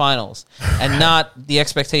conference finals, and not the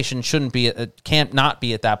expectation can't not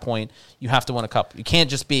be at that point. You have to win a cup. You can't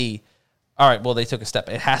just be, all right, well, they took a step.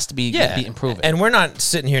 It has to be improving. And we're not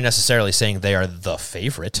sitting here necessarily saying they are the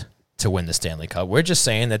favorite to win the Stanley Cup. We're just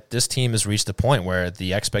saying that this team has reached the point where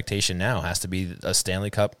the expectation now has to be a Stanley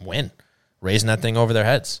Cup win, raising that thing over their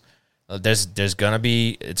heads. It's gonna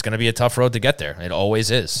be a tough road to get there. It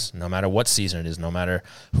always is, no matter what season it is, no matter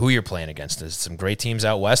who you're playing against. There's some great teams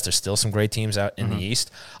out west. There's still some great teams out in the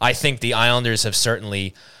East. I think the Islanders have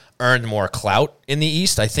certainly earned more clout in the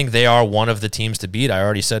East. I think they are one of the teams to beat. I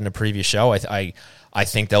already said in a previous show, I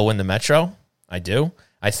think they'll win the Metro. I do.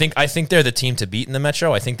 I think they're the team to beat in the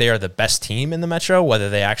Metro. I think they are the best team in the Metro, whether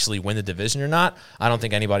they actually win the division or not. I don't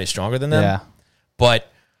think anybody's stronger than them. Yeah.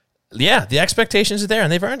 But, the expectations are there,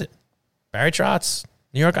 and they've earned it. Barry Trotz,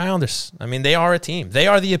 New York Islanders. I mean, they are a team. They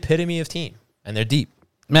are the epitome of team, and they're deep.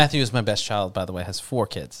 Matthew is my best child, by the way, has 4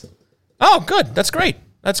 kids. Oh, good. That's great.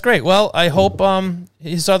 Well, I hope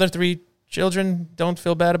his other 3 children don't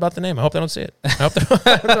feel bad about the name. I hope they don't see it. I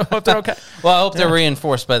hope they're okay. Well, I hope they're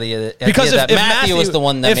reinforced by the because if Matthew was the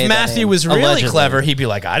one that made that Matthew name, was really allegedly. clever, he'd be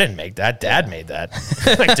like, I didn't make that. Dad made that.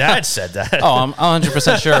 Like, Dad said that. Oh, I'm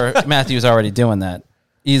 100% sure Matthew's already doing that.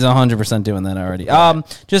 He's 100% doing that already.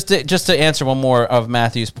 Just to answer one more of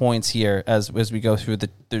Matthew's points here as we go through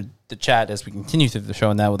the chat, as we continue through the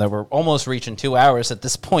show now that we're almost reaching 2 hours at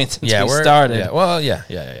this point since we started. Yeah, well, yeah.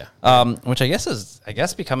 Which I guess is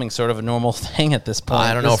becoming sort of a normal thing at this point.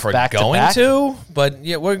 I don't know if we're going to, but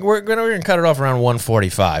yeah, we're gonna cut it off around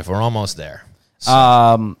 1:45. We're almost there.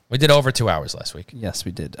 So, we did over 2 hours last week. Yes,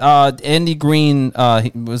 we did. Andy Green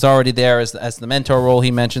he was already there as the mentor role he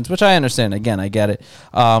mentions, which I understand. Again, I get it.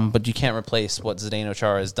 But you can't replace what Zdeno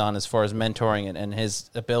Chara has done as far as mentoring and his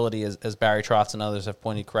ability, as Barry Trotz and others have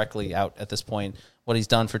pointed correctly out at this point, what he's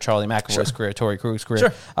done for Charlie McAvoy's career, Torrey Krug's career,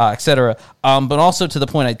 Sure. et cetera. But also to the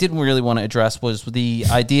point I didn't really want to address was the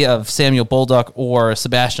idea of Samuel Bolduc or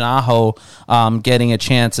Sebastian Aho getting a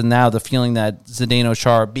chance, and now the feeling that Zdeno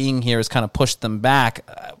Chara being here has kind of pushed them back.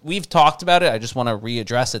 We've talked about it. I just want to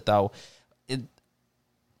readdress it, though.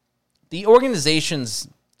 The organization's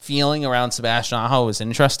feeling around Sebastian Aho is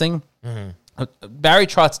interesting. Mm-hmm. Barry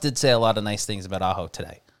Trotz did say a lot of nice things about Aho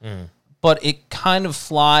today. Mm. But it kind of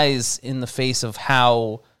flies in the face of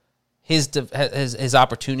how his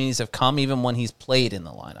opportunities have come, even when he's played in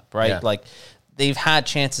the lineup, right? Yeah. Like, they've had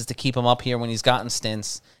chances to keep him up here when he's gotten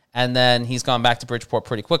stints, and then he's gone back to Bridgeport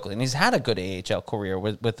pretty quickly. And he's had a good AHL career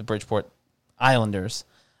with the Bridgeport Islanders,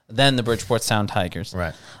 then the Bridgeport Sound Tigers.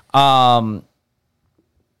 Right.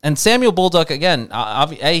 And Samuel Bolduc, again,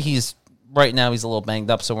 he's right now he's a little banged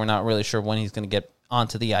up, so we're not really sure when he's going to get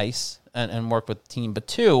onto the ice and work with the team. But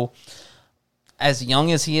two, as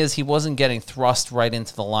young as he is, he wasn't getting thrust right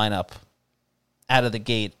into the lineup out of the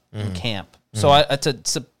gate in camp. So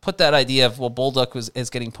to put that idea of, Bolduc is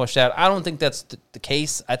getting pushed out, I don't think that's the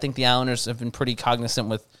case. I think the Islanders have been pretty cognizant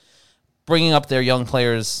with bringing up their young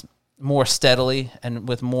players more steadily and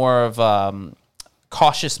with more of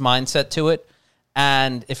cautious mindset to it.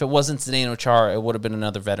 And if it wasn't Zdeno Chara, it would have been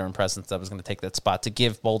another veteran presence that was going to take that spot to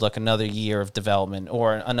give Bolduc another year of development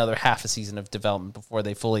or another half a season of development before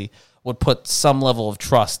they fully would put some level of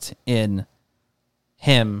trust in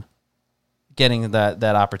him getting that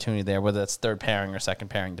opportunity there, whether that's third pairing or second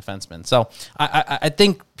pairing defenseman. So I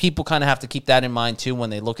think people kind of have to keep that in mind too when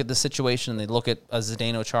they look at the situation and they look at a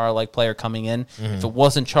Zdeno Chara-like player coming in. Mm-hmm. If it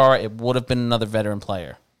wasn't Chara, it would have been another veteran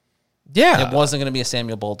player. Yeah. It wasn't going to be a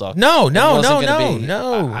Samuel Bolduc. No.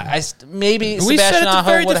 Maybe we Sebastian said it Aho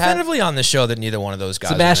very would have definitively on the show that neither one of those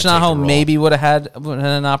guys. Sebastian Aho maybe would have had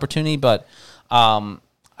an opportunity, but I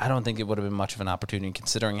don't think it would have been much of an opportunity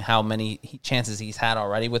considering how many chances he's had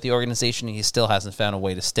already with the organization. He still hasn't found a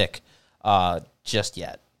way to stick just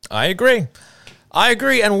yet. I agree.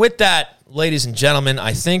 And with that, ladies and gentlemen,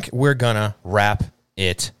 I think we're going to wrap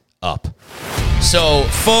it up. So,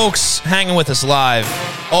 folks, hanging with us live,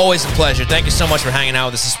 always a pleasure. Thank you so much for hanging out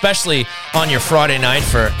with us, especially on your Friday night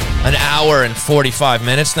for an hour and 45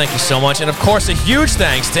 minutes. Thank you so much. And, of course, a huge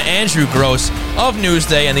thanks to Andrew Gross of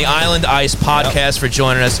Newsday and the Island Ice podcast for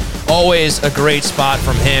joining us. Always a great spot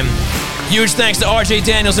from him. Huge thanks to RJ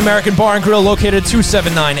Daniels American Bar and Grill, located at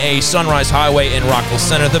 279A Sunrise Highway in Rockville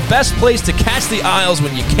Center. The best place to catch the Isles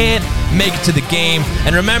when you can't make it to the game.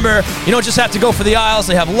 And remember, you don't just have to go for the Isles.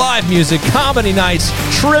 They have live music, comedy nights,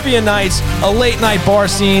 trivia nights, a late-night bar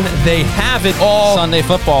scene. They have it all. Sunday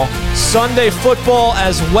football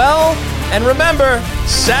as well. And remember,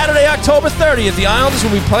 Saturday, October 30th, the Islanders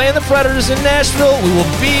will be playing the Predators in Nashville. We will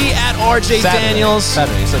be at RJ Daniels.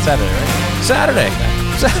 Saturday. You said Saturday, right? Saturday.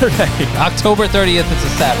 October 30th, it's a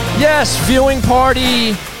Saturday. Yes, viewing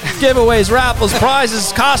party, giveaways, raffles,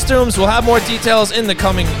 prizes, costumes. We'll have more details in the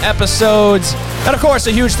coming episodes. And, of course,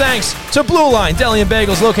 a huge thanks to Blue Line Deli and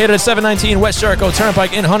Bagels, located at 719 West Jericho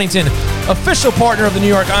Turnpike in Huntington, official partner of the New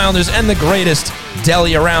York Islanders and the greatest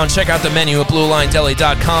deli around. Check out the menu at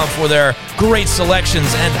BlueLineDeli.com for their great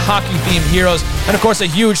selections and hockey-themed heroes. And, of course, a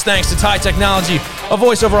huge thanks to Ty Technology, a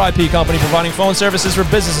voice-over IP company providing phone services for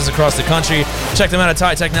businesses across the country. Check them out at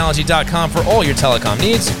TyTechnology.com for all your telecom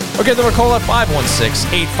needs, or give them a call at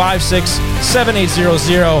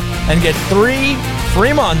 516-856-7800 and get 3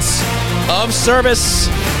 free months of service.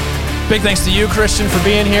 Big thanks to you, Christian, for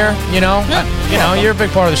being here. You're a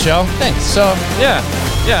big part of the show. Thanks. So, yeah,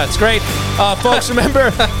 it's great. Folks, remember,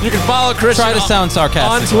 you can follow Christian Try to sound sarcastic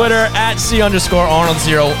on Twitter at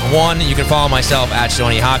 @C_Arnold01. You can follow myself at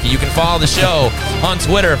Shoney Hockey. You can follow the show on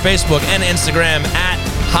Twitter, Facebook, and Instagram at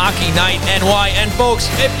Hockey Night NY. And folks,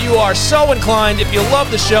 if you are so inclined, if you love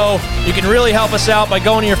the show, you can really help us out by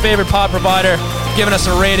going to your favorite pod provider, giving us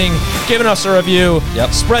a rating, giving us a review.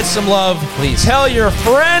 Yep. Spread some love. Please. Tell your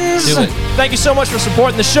friends. Do it. Thank you so much for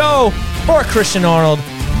supporting the show. For Christian Arnold,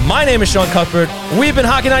 my name is Sean Cuthbert. We've been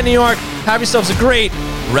Hockey Night New York. Have yourselves a great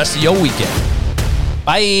rest of your weekend.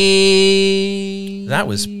 Bye. That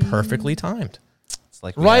was perfectly timed. It's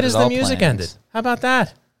like Right as the music ended. How about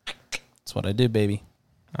that? That's what I do, baby.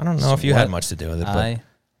 I don't know if you had much to do with it, but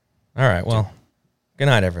all right. Well, good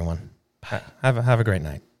night, everyone. Have a great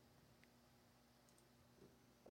night.